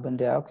 and the carbon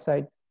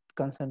dioxide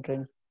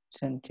concentration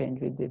change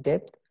with the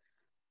depth,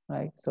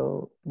 right?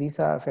 So these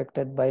are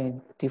affected by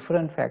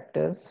different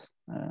factors.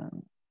 I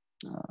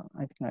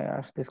think I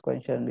asked this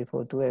question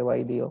before too,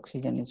 why the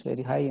oxygen is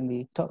very high in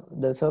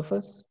the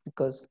surface,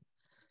 because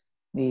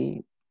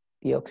the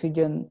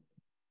oxygen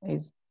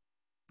is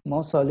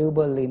more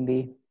soluble in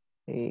the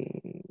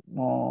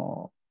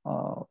more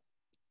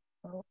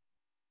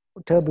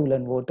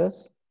turbulent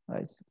waters,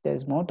 right? If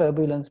there's more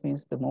turbulence,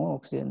 means the more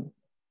oxygen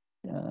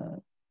uh,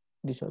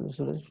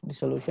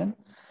 dissolution,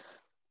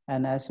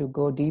 and as you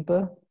go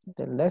deeper,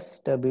 the less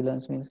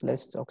turbulence, means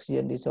less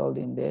oxygen dissolved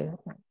in there.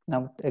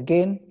 Now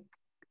again,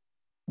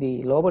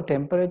 the lower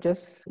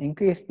temperatures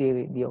increase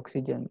the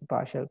oxygen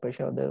partial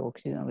pressure, the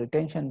oxygen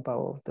retention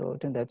power of the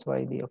water. That's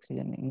why the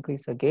oxygen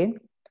increase again.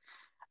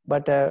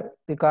 But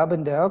the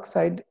carbon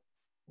dioxide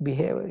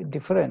behave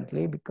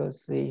differently,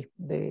 because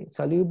the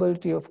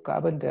solubility of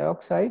carbon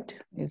dioxide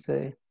is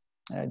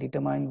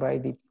determined by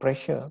the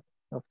pressure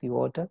of the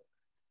water,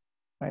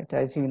 right?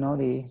 As you know,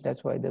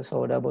 that's why the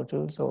soda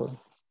bottles, so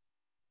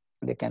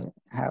they can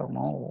have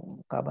more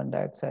carbon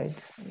dioxide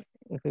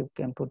if you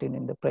can put it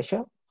in the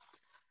pressure.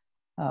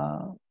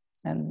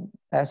 And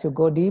as you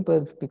go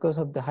deeper, because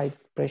of the high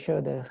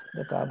pressure, the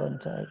carbon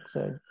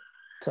dioxide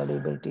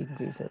solubility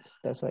increases.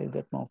 That's why you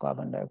get more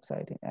carbon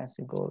dioxide as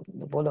you go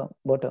the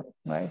bottom,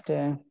 right?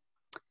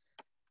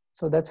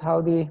 So that's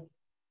how the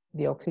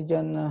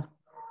oxygen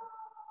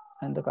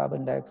and the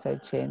carbon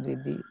dioxide change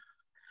with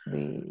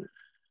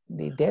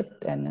the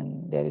depth, and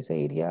then there is an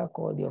area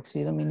called the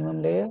oxygen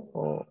minimum layer,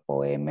 or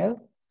OML,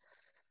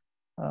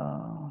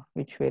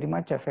 which very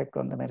much affect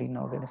on the marine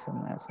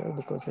organism as well,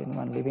 because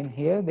anyone living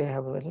here, they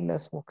have very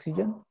less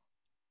oxygen,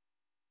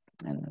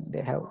 and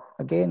they have,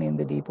 again, in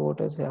the deep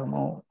waters, they have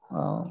more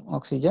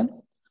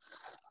oxygen,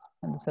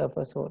 and the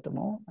surface water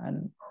more,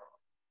 and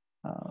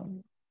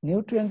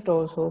nutrient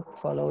also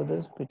follow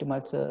this pretty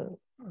much a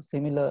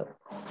similar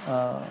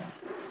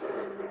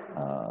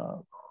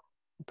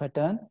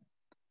pattern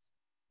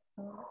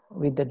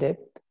with the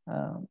depth,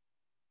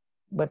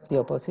 but the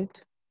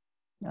opposite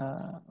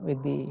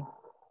with the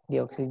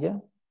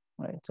oxygen,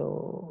 right?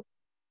 So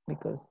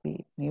because the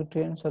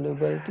nutrient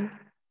solubility,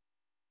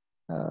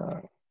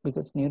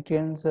 because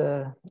nutrients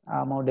are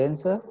more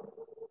denser,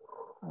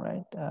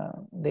 right?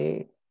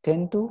 They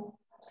tend to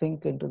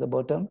sink into the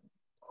bottom,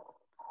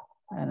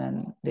 and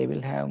then they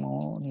will have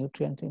more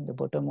nutrients in the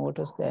bottom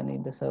waters than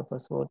in the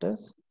surface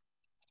waters,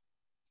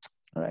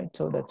 right?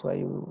 So that's why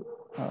you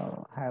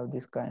have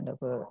this kind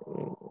of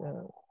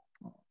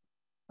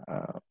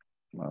a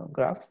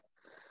graph.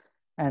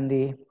 And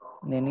the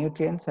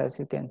nutrients, as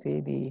you can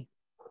see, the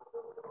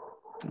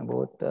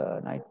both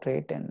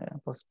nitrate and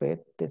phosphate,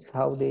 is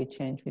how they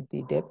change with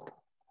the depth.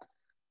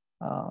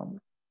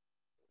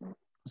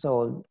 So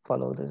all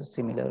follow the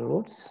similar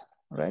routes,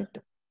 right?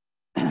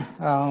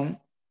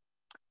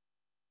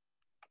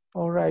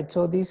 All right,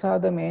 so these are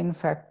the main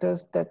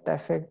factors that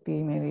affect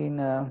the marine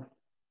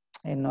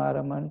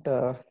environment,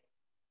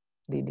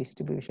 the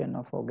distribution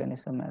of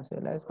organism as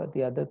well as, but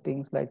the other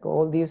things like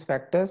all these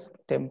factors,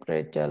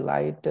 temperature,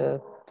 light,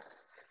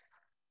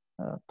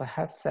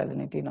 perhaps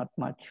salinity, not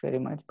much, very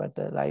much, but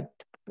the light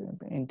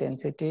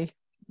intensity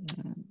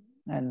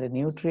and the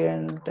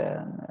nutrient,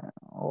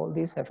 all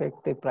these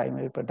affect the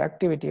primary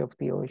productivity of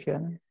the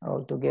ocean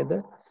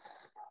altogether.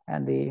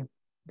 And the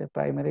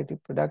primary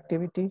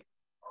productivity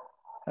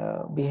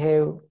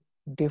behave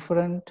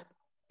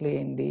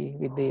differently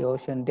with the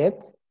ocean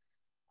depth,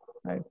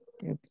 right?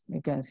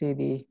 You can see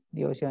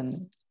the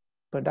ocean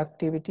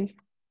productivity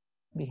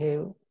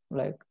behave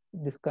like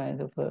this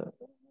kind of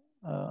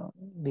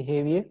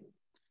behavior,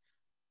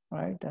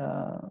 right?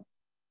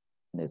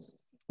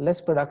 There's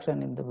less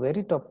production in the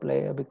very top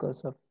layer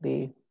because of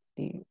the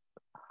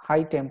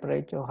high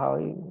temperature,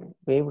 high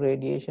wave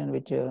radiation,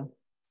 which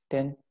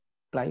tend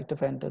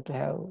phytoplankton to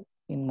have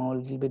in more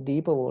little bit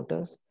deeper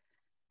waters.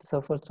 The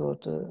surface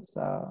waters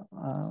are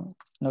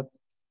not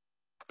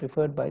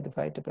preferred by the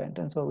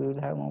phytoplankton, so we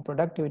will have more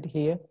productivity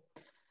here.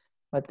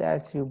 But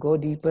as you go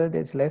deeper,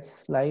 there's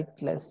less light,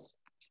 less,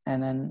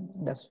 and then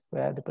that's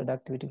where the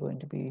productivity going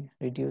to be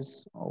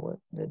reduced over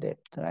the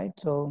depth, right?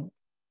 So,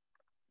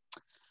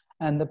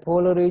 and the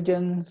polar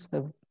regions,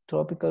 the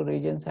tropical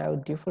regions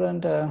have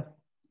different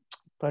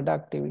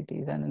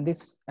productivities, and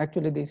this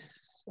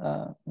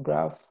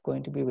graph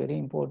going to be a very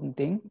important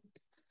thing.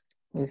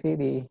 You see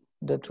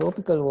the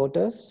tropical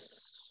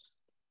waters,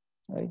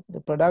 right?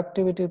 The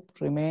productivity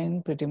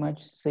remain pretty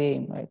much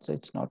same, right? So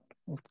it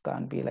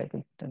can't be like,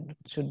 it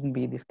shouldn't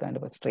be this kind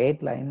of a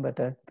straight line, but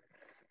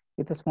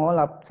with a small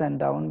ups and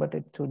down, but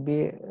it should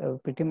be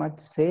pretty much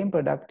same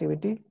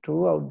productivity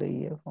throughout the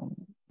year,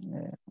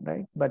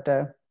 right? But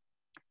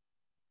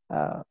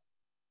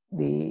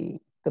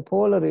the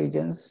polar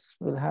regions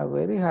will have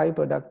very high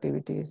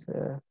productivities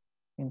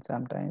in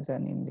sometimes,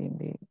 and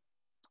in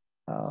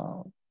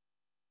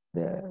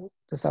the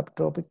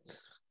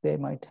subtropics they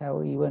might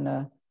have even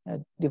a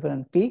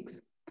different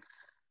peaks,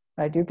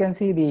 right? You can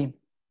see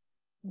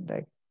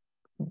like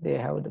they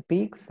have the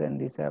peaks, and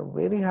these have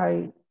very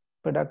high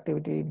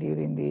productivity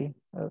during the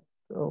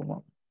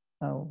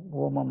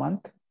warmer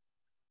month,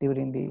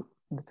 during the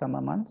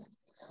summer months.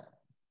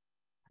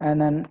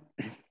 And then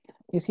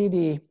you see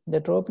the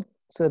tropics,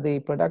 so the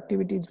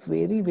productivity is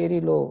very, very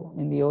low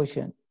in the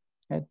ocean,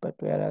 right? But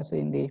whereas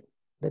in the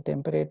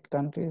temperate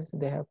countries,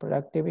 they have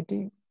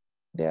productivity,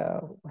 they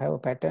have a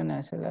pattern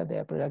as well,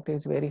 their productivity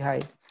is very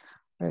high,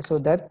 right? So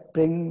that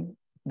brings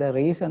the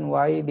reason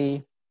why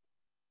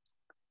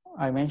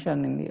I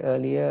mentioned in the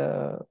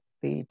earlier,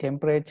 the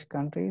temperate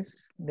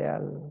countries, they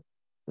are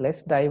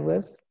less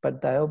diverse,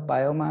 but the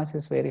biomass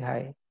is very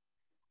high,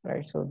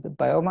 right? So the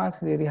biomass is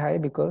very high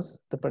because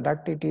the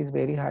productivity is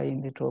very high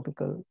in the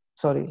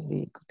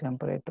the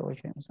temperate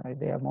oceans, right?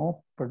 They are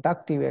more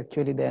productive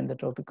actually than the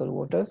tropical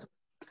waters,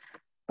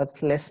 but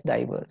less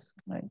diverse,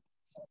 right?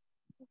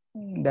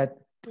 That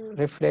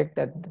reflect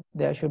that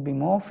there should be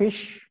more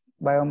fish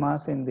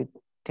biomass in the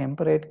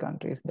temperate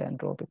countries than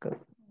tropical,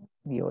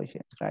 the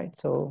oceans, right?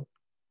 So,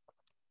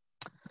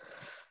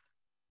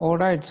 all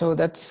right, so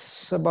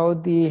that's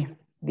about the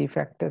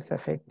factors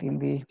affecting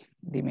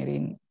the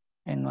marine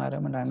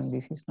environment. I mean,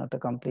 this is not a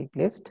complete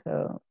list.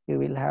 You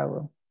will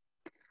have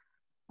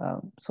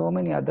so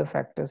many other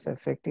factors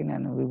affecting,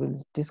 and we will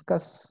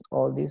discuss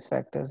all these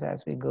factors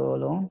as we go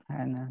along,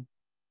 and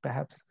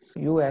perhaps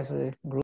you as a group